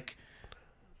what like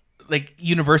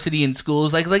university and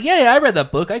schools like yeah, I read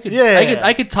that book. I could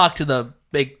I could talk to the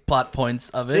big plot points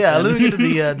of it. Yeah, and- let me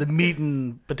get to the meat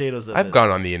and potatoes of I've it. gone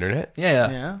on the internet.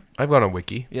 yeah. I've gone on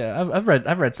Wiki. I've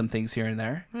read some things here and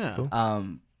there. Yeah.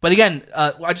 But again,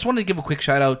 I just wanted to give a quick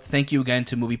shout out. Thank you again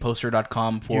to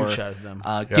movieposter.com for Huge shout out to them.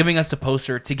 giving us a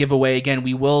poster to give away. Again,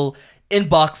 we will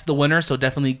inbox the winner, so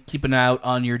definitely keep an eye out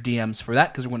on your DMs for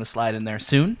that because we're going to slide in there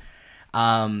soon.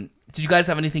 Did you guys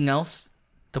have anything else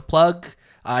to plug?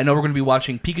 I know we're going to be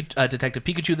watching Detective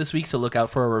Pikachu this week, so look out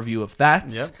for a review of that.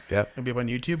 Yep. It'll be up on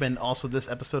YouTube, and also this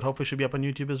episode hopefully should be up on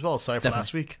YouTube as well. Sorry for Definitely.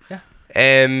 last week. Yeah.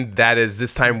 And that is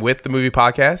This Time with the Movie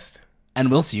Podcast.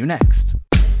 And we'll see you next.